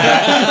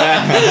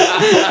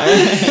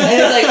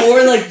it's like,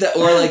 or like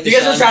the You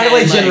guys were Sean trying to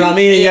play Penn, gin like-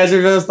 rummy, and you guys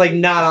were both like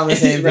not on the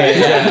same Right,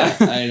 page. yeah,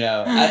 I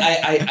know.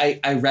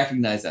 I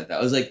recognize that though.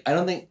 I was like, I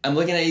don't think I'm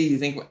looking at you. You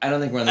think I don't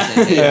think we're on the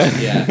same page.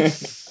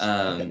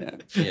 Yeah.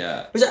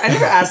 Yeah. Which I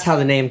never asked how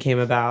the name came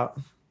about.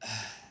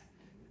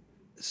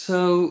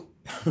 So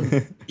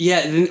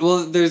yeah,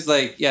 well, there's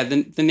like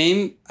the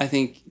name I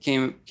think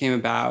came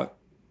about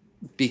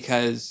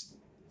because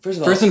First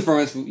of all, first and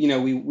foremost, you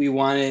know, we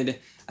wanted,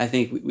 I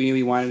think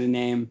we wanted a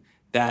name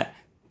that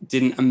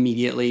didn't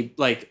immediately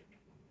like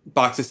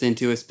box us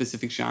into a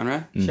specific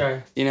genre.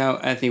 Sure. You know,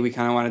 I think we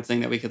kind of wanted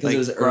something that we could 'Cause like it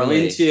was grow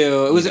early.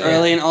 into. It was Yeah.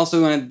 early, and also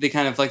we wanted the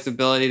kind of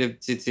flexibility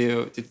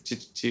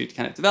to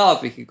kind of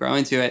develop. We could grow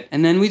into it,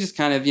 and then we just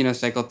kind of, you know,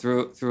 cycled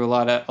through a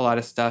lot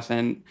of stuff,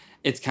 and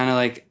it's kind of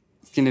like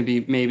it's going to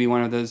be maybe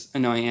one of those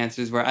annoying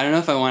answers where I don't know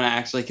if I want to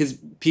actually, because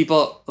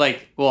people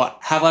like will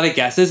have a lot of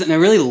guesses, and I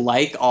really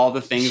like all the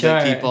things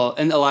that Sure. people,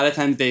 and a lot of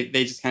times they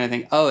just kind of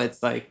think, oh,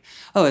 it's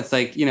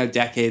like, you know,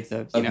 decades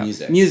of, you Of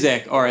know,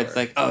 music. or it's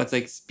like, oh, it's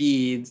like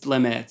speeds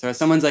limits, or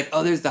someone's like,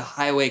 oh, there's the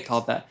highway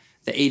called the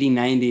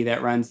 8090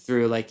 that runs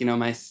through like, you know,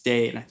 my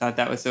state, and I thought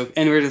that was so,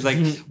 and we're just like,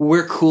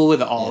 we're cool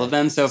with all Yeah. of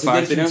them so It's a far,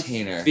 good so we don't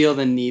container. feel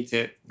the need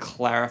to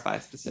clarify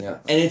specifically.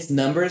 Yeah. And it's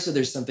numbers, so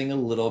there's something a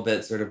little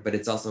bit sort of, but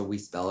it's also we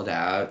spell it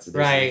out, so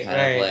there's Right, some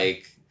kind right. of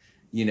like,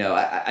 you know,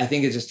 I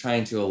think it's just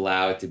trying to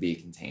allow it to be a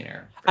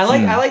container. I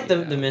like the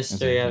You know?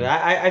 mystery of it.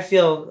 I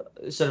feel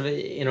sort of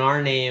in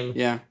our name,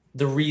 Yeah.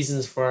 the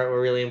reasons for it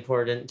were really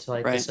important to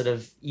like the Right. sort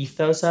of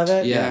ethos of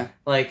it. Yeah.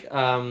 Like,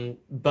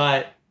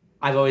 but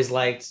I've always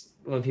liked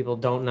when people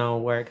don't know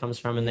where it comes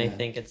from and they Yeah.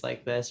 think it's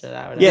like this or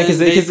that. Or Yeah, Then 'cause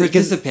they 'cause-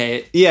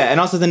 participate. Yeah, and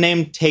also the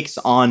name takes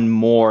on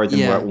more than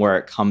Yeah. where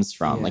it comes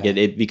from. Like Yeah.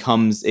 it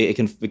becomes it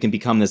can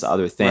become this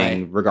other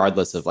thing Right.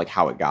 regardless of like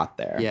how it got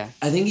there. Yeah.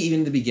 I think even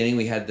in the beginning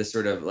we had this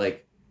sort of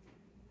like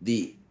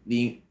the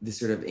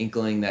sort of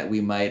inkling that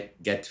we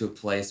might get to a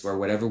place where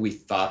whatever we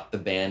thought the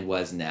band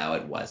was now,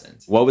 it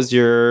wasn't. What was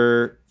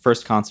your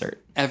first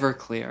concert?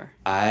 Everclear.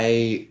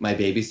 My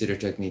babysitter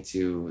took me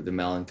to the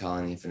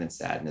Melancholy and Infinite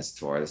Sadness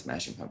tour, the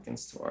Smashing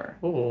Pumpkins tour.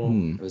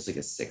 Ooh. It was like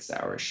a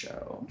 6-hour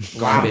show. Wow.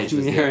 Garbage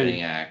was the You're-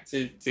 opening act.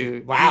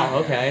 Dude. Wow.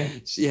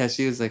 Okay. She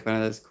was like one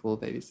of those cool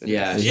babysitters.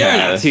 Yeah, You're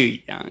yeah. not too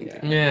young.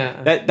 Yeah.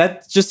 Yeah.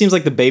 That just seems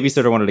like the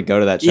babysitter wanted to go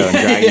to that show and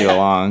drag you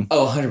along.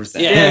 Oh,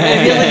 100%. Yeah,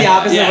 it feels like the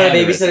opposite of what a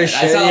 100%. babysitter I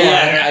should. saw,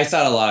 Yeah. I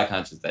saw a lot of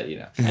concerts that,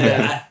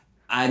 Yeah.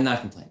 I'm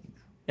not complaining.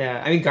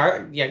 Yeah. I mean,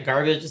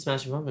 Garbage and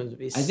Smashing Pumpkins would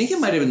be. I think it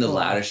might have been the so-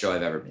 loudest show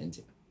I've ever been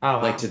to. Oh,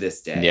 wow. Like to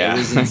this day. Yeah, It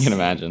was I insane. can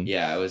imagine.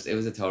 Yeah, it was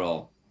a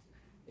total,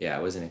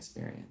 it was an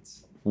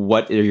experience.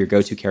 What are your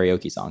go-to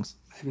karaoke songs?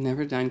 I've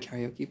never done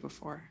karaoke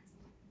before.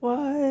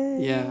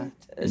 What? Yeah.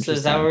 So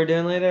is that what we're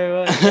doing later? Or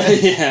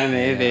what? Yeah,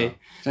 maybe. Yeah. I'm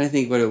trying to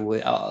think what it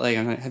would.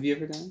 Have you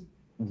ever done?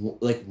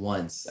 Like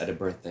once at a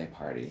birthday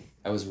party.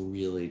 I was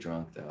really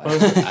drunk though.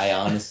 Oh. I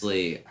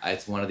honestly,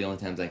 it's one of the only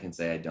times I can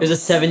say I don't. It was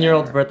a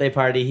 7-year-old's remember. birthday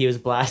party. He was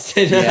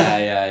blasted.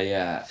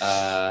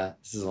 Yeah.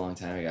 This is a long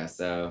time ago,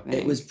 so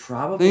it was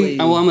probably.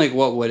 I'm like,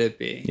 what would it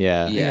be?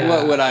 Yeah. Yeah.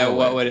 What would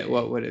be?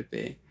 What would it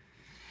be?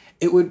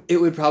 It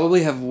would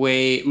probably have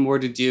way more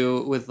to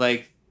do with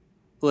like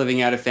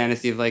living out a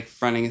fantasy of like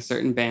fronting a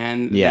certain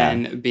band Yeah.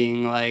 than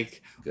being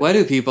like, what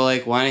do people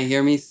like want to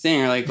hear me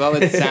sing, or like what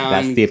would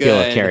sound That's the appeal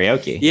good? of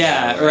karaoke.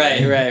 Yeah,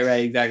 Yeah, right,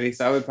 exactly.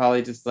 So I would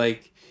probably just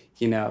like,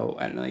 I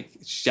don't know, like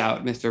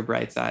shout Mr.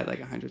 Brightside like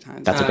 100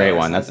 times. That's a great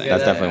one. sounds That's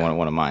good. definitely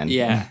one of mine.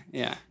 Yeah.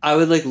 I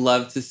would like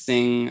love to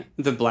sing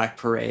the Black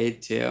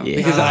Parade too, Yeah.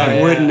 because Oh,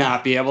 I would yeah.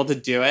 not be able to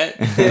do it.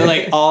 But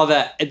like all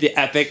the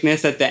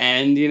epicness at the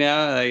end,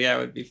 like it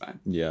would be fun.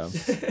 Yeah.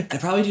 I'd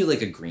probably do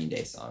like a Green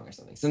Day song or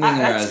something. Something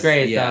where I That's was-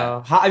 great yeah.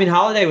 though. I mean,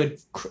 Holiday would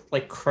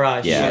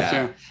crush. Yeah.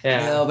 Sure.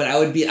 Yeah. No, but I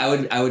would be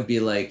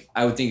like,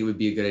 I would think it would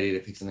be a good idea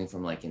to pick something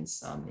from like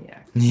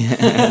Insomniac. Yeah.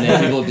 And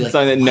then people would be like,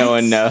 something that no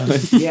 "What?" one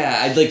knows. Yeah,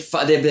 I'd like.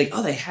 They'd be like,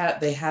 oh, they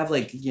have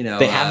like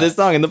They have this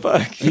song in the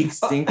book. Big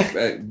stink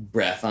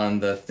breath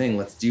on the thing.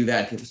 Let's do that.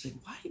 And people just like,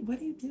 why?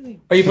 What are you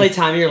doing? Or you play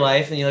Time of Your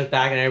Life and you look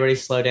back and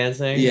everybody's slow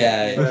dancing.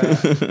 Yeah,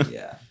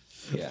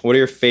 yeah. What are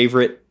your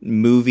favorite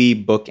movie,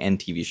 book, and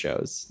TV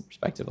shows,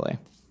 respectively?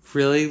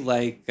 Really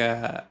like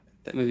that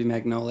movie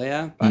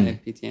Magnolia by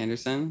P.T.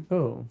 Anderson.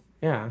 Oh,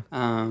 yeah.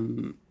 I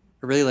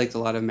really liked a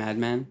lot of Mad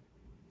Men.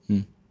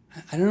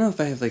 I don't know if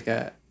I have like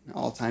an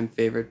all-time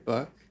favorite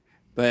book,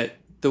 but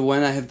the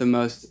one I have the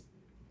most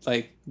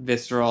like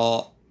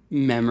visceral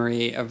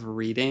memory of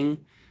reading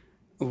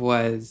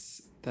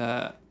was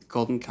the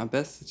Golden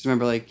Compass. I just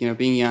remember like,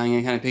 being young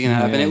and kind of picking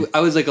that up. And I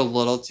was like a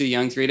little too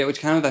young to read it, which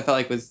kind of I felt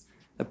like was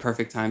the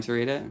perfect time to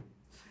read it.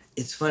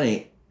 It's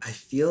funny. I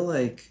feel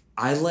like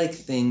I like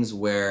things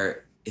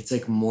where it's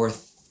like more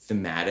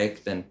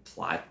thematic than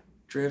plot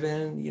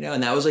driven,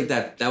 and that was like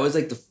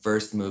the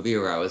first movie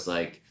where I was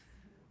like,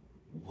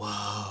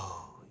 whoa,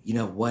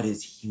 what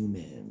is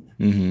human?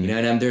 Mm-hmm.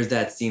 And there's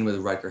that scene with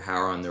Rutger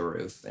Hauer on the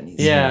roof, and he's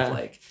Yeah. sort of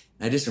like,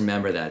 I just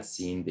remember that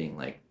scene being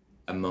like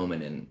a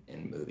moment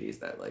in movies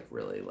that like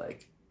really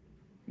like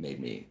made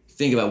me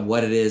think about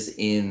what it is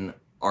in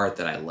art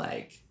that I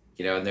like,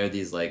 and there are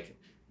these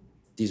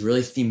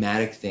really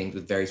thematic things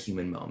with very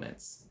human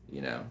moments,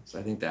 so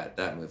I think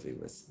that movie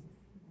was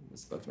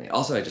spoke to me.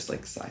 Also, I just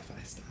like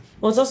sci-fi stuff.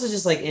 Well, it's also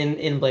just like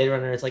in Blade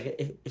Runner, it's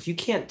like if you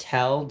can't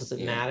tell, does it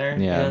Yeah. matter?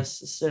 Yeah.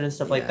 Certain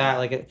stuff like Yeah.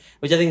 that,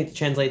 which I think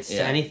translates to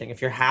Yeah. anything.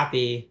 If you're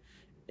happy,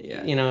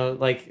 Yeah.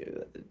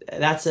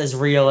 that's as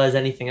real as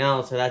anything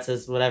else, or that's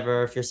as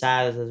whatever. If you're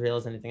sad, it's as real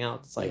as anything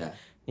else. It's like,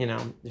 Yeah.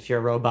 if you're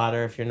a robot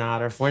or if you're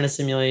not, or if we're in a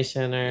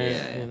simulation, or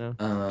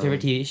Yeah.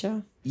 favorite TV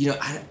show.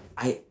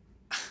 I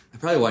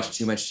probably watch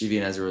too much TV,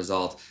 and as a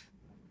result,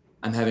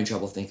 I'm having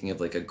trouble thinking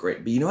of like a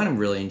great. But what I'm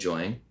really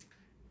enjoying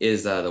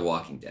is The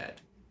Walking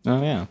Dead.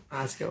 Oh, yeah.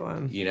 That's a good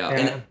one.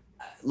 And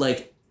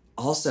like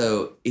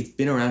also it's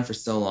been around for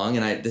so long,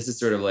 and this is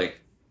sort of like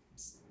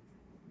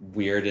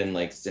weird and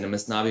like cinema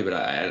snobby, but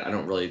I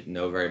don't really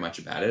know very much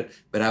about it.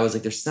 But I was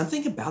like, there's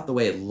something about the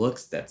way it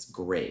looks that's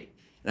great.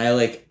 And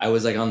I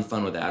was like on the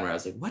phone with Admiral. I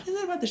was like, what is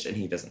it about this show? And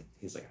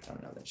he's like, I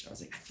don't know that show. I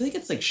was like, I feel like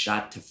it's like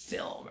shot to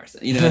film or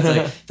something.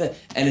 It's like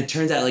and it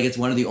turns out like it's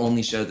one of the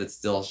only shows that's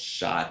still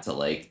shot to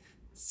like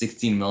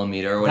 16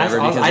 millimeter or whatever.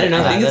 That's awesome. Because I didn't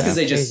know I think that. it's because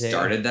they That's just crazy.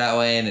 started that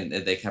way and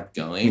they kept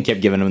going. You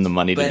kept giving them the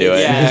money to But do it.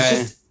 it's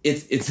just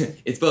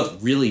it's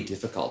both really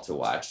difficult to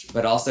watch,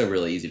 but also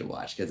really easy to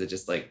watch because it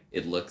just like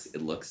it looks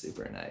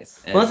super nice.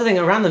 And Well, that's the thing.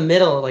 Around the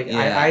middle,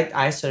 Yeah.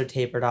 I sort of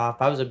tapered off.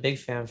 I was a big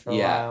fan for a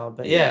Yeah. while,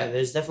 but Yeah.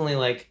 there's definitely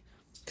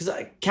because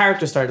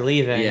characters started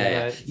leaving.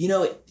 yeah.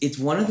 but- It's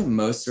one of the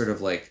most sort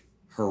of like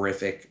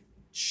horrific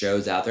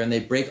shows out there, and they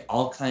break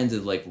all kinds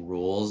of like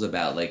rules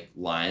about like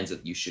lines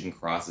that you shouldn't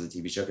cross as a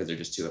TV show because they're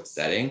just too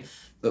upsetting.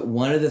 But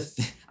one of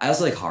the I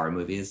also like horror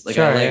movies. Like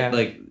Sure, I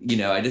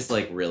yeah. I just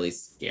like really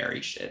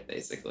scary shit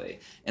basically.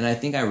 And I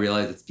think I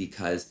realized it's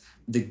because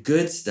the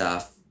good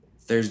stuff,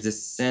 there's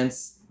this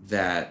sense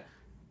that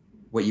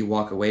what you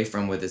walk away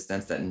from with is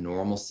sense that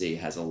normalcy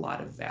has a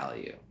lot of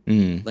value.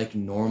 Mm. Like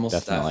normal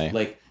Definitely. stuff.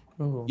 Like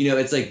Ooh.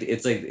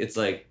 it's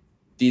like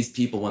these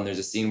people, when there's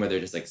a scene where they're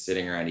just like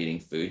sitting around eating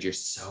food, you're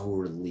so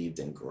relieved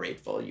and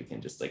grateful you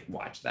can just like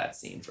watch that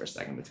scene for a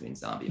second between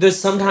zombies. There's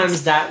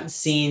sometimes that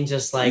scene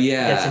just like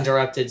gets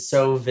interrupted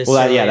so viscerally.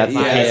 Well, that's the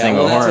case in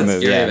a horror what's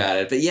movie. Scary about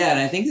it. But yeah, and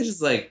I think it's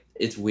just like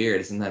it's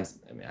weird. Sometimes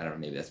I mean I don't know.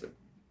 Maybe that's what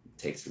it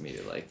takes for me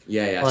to like.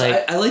 Yeah. Like,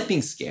 so I like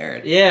being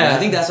scared. Yeah. And I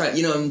think that's right.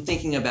 You know, I'm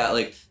thinking about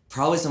like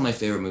probably some of my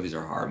favorite movies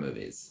are horror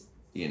movies.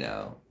 You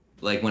know,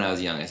 like when I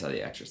was young, I saw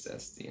The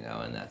Exorcist. You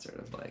know, and that sort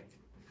of like.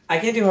 I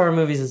can't do horror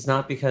movies. It's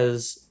not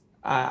because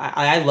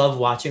I love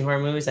watching horror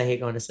movies. I hate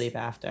going to sleep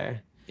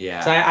after.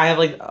 Yeah. So I have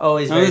like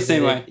always I'm very the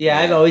same vivid, way. Yeah,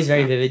 I have always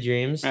very vivid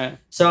dreams. Right.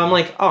 So I'm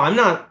like, oh, I'm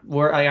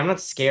not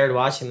scared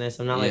watching this.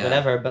 I'm not like Yeah.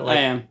 whatever. But like,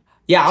 I am.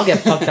 yeah, I'll get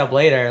fucked up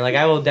later. Like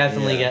I will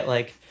definitely get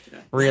like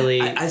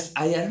really. I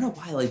don't know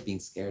why I like being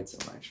scared so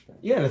much. But.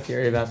 You have a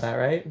theory about that,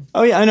 right?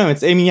 Oh yeah, I know.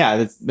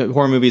 The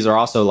horror movies are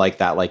also like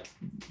that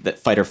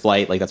fight or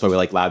flight. Like that's why we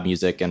like loud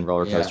music and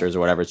roller coasters or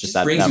whatever. It's just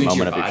that brings you into moment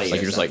your of body you're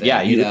just like, or yeah,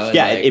 something, you know,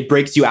 like- it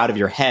breaks you out of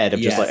your head of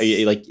just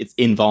like it's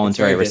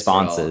involuntary It's very visceral.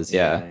 responses.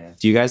 Yeah, Yeah. yeah.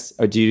 Do you guys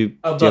do you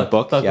have a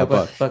book? Yeah,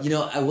 book. You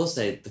know, I will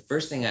say the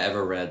first thing I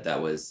ever read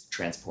that was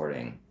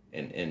transporting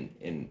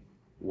in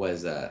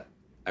was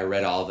I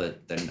read all the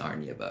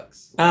Narnia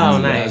books. Oh,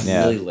 when I nice. was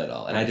Yeah. really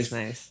little, and That's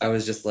nice. I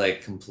was just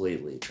like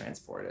completely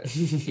transported.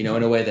 You know,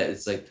 in a way that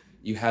it's like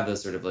you have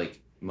those sort of like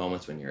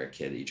moments when you're a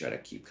kid that you try to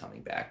keep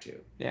coming back to.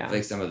 Yeah.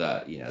 Like some of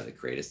the the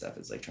creative stuff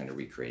is like trying to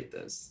recreate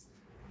those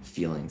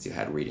feelings you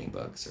had reading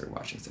books or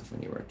watching stuff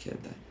when you were a kid.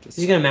 That just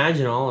You can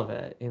imagine all of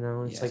it, you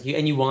know. It's Yes. like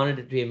you wanted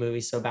it to be a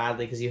movie so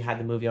badly because you had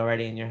the movie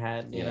already in your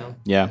head, you know.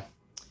 Yeah.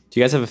 Do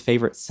you guys have a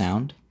favorite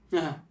sound?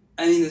 Yeah.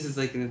 I mean, this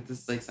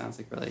sounds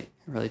like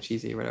really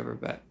cheesy or whatever,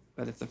 but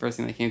it's the first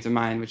thing that came to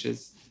mind, which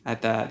is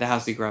at the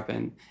house we grew up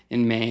in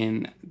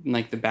Maine,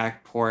 like the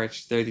back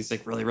porch, there are these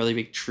like really, really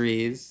big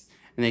trees,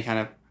 and they kind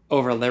of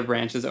their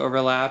branches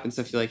overlap, and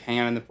so if you like hang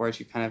out on the porch,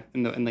 you kind of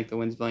and like the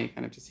wind's blowing, you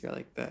kind of just hear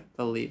like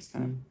the leaves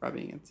kind of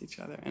rubbing against each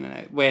other in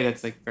a way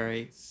that's like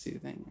very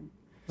soothing.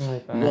 I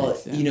like that. Well,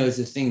 Nice, yeah. you know, it's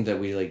a thing that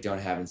we like don't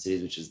have in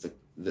cities, which is the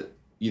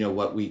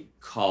what we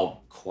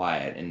call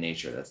quiet in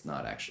nature that's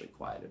not actually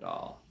quiet at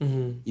all.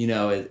 Mhm. You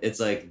know, it's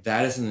like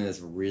that is something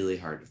that's really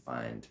hard to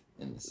find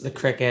in the city. The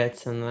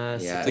crickets and the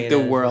Yeah. It's like the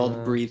cicadas world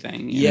and the-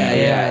 breathing. Yeah,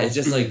 Yeah. It's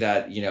just like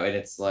that, and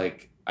it's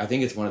like I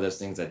think it's one of those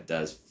things that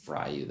does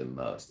fry you the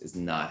most is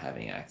not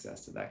having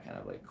access to that kind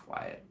of like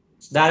quiet.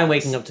 That and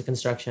waking up to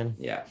construction.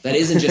 Yeah, that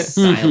isn't just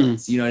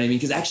silence. You know what I mean?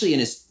 Because actually,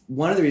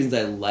 one of the reasons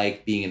I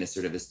like being in a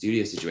sort of a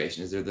studio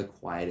situation is they're the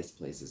quietest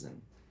places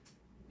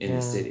in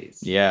the cities.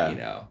 Yeah. You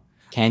know,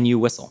 Can you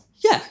whistle?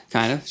 Yeah,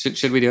 kind of.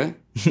 Should we do it?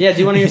 Yeah,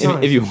 do one of your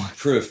songs. if you want.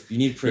 proof. You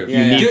need proof. You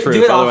need do proof,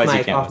 it off otherwise you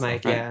mic. can't Off whistle.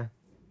 mic, Right. yeah.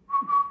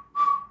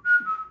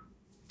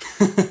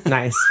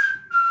 Nice.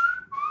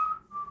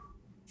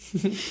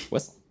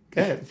 Whistle.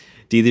 Good.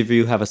 Do either of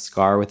you have a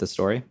scar with a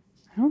story?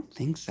 I don't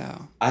think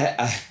so. I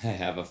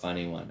have a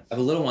funny one. I have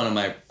a little one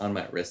on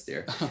my wrist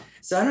here.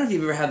 So I don't know if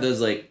you've ever had those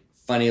like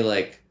funny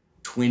like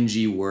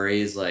twingy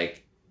worries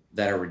like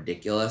that are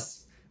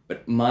ridiculous,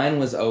 but mine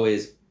was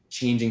always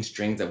changing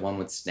strings that one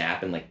would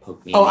snap and like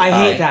poke me. Oh, in the I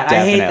eye. hate that.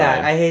 definitely.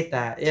 I hate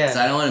that. Yeah. So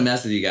I don't want to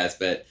mess with you guys,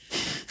 but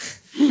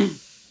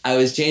I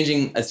was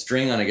changing a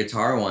string on a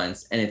guitar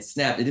once and it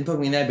snapped. It didn't poke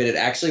me in the eye, but it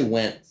actually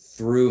went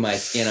through my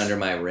skin under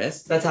my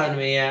wrist. That's happened to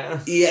me, yeah.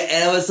 Yeah,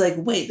 and I was like,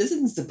 wait, this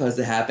isn't supposed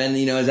to happen.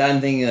 As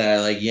I'm thinking that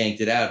I like yanked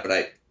it out,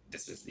 but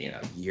this was,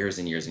 years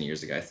and years and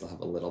years ago. I still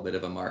have a little bit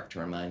of a mark to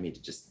remind me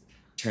to just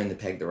turn the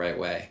peg the right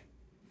way.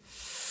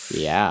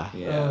 Yeah.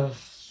 Yeah. Ugh.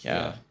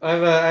 Yeah. I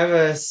have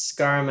a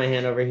scar on my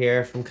hand over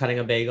here from cutting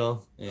a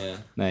bagel. Yeah.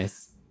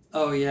 Nice.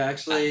 Oh yeah,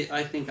 actually,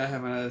 I think I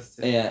have one of those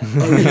too. Yeah.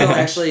 Oh, no,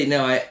 actually,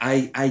 no, I'm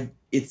trying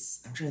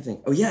to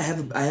think. Oh yeah,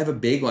 I have a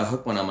big one,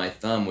 hook one on my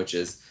thumb, which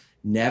is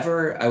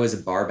I was a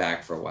bar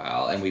back for a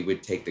while and we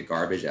would take the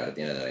garbage out at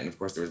the end of the day. And of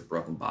course there was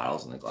broken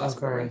bottles in the glass. Of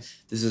course.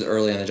 This was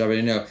early on the job. I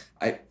didn't know.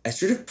 I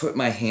sort of put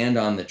my hand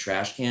on the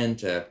trash can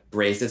to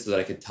brace it so that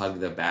I could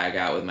tug the bag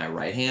out with my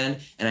right hand.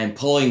 And I'm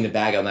pulling the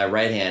bag out with my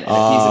right hand and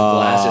a piece of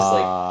glass just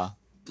like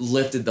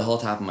lifted the whole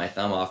top of my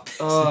thumb off.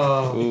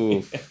 Oh.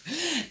 Ooh.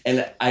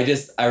 And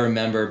I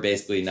remember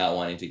basically not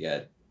wanting to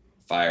get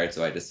fired,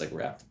 so I just like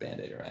wrapped a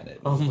Band-Aid around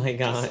it. Oh my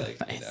God. Just, like,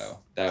 Nice.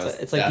 that was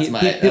It's like that's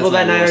people that's that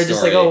my night real are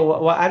just like, story.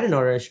 oh, I didn't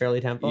order a Shirley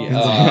Temple. Yeah.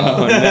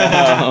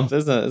 Oh no.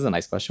 This is a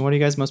nice question. What are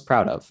you guys most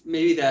proud of?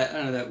 Maybe that, I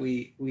don't know, that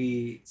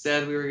we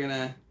said we were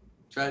gonna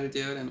try to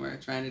do it and we're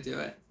trying to do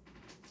it.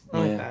 I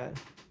like Yeah. that.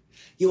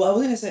 Yeah, well, I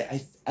was gonna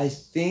say I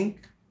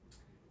think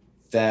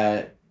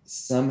that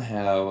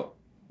somehow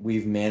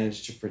we've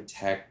managed to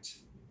protect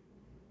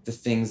the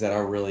things that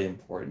are really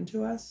important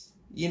to us.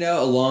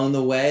 Along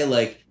the way,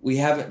 like I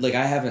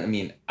haven't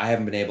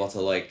been able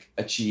to like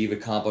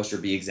accomplish or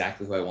be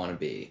exactly who I want to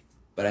be.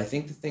 But I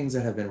think the things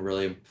that have been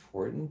really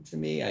important to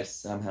me, I've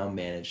somehow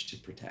managed to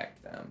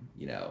protect them,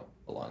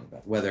 along the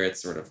way. Whether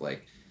it's sort of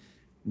like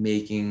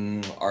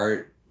making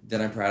art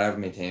that I'm proud of,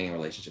 maintaining a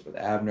relationship with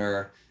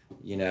Abner,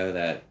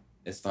 that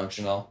is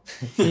functional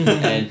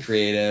and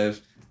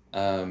creative.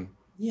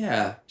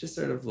 Just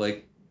sort of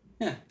like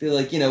Yeah. I feel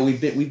like, you know, we've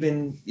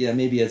been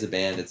maybe as a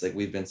band, it's like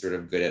we've been sort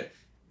of good at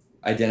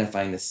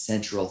identifying the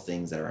central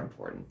things that are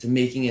important, to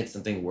making it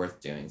something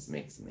worth doing, to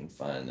make something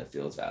fun that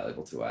feels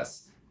valuable to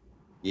us.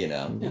 You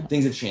know,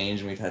 things have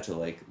changed and we've had to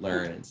like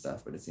learn and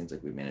stuff, but it seems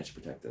like we've managed to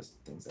protect those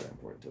things that are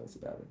important to us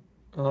about it.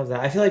 I love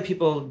that. I feel like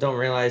people don't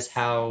realize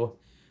how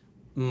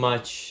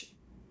much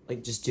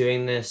like just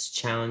doing this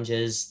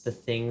challenges the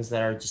things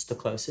that are just the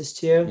closest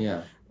to you.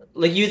 Yeah.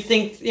 Like you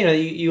think,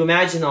 you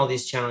imagine all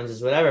these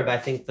challenges, whatever, but I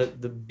think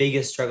that the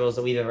biggest struggles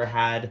that we've ever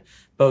had,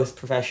 both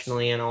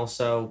professionally and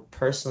also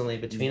personally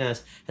between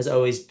us, has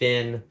always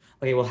been,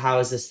 okay, well, how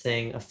is this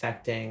thing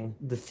affecting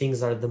the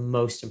things that are the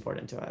most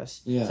important to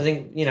us? Yeah. So I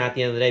think, at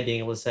the end of the day, being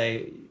able to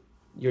say,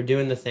 you're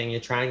doing the thing, you're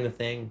trying the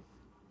thing,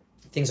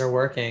 things are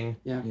working,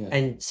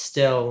 and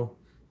still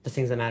the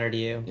things that matter to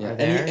you are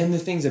there. And the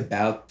things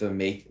about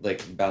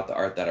about the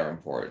art that are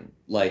important,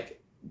 like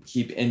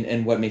keep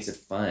and what makes it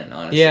fun,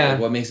 honestly. Yeah.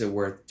 Like, what makes it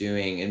worth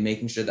doing, and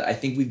making sure that I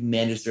think we've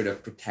managed to sort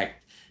of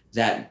protect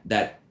that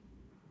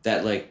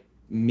like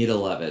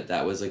middle of it.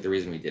 That was like the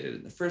reason we did it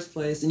in the first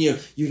place. And you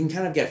can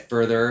kind of get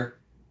further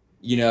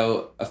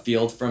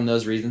afield from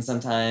those reasons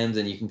sometimes,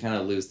 and you can kind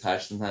of lose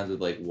touch sometimes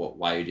with like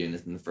why you're doing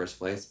this in the first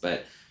place.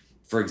 But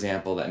for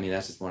example,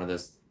 that's just one of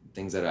those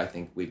things that I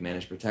think we've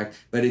managed to protect.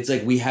 But it's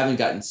like we haven't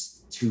gotten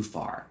too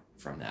far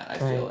from that. I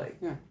feel like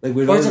like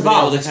we've always been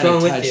able to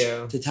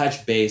kind of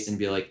touch base and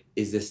be like,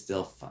 is this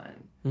still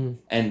fun?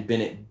 And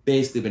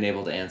basically been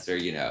able to answer,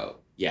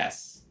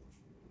 yes,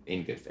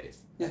 in good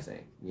faith. I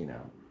think,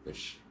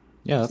 which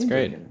that's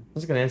great.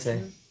 That's a good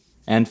answer.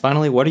 And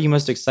finally, what are you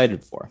most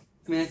excited for?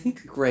 I mean, I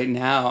think right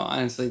now,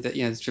 honestly, that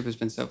this trip has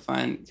been so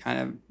fun, kind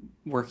of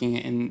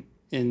working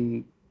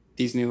in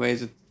these new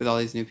ways with all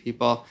these new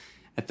people.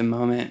 At the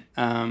moment,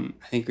 I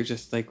think we're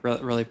just like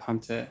really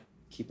pumped to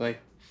keep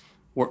like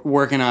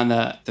working on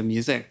the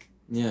music,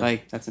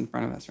 like that's in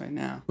front of us right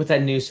now. With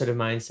that new sort of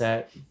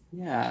mindset.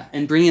 Yeah,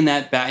 and bringing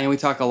that back. We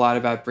talk a lot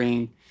about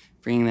bringing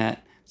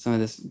that some of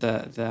this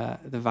the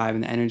vibe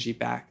and the energy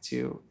back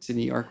to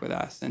New York with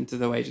us, and to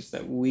the way just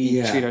that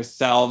we treat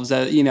ourselves,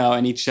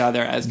 and each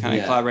other as kind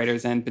of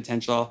collaborators and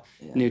potential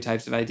new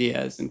types of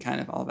ideas, and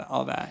kind of all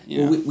that.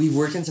 Well, we've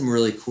worked in some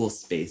really cool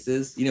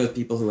spaces, with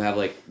people who have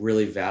like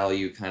really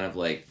value kind of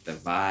like the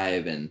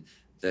vibe and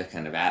the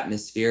kind of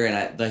atmosphere,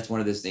 and that's one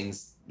of those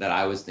things that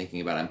I was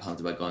thinking about. I'm pumped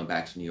about going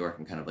back to New York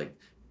and kind of like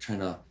trying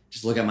to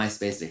just look at my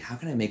space, like how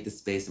can I make this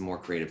space a more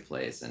creative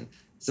place, and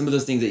some of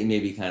those things that you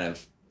maybe kind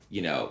of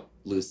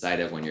lose sight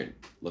of when you're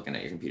looking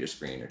at your computer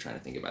screen or trying to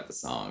think about the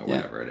song or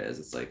whatever it is.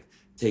 It's like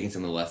taking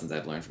some of the lessons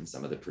I've learned from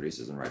some of the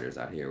producers and writers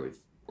out here we've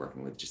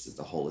working with, just as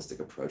a holistic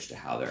approach to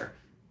how they're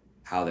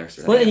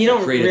sort of. And you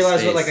don't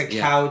realize space. what like a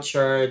couch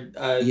or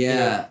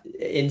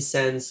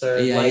incense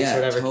or lights or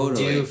whatever can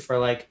do for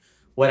like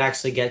what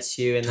actually gets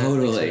you in that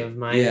like, sort of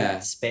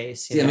mind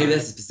space. Maybe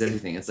that's a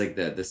specific thing. It's like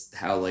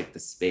how like the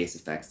space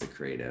affects the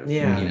creative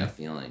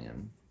feeling,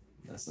 and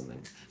that's something.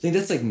 I think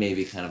that's like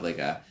maybe kind of like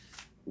a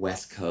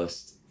West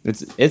Coast.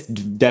 It's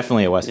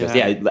definitely a West Coast.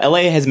 Yeah,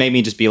 LA has made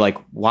me just be like,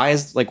 why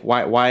like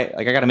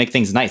I gotta make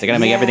things nice. I gotta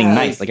make everything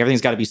nice. Like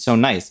everything's gotta be so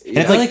nice. And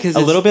it's like a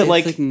little bit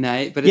like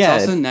nice, but it's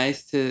also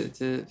nice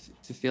to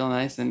feel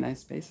nice in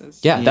nice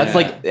spaces. Yeah, that's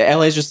like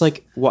LA is just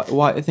like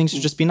why things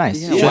should just be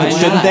nice. Yeah,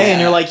 shouldn't they?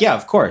 And you're like, yeah,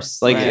 of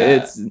course. Like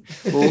it's.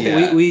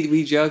 Well,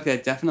 we joke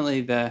that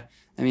definitely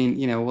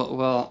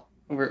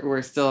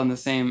we're still in the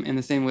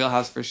same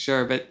wheelhouse for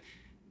sure, but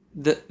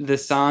the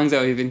songs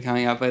that we've been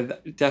coming up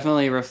with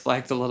definitely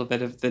reflect a little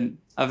bit of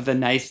the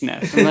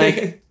niceness. And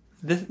like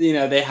this,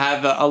 they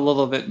have a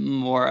little bit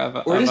more of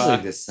a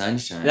like the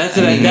sunshine. That's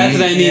what I mean.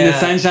 The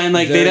sunshine.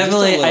 Like I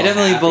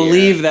definitely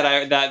believe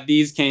that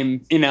these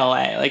came in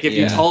LA. Like if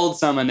you told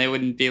someone, they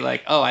wouldn't be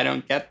like, oh, I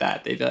don't get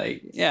that. They'd be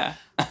like, yeah.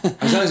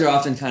 Our songs are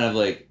often kind of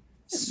like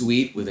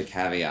sweet with a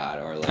caveat,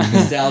 or like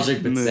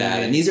nostalgic but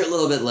sad. And these are a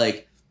little bit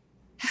like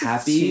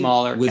happy,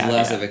 smaller with caveat.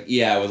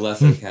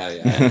 less of a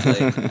caveat.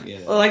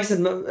 Like, Well, like I said,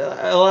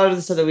 a lot of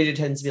the stuff that we do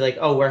tends to be like,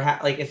 oh, we're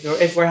like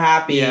if we're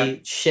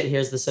happy, shit.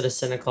 Here's the sort of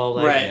cynical,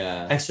 like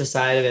extra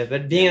side of it.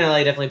 But being in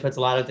LA definitely puts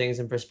a lot of things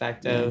in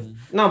perspective.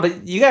 No,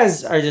 but you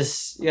guys are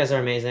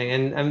amazing,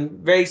 and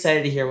I'm very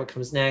excited to hear what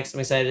comes next. I'm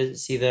excited to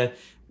see the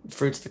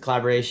fruits of the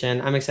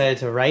collaboration. I'm excited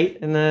to write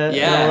in the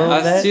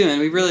us too, and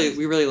we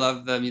really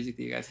love the music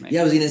that you guys make.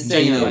 Yeah, I was gonna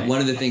say,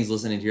 one of the things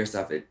listening to your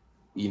stuff,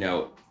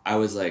 I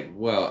was like,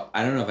 whoa,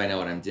 I don't know if I know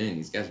what I'm doing.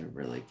 These guys are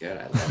really good.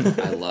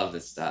 I love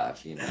this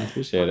stuff, I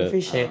appreciate it.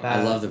 Appreciate that.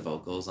 I love the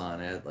vocals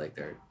on it. Like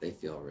they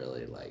feel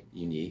really like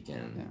unique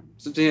and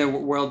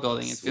something world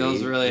building. It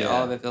feels really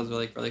all of it feels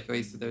really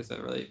cohesive. There's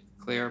a really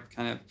clear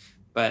kind of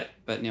but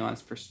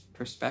nuanced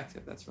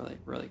perspective. That's really,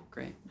 really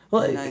great.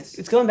 Well, really nice.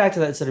 It's going back to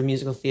that sort of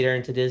musical theater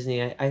and to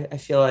Disney. I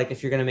feel like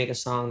if you're going to make a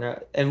song,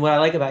 and what I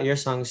like about your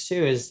songs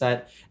too is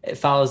that it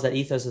follows that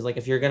ethos is like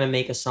if you're going to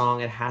make a song,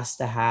 it has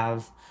to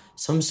have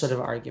some sort of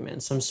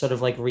argument, some sort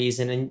of like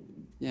reason. And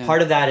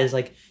part of that is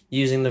like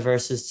using the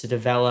verses to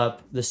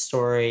develop the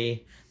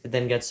story that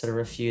then gets sort of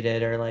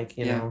refuted or like,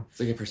 you know. It's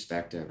like a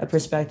perspective. A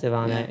perspective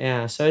on it,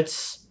 yeah. So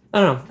it's I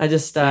don't know. I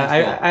just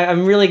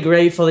I'm really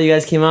grateful that you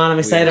guys came on. I'm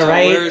excited to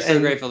write. We're so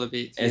and- grateful to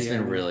be. It's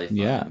been really fun.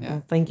 Yeah.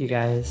 Well, thank you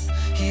guys.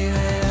 You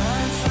had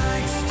eyes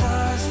like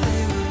stars,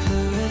 they were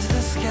blue as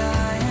the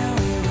sky, and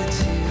we were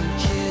two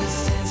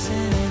kids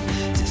dancing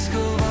in disco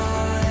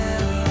ball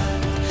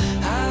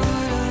headlights. I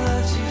would have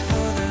loved you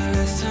for the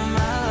rest of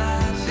my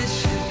life. It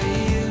should be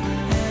you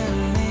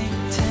and me,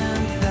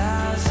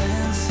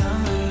 10,000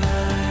 summer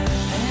nights.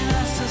 And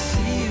I still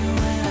see you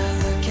when I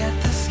look at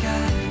the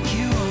sky.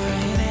 You are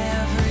in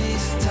every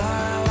star.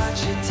 I watch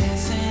you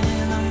dancing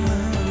in the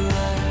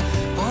moonlight.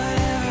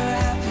 Whatever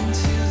happened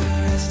to the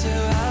rest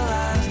of our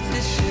lives?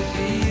 It should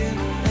be you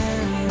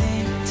and me,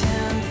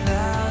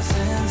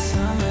 10,000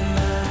 summer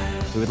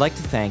nights. We would like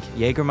to thank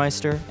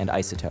Jägermeister and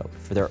Isotope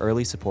for their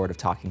early support of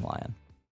Talking Lion.